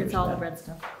 I do understand. It's all the red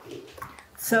stuff.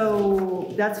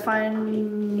 So that's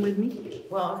fine with me?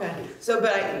 Well, okay, so,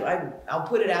 but I'll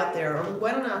put it out there, or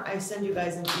why don't I send you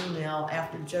guys an email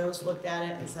after Joe's looked at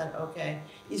it and said, okay,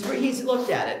 he's looked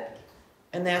at it.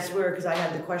 And that's where, because I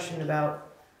had the question about,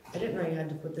 I didn't know you had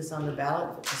to put this on the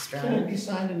ballot, if it's Can it Australian. be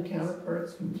signed in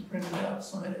counterparts and print it out,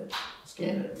 sign it,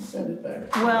 scan it, and send it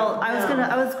back? Well, I was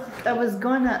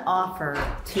gonna offer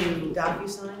to,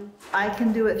 DocuSign? I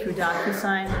can do it through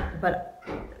DocuSign, but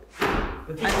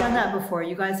I've done that before.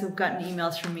 You guys have gotten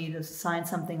emails from me to sign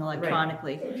something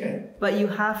electronically, Okay, but you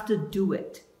have to do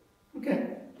it,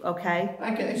 okay, okay?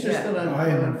 it's just that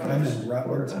I'm. I'm in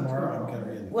Rutland tomorrow, I'm gonna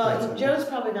be in. Well, Joe's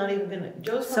probably not even gonna,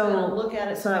 Joe's probably gonna look at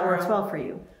it So that works tomorrow. well for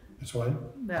you. It's what?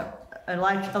 Yeah,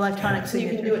 electronic So you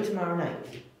can do signature. it tomorrow night.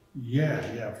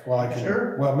 Yeah, well, I can,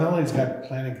 Sure. well, Melanie's got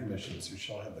planning commission, so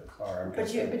she'll have the car. I've got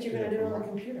But you're that gonna do it on the tomorrow.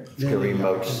 computer. It's a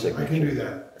remote I can signature. do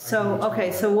that. So,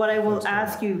 okay, so what I will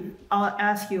That's fine. I'll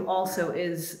ask you also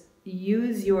is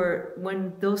use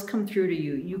when those come through to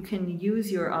you, you can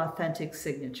use your authentic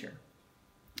signature.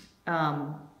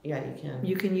 Yeah, you can.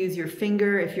 You can use your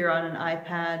finger if you're on an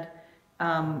iPad.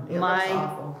 It looks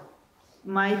awful.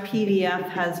 My PDF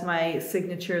has my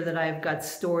signature that I've got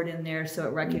stored in there, so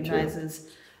it recognizes.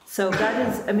 So that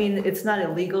is, I mean, it's not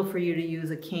illegal for you to use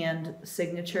a canned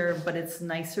signature, but it's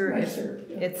nicer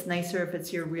if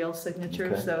it's your real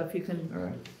signature. Okay. So if you can All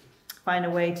right. find a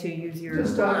way to use your.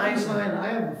 Just DocuSign, I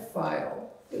have a file,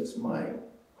 it's my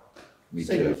Me too,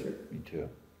 signature. me too.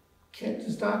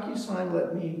 Does DocuSign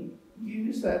let me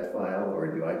use that file,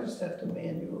 or do I just have to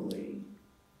manually?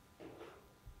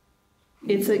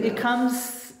 It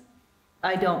comes,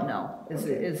 I don't know,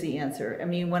 is the answer. I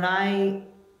mean, when I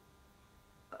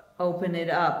open it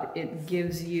up, it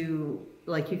gives you,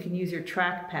 like, you can use your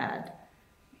trackpad.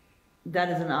 That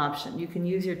is an option. You can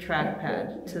use your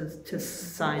trackpad to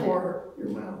sign it. Or your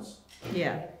mouse.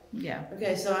 Yeah, yeah.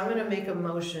 Okay, so I'm gonna make a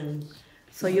motion,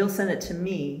 So you'll send it to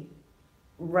me,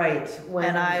 right, when.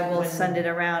 and I will when- set it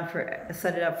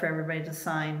up for everybody to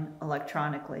sign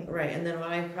electronically. Right, and then what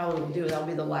I probably will do is I'll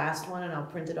be the last one and I'll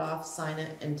print it off, sign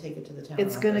it, and take it to the town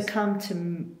It's gonna office. come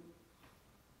to,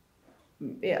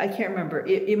 I can't remember,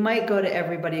 it might go to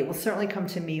everybody, it will certainly come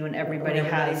to me when everybody When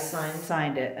everybody's has signed.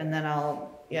 signed it, and then I'll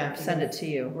Yeah. send it to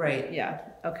you. Right, Yeah,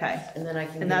 okay. and then I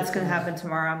can. And get that's it gonna to- happen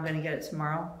tomorrow, I'm gonna get it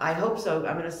tomorrow? I hope so,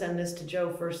 I'm gonna send this to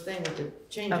Joe first thing with the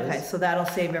changes. Okay, so that'll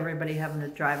save everybody having to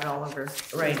drive it all over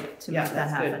Right, to yeah, make that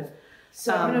that's good. happen.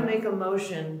 So I'm gonna Um, make a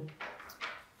motion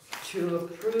to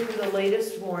approve the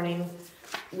latest warning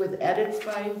with edits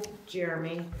by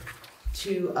Jeremy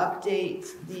to update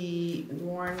the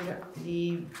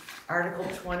Article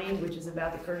 20, which is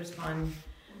about the Curtis Pond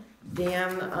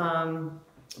Dam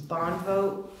bond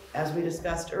vote, as we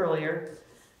discussed earlier,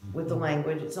 with the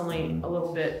language. It's only a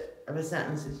little bit of a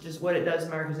sentence. It's just what it does,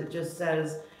 Mark, is it just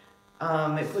says,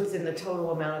 it puts in the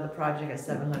total amount of the project at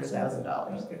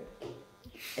 $700,000. Okay.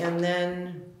 And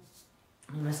then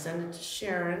I'm gonna send it to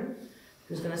Sharon,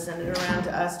 who's gonna send it around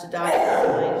to us to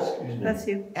document That's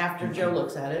you. after Joe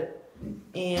looks at it.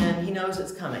 And he knows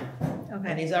it's coming. And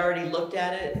Okay. he's already looked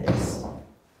at it.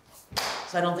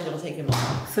 So I don't think it'll take him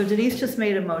long. So Denise just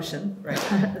made a motion Right.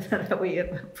 that we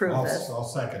approve this. I'll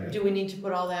second it. Do we need to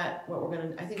put all that,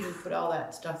 I think we put all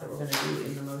that stuff that we're gonna do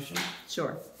in the motion.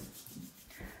 Sure.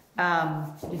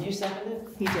 Did you second it?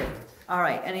 He did. All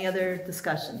right, any other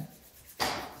discussion?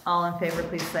 All in favor,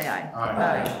 please say aye.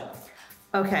 Aye.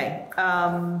 Okay,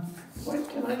 What,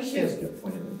 can I just ask a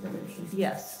point of information?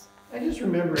 yes. I just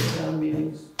remember at town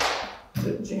meetings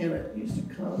that Janet used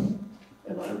to come,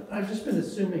 and I've just been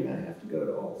assuming I have to go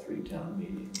to all 3 town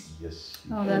meetings. Yes.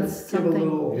 Oh, And that's give a something.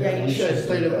 little Yeah, you should.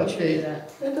 legislative You should do update.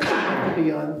 that. That doesn't have to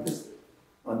be on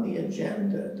the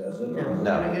agenda, does it? Or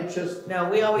No. I mean, it's just No,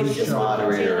 we always The just.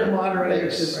 moderator the moderator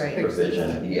makes just Right. picks it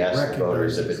provision, up. he asks the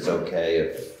voters if it's okay,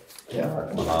 if Yeah.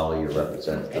 Mahali, your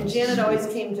representative. And Janet always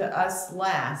came to us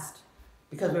last,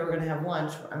 because we were gonna have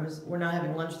lunch. We're not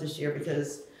having lunch this year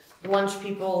because lunch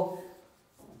people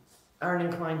aren't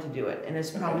inclined to do it. And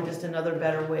it's probably just another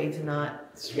better way to not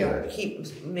Yeah.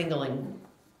 keep mingling.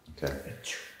 Okay.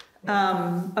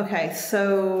 Okay,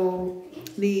 so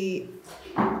the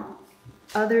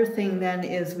other thing then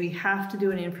is we have to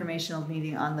do an informational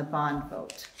meeting on the bond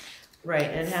vote. Right,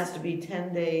 and it has to be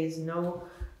 10 days,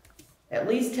 at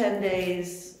least 10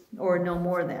 days, Or no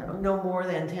more than. no more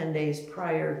than 10 days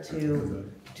prior to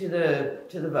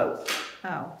the vote.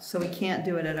 Oh, so we can't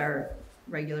do it at our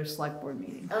regular select board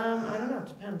meeting? I don't know, it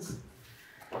depends.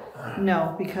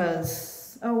 No,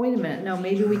 because, oh, wait a minute, no,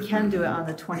 maybe we can do it on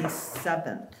the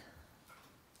 27th.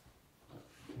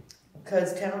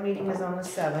 Because town meeting is on the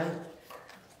 7th,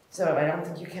 so I don't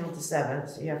think you count the 7th,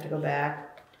 so you have to go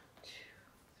back.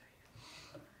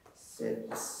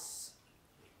 6,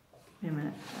 Wait a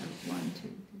minute, 1, 2,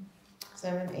 3.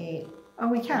 7, 8, Oh,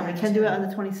 we can do it on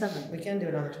the 27th. we can do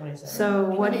it on the 27th. So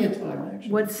what, Plenty of time,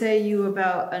 actually. what say you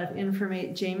about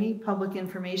an Jamie, public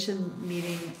information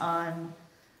meeting on,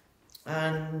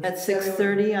 On at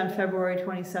 6:30 on February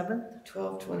 27th?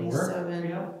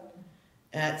 12/27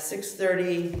 at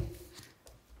 6:30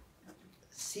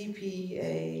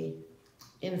 CPA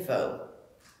info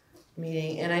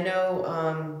meeting, and I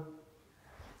know,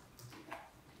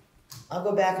 I'll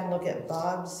go back and look at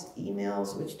Bob's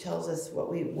emails, which tells us where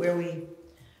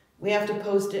we have to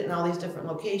post it in all these different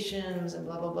locations and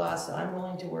blah, blah, blah, so I'm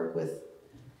willing to work with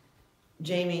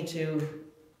Jamie to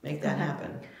make that Okay.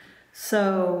 happen.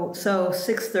 So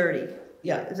 6:30,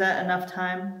 Yeah, is that enough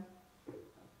time?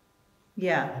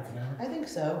 Yeah, I think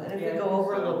so, and if we go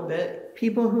over a little bit,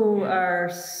 people who are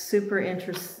super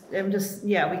interested,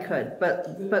 we could,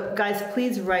 but guys,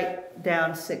 please write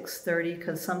down 6:30,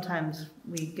 because sometimes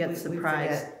we get we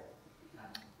surprised. forget.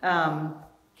 Can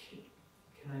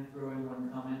I throw in one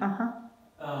comment?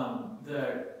 Uh-huh,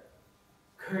 The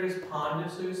Curtis Pond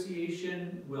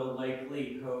Association will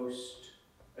likely host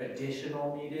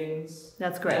additional meetings.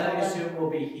 that's great. And I assume we'll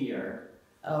be here.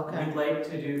 Okay, We'd like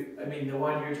to do, the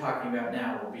one you're talking about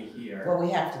now will be here. well,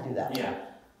 we have to do that. Yeah.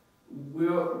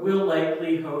 We'll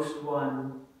likely host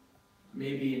one,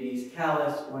 maybe in East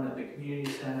Calais, one at the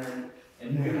community center,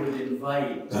 and we would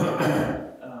invite,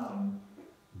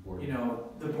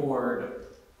 the board,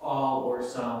 all or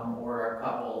some, or a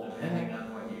couple, depending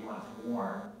on what you want to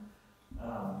warn,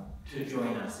 to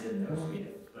join us in those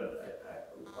meetings. But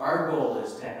our goal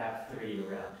is to have 3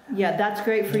 around town. Yeah, that's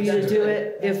great for you to That's do good.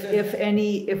 it. That's good.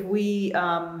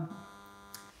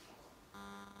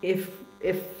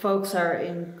 If folks are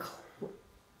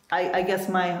I guess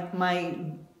my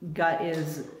gut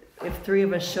is if 3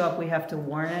 of us show up, we have to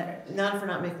warn it, Not if we're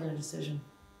not making a decision.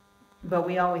 but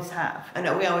we always have. I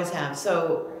know, we always have,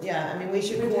 so, yeah, I mean, we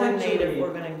should coordinate if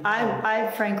we're gonna.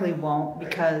 I frankly won't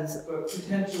because, But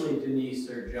potentially Denise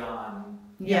or John.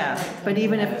 yeah, but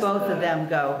even if both of them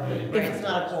go, Right, it's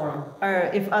not a quorum.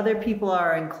 or if other people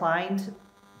are inclined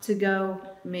to go,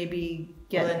 maybe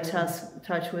get in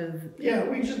touch with, Yeah,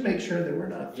 we just make sure that we're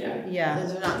not. Yeah. yeah.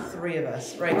 There's not 3 of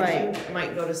us, right? 'Cause Right. you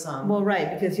might go to some. Well,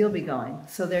 right, because you'll be going,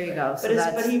 so there you go. So But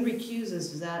that's, he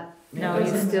recuses, is that? no,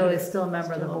 he's still a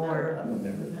member of the Still a board. I'm a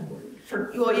member of the board.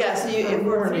 For- Well, yeah, so if for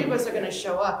we're 3 of warning. us are gonna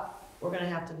show up, we're gonna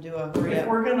have to do a If hurry up.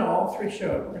 we're gonna all three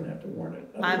show up, we're gonna have to warn it.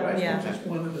 Otherwise, yeah. we'll just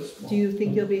one of us. Do you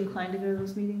think you'll be inclined to go to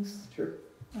those meetings? Sure.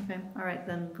 Okay, all right,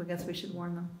 then I guess we should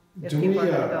warn them. If Do we, people are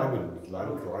gonna I go. I'd like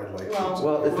to. Well-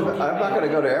 Well, I'm not gonna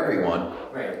go to everyone.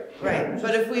 Right. Right,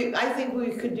 but I think we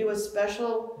could do a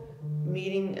special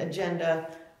meeting agenda,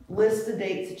 list the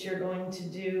dates that you're going to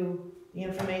do the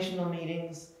informational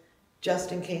meetings,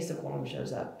 just in case a quorum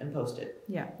shows up, and post it,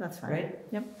 Yeah, that's fine. right?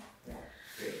 Yep.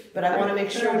 But I wanna make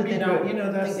sure that they don't You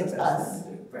know, that's think the it's best us.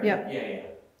 thing to do. Right. Yep. Yeah, yeah.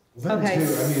 Then Okay.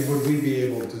 too, I mean, would we be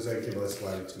able, does that give us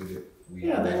latitude if we?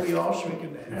 Yeah, then we all should, we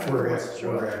can If have. we're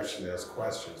actually ask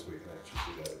questions, we can actually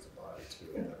do that as a body too.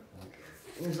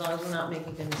 Okay. As long as we're not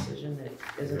making a decision that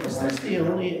isn't. Is this the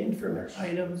only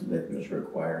items that was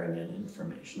requiring an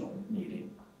informational meeting?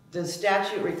 The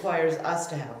statute requires us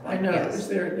to have one, I know, yes.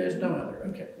 there's no other,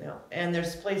 okay. No, and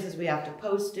there's places we have to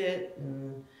post it,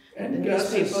 and, And The Gus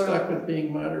is newspaper- stuck with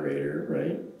being moderator,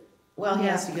 right? well, he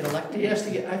has to get elected. He has to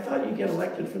get, I thought you get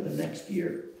elected for the next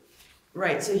year.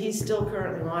 Right, so he's still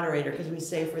currently moderator, because we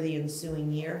say for the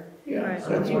ensuing year. Yeah. Right.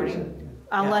 So he was-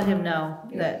 I'll Yeah. let him know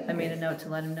Yeah. that, I made a note to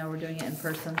let him know we're doing it in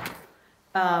person.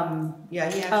 Yeah,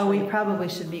 he Oh, we actually, probably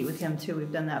should meet with him too,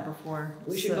 we've done that before.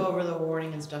 we should So- go over the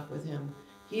warning and stuff with him.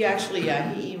 He actually,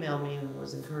 yeah, he emailed me and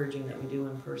was encouraging that we do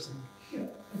in person.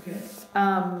 Okay.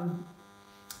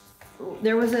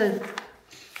 There was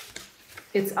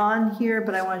it's on here,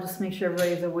 but I want to just make sure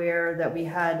everybody's aware that we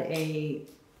had an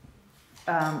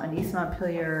East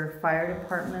Montpelier Fire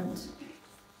Department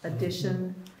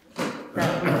addition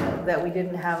that we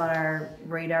didn't have on our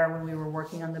radar when we were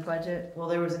working on the budget. Well,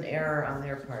 there was an error on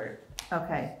their part,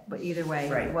 Okay, but either way,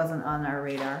 Right. it wasn't on our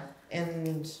radar.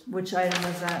 and Which item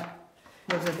was that?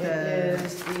 Was it it the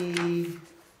is the,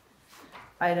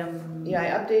 item? yeah, I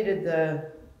updated the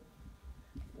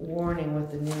warning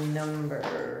with the new number.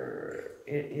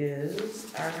 It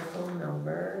is article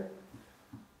number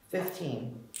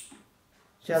 15.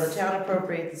 Shall the town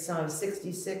appropriate the sum of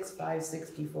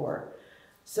 66,564?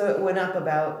 So it went up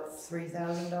about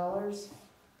 $3,000?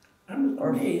 I'm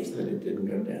amazed that it didn't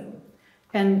go down.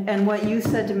 And what you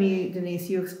said to me, Denise,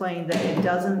 you explained that it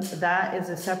doesn't, that is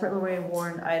a separate Lorraine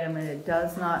warrant item and it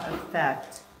does not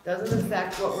affect. Doesn't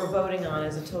affect what we're voting on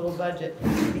as a total budget,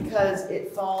 because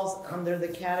it falls under the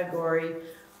category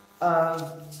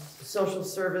of social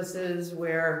services,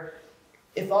 where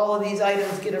if all of these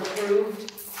items get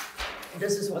approved,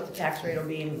 this is what the tax rate will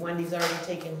be, and Wendy's already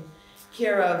taken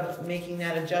care of making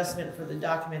that adjustment for the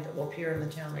document that will appear in the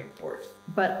town report.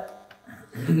 But,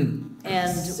 and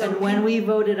So when we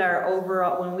voted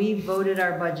when we voted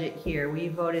our budget here, we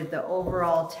voted the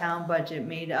overall town budget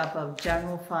made up of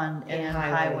general fund And and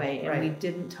highway, highway, and we right.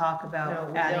 didn't talk No,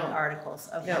 about we adding don't. articles.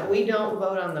 Okay. No, we don't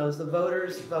vote on those, the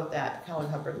voters vote that, Colin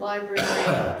Hubbard Library,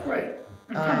 Right.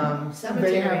 They have the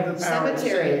cemetery, power to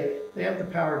cemetery, say, they have the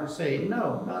power to say,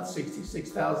 no, not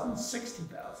 66,000,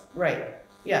 60,000. right,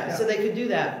 yeah, so they could do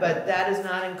that, but that is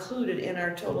not included in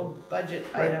our total budget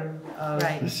item of.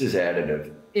 Right. This is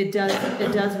additive. It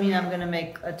does mean I'm gonna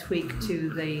make a tweak to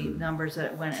the numbers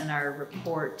that went in our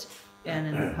report and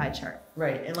in the pie chart.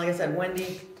 Right, and like I said,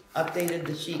 Wendy updated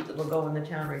the sheet that will go in the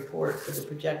town report for the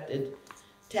projected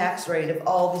tax rate if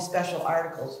all these special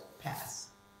articles pass.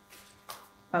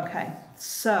 Okay,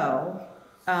 so,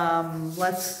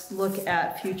 let's look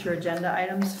at future agenda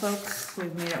items, folks.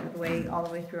 We've made it all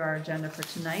the way through our agenda for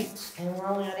tonight. And we're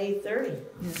only on 8:30.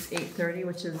 It's 8:30,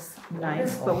 which is nice,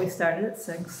 Wonderful. but we started at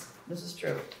 6. This is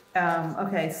true.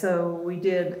 Okay, so we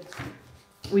did,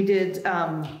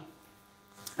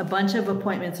 a bunch of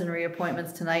appointments and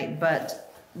reappointments tonight,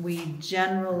 but we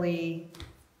generally,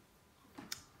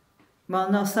 well,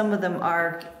 no, some of them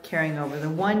are carrying over. The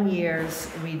 1 years,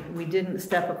 we didn't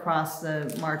step across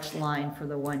the March line for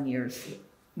the 1 years,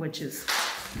 which is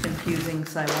confusing,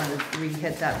 so I wanted to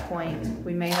re-hit that point.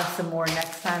 We may have some more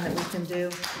next time that we can do.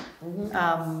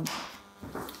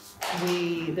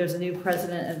 There's a new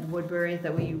president at Woodbury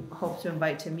that we hope to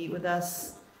invite to meet with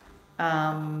us.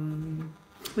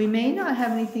 We may not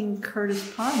have anything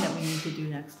Curtis Pond that we need to do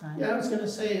next time. Yeah, I was gonna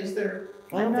say, is there,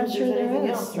 I'm not sure there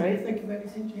is. else, can you right? think of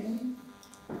anything, Jamie?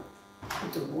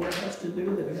 That the board has to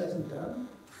do that it hasn't done?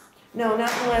 No,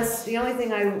 not unless, the only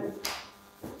thing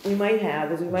we might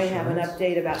have is we might have an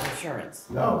update about insurance.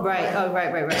 No. Right, oh,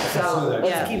 right, so, Let's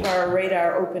yeah, keep our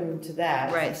radar open to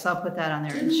that. right, so I'll put that on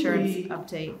there, Didn't insurance we-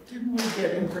 update. Didn't we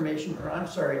get information, or I'm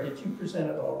sorry, did you present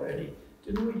it already?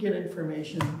 Didn't we get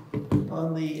information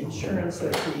on the insurance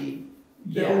that the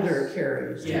builder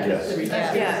carries? Yes.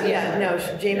 Yeah, no,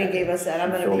 Jamie gave us that, I'm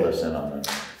gonna. Fill this in on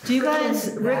that. Do you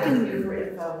guys, Rick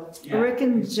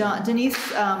and John,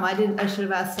 Denise, I should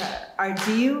have asked that,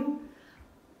 do you,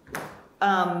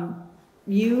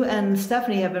 you and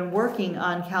Stephanie have been working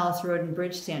on Calais Road and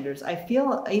Bridge standards. I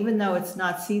feel, even though it's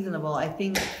not seasonable,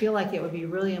 feel like it would be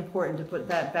really important to put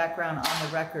that background on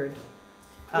the record.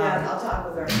 Yeah, I'll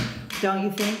talk with her. Don't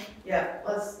you think? Yeah,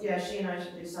 she and I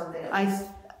should do something. I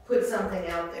Put something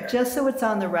out there. Just so it's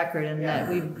on the record and that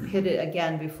we've hit it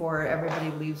again before everybody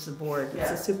leaves the board. It's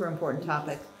Yeah. a super important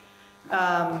topic.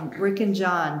 Rick and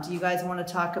John, do you guys want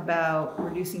to talk about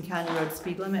reducing county road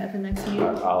speed limit at the next meeting?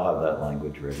 I'll have that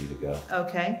language ready to go.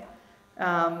 Okay.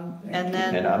 And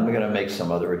then. And I'm gonna make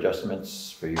some other adjustments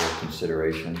for your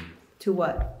consideration. To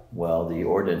what? Well, the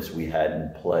ordinance we had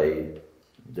in play,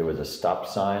 there was a stop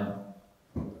sign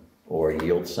or a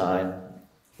yield sign.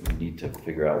 We need to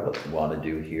figure out what we want to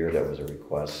do here. That was a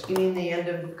request. You mean the end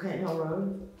of Clinton Hill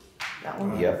Road? That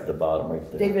one? Yep, the bottom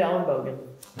right there. David Ellenbogen.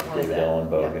 David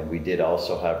Ellenbogen. We did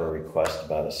also have a request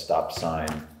about a stop sign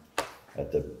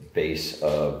at the base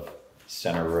of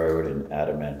Center Road in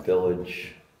Adamant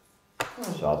Village.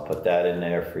 So I'll put that in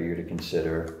there for you to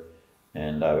consider.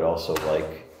 And I would also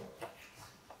like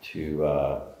to,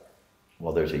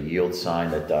 well, there's a yield sign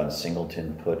that Don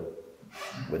Singleton put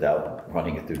without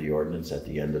running it through the ordinance at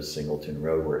the end of Singleton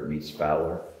Road where it meets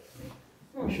Fowler.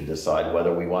 We should decide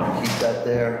whether we want to keep that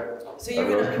there. So Our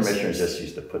you're road gonna, commissioners just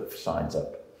used to put signs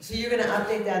up. so you're gonna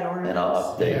update that ordinance? And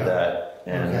I'll update Yeah. that,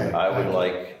 and Okay. I would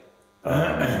like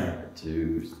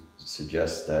to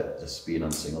suggest that the speed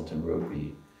on Singleton Road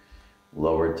be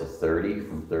lowered to 30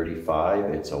 from 35.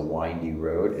 It's a windy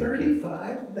road. and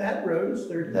 35, that road is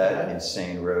 35. That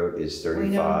insane road is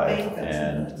 35,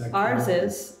 and Ours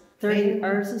is 30,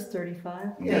 ours is 35.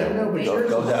 Yeah, no, but go yours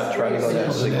is down, try to go down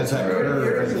That's Singleton that Road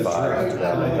curve. at 35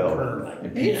 down the hill. And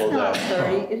It people is not down.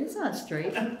 30, it is not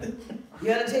straight. You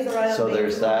gotta take a ride on. So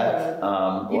there's that,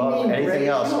 You well, mean anything Ray-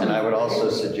 else, and I would also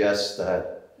Ray- suggest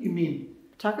that You mean,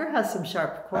 Tucker has some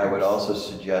sharp I would corners. also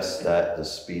suggest that the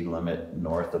speed limit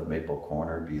north of Maple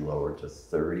Corner be lowered to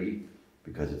 30,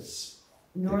 because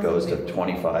it goes to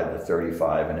 25 to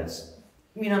 35, and it's,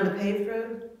 You mean on the paved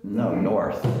road? no,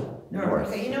 north.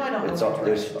 Okay, you know I don't know It's what up,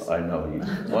 there's, directions. I know you,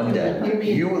 one day,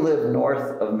 you live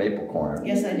north of Maple Corner.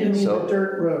 Yes, I you do. mean So- the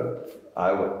dirt road?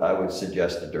 I would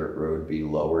suggest the dirt road be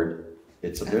lowered.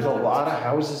 There's a lot of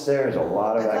houses there, there's a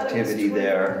lot of I thought it was activity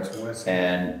there, It's west.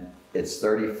 and it's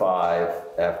 35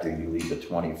 after you leave the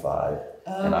 25.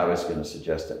 And I was gonna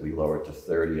suggest that we lower it to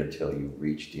 30 until you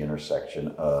reach the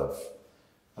intersection of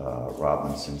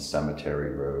Robinson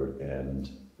Cemetery Road and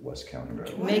West County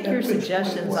Road. Make your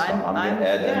suggestions, So I'm gonna I'm,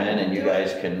 add them in, and you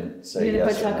guys can say you're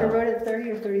gonna yes put or Tucker no. Road at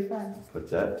 30 or 35? Put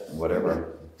that,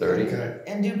 whatever, 30? Okay.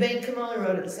 And do Bain Camilla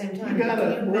Road at the same time. You gotta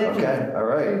Can you work imagine- Okay, all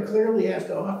right. You clearly have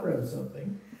to offer him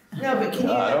something. No, but can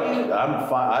No, I you, don't, I'm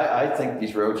fine, I think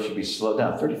these roads should be slowed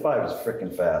down. 35 is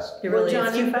freaking fast. It well, really John,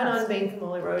 is too you've been on fast. Bain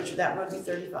Camilla Road, should that road be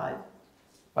 35?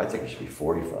 I think it should be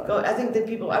 45. Go, I think that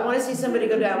people, I wanna see somebody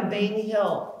go down Bain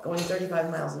Hill going 35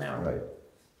 miles an hour. Right.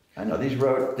 I know, these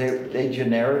roads, they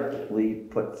generically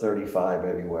put 35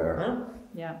 everywhere. Huh?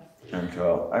 Yeah. And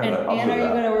so, I And don't know, I'll Ann, do are you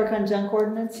that. gonna work on junk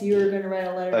ordinance? You were gonna write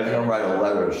a letter? I was gonna write a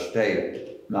letter to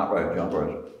state, not write junk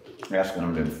ordinance, asking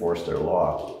them to enforce their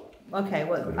law. Okay,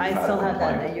 well, But I we've had still a have that,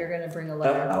 complaint. that you're gonna bring a Yep,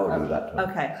 letter. I will do that too.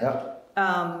 Okay.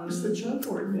 Yep, It's the junk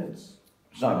ordinance.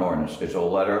 it's not an ordinance, it's a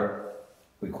letter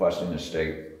requesting the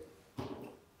state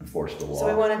enforce the So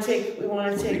we law wanna take,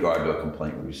 with regard to a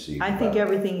complaint we received. I think about-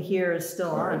 everything here is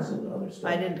still Cars on. and other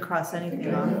stuff. I didn't cross I think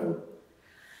anything I off. know.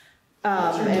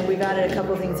 And we've added a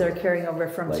couple things that are carrying over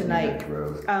from Lightning tonight. Edge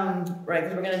Road. right,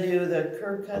 cause we're gonna do the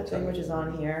curb cut thing, which is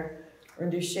on here. We're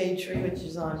gonna do shade tree, which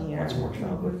is on here. Lots more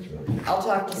Chocolate Road. I'll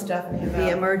talk to Stephanie The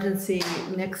about, emergency,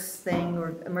 next thing,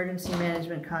 or emergency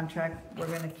management contract, we're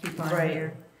gonna keep on Right.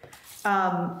 here.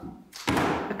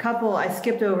 A couple, I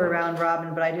skipped over around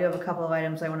Robin, but I do have a couple of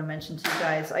items I wanna mention to you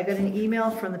guys. I got an email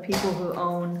from the people who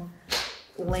own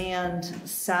land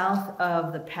south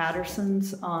of the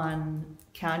Pattersons on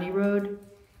County Road.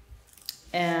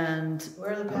 And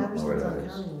where are the I don't know where Pattersons on that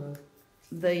is. County Road?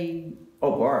 the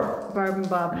Oh, Barb. Barb and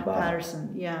Bob Bob. Patterson,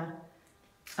 yeah.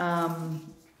 I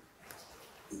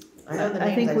know the I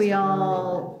names, think just we don't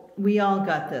know all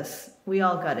got this. We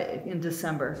all got it in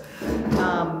December.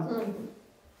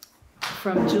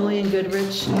 From Julian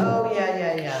Goodrich. the names. Oh,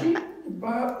 yeah. She,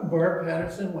 Barb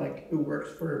Patterson, like, who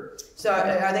works for So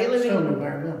are they Stone living,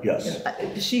 Environmental. Yes.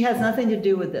 Yeah. She has nothing to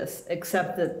do with this,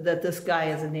 except that this guy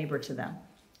is a neighbor to them.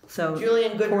 So,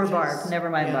 Julian Goodrich's? poor Barb, never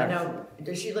mind Yeah, I Barb. know.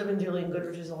 Does she live in Julian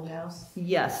Goodrich's old house?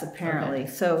 Yes, apparently.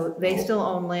 So they still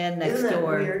own land next Isn't that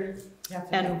door. weird? You have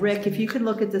to And make- Rick, if you could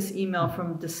look at this email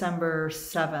from December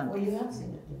 7th. Well, you have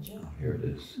seen it, didn't you? Here it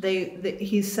is.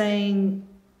 He's saying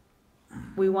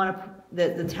we want to,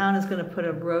 that the town is going to put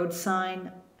a road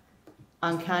sign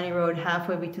on County Road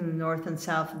halfway between the north and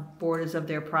south borders of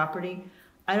their property.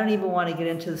 I don't even want to get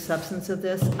into the substance of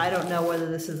this. I don't know whether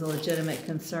this is a legitimate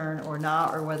concern or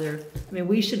not, or whether, I mean,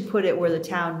 we should put it where the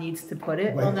town needs to put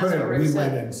it. We Well, that's what Rick we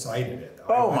said. went and cited it.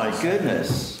 Oh, my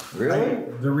goodness, really?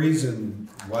 The reason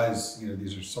was,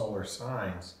 these are solar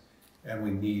signs, and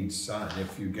we need sun.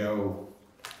 If you go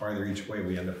farther each way,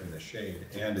 we end up in the shade,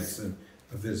 and it's a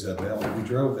visibility. We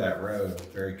drove that road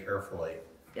very carefully.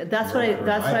 That's what I picked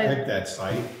that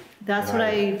site. That's what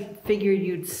I figured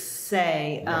you'd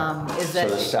say, is So the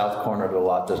that, south corner of the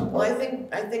lot doesn't Well, work?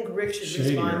 I think Rick should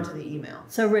Shadier. respond to the email.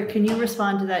 so Rick, can you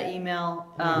respond to that email?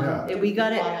 Yeah. We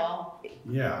got it,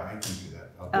 Yeah, I can do that.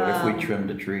 What if we trim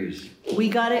the trees? we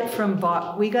got it from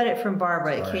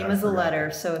Barbara, it Sorry, came I as a forgot.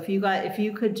 letter, so if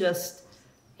you could just,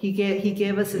 he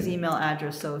gave us his email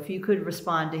address, so if you could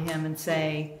respond to him and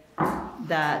say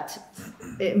that,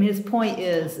 I mean, his point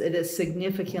is, it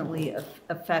significantly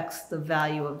affects the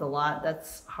value of the lot,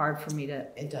 that's hard for me to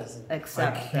It doesn't. I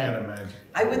accept. can't imagine.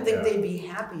 I would think Yeah. they'd be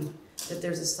happy that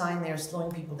there's a sign there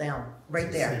slowing people down,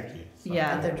 right there, Safety.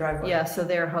 Yeah. at their driveway. Yeah, so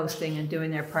they're hosting and doing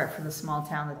their part for the small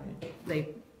town that they,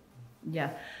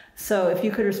 yeah. So if you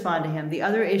could respond to him. The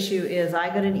other issue is I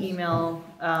got an email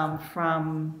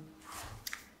from,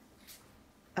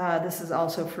 this is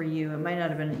also for you. It might not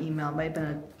have been an email, it might have been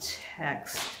a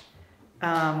text.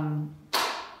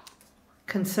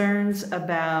 Concerns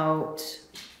about,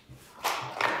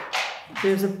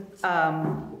 there's a,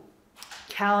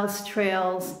 Calais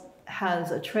Trails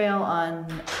has a trail on,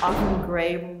 off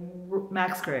from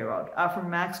Max Gray Road, off from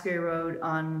Max Gray Road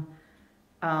on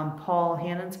Paul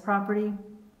Hannon's property.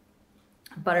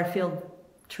 Butterfield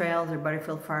Trails or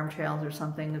Butterfield Farm Trails or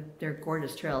something. They're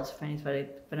gorgeous trails if anybody's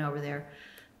been over there.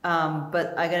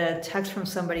 But I got a text from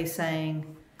somebody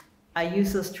saying, I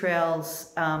use those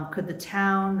trails. Could the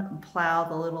town plow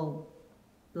the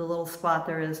little spot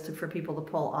there is for people to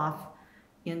pull off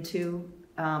into,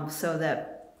 so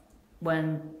that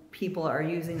when people are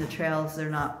using the trails, they're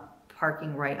not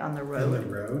parking right on the road? On the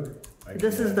road?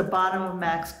 This is the bottom of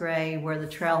Max Gray where the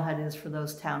trailhead is for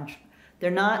those towns.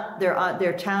 They're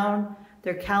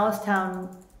Calais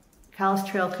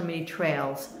Trail Committee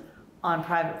trails on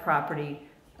private property.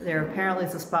 There apparently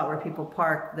is a spot where people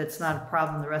park that's not a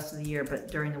problem the rest of the year,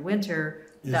 but during the winter,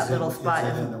 that little spot Is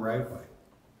it is, in the right of way?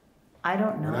 I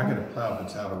don't We're not know. gonna plow if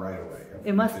it's out of right of way.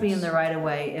 It must be in the right of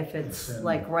way if it's It's in-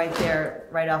 like right there,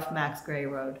 right off Max Gray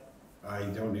Road.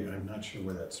 I'm not sure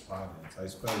where that spot is. I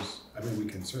suppose, we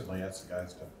can certainly ask the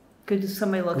guys to. Could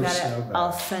somebody look Who's at it? snowbound?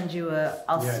 I'll send you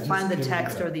I'll Yeah, just find the give me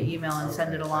text the- or the email and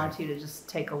send it Okay, along thanks. to you to just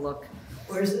take a look.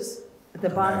 Where's this? At the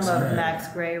bottom Max of Gray. Max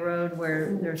Gray Road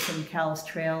where there's some Calais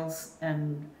trails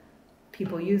and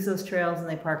people use those trails and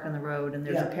they park on the road and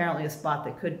there's Yeah. apparently a spot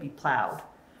that could be plowed.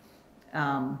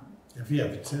 If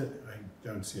it's it, I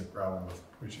don't see a problem with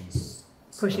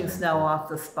Pushing snow off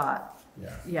the spot.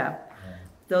 Yeah. Yeah,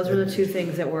 those were the two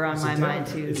things that were on Is it my down- mind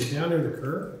too. Is it down near the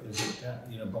curve? Is it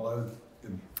down, below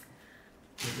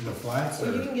the flats?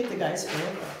 Well, you Or? can get the guys to look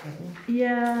at it.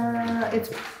 Yeah,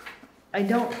 I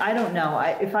don't know.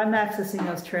 If I'm accessing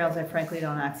those trails, I frankly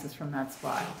don't access from that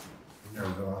spot. I've never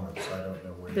been on them, so I don't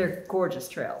know where. They're gorgeous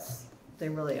trails. They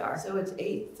really are. So it's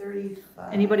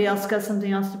 8:35. Anybody else got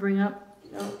something else to bring up?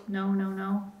 No.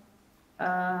 No.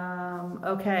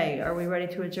 Okay, are we ready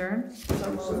to adjourn?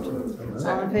 So moved.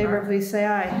 All in favor, please say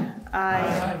aye.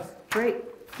 Aye. Great,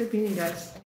 good meeting,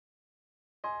 guys.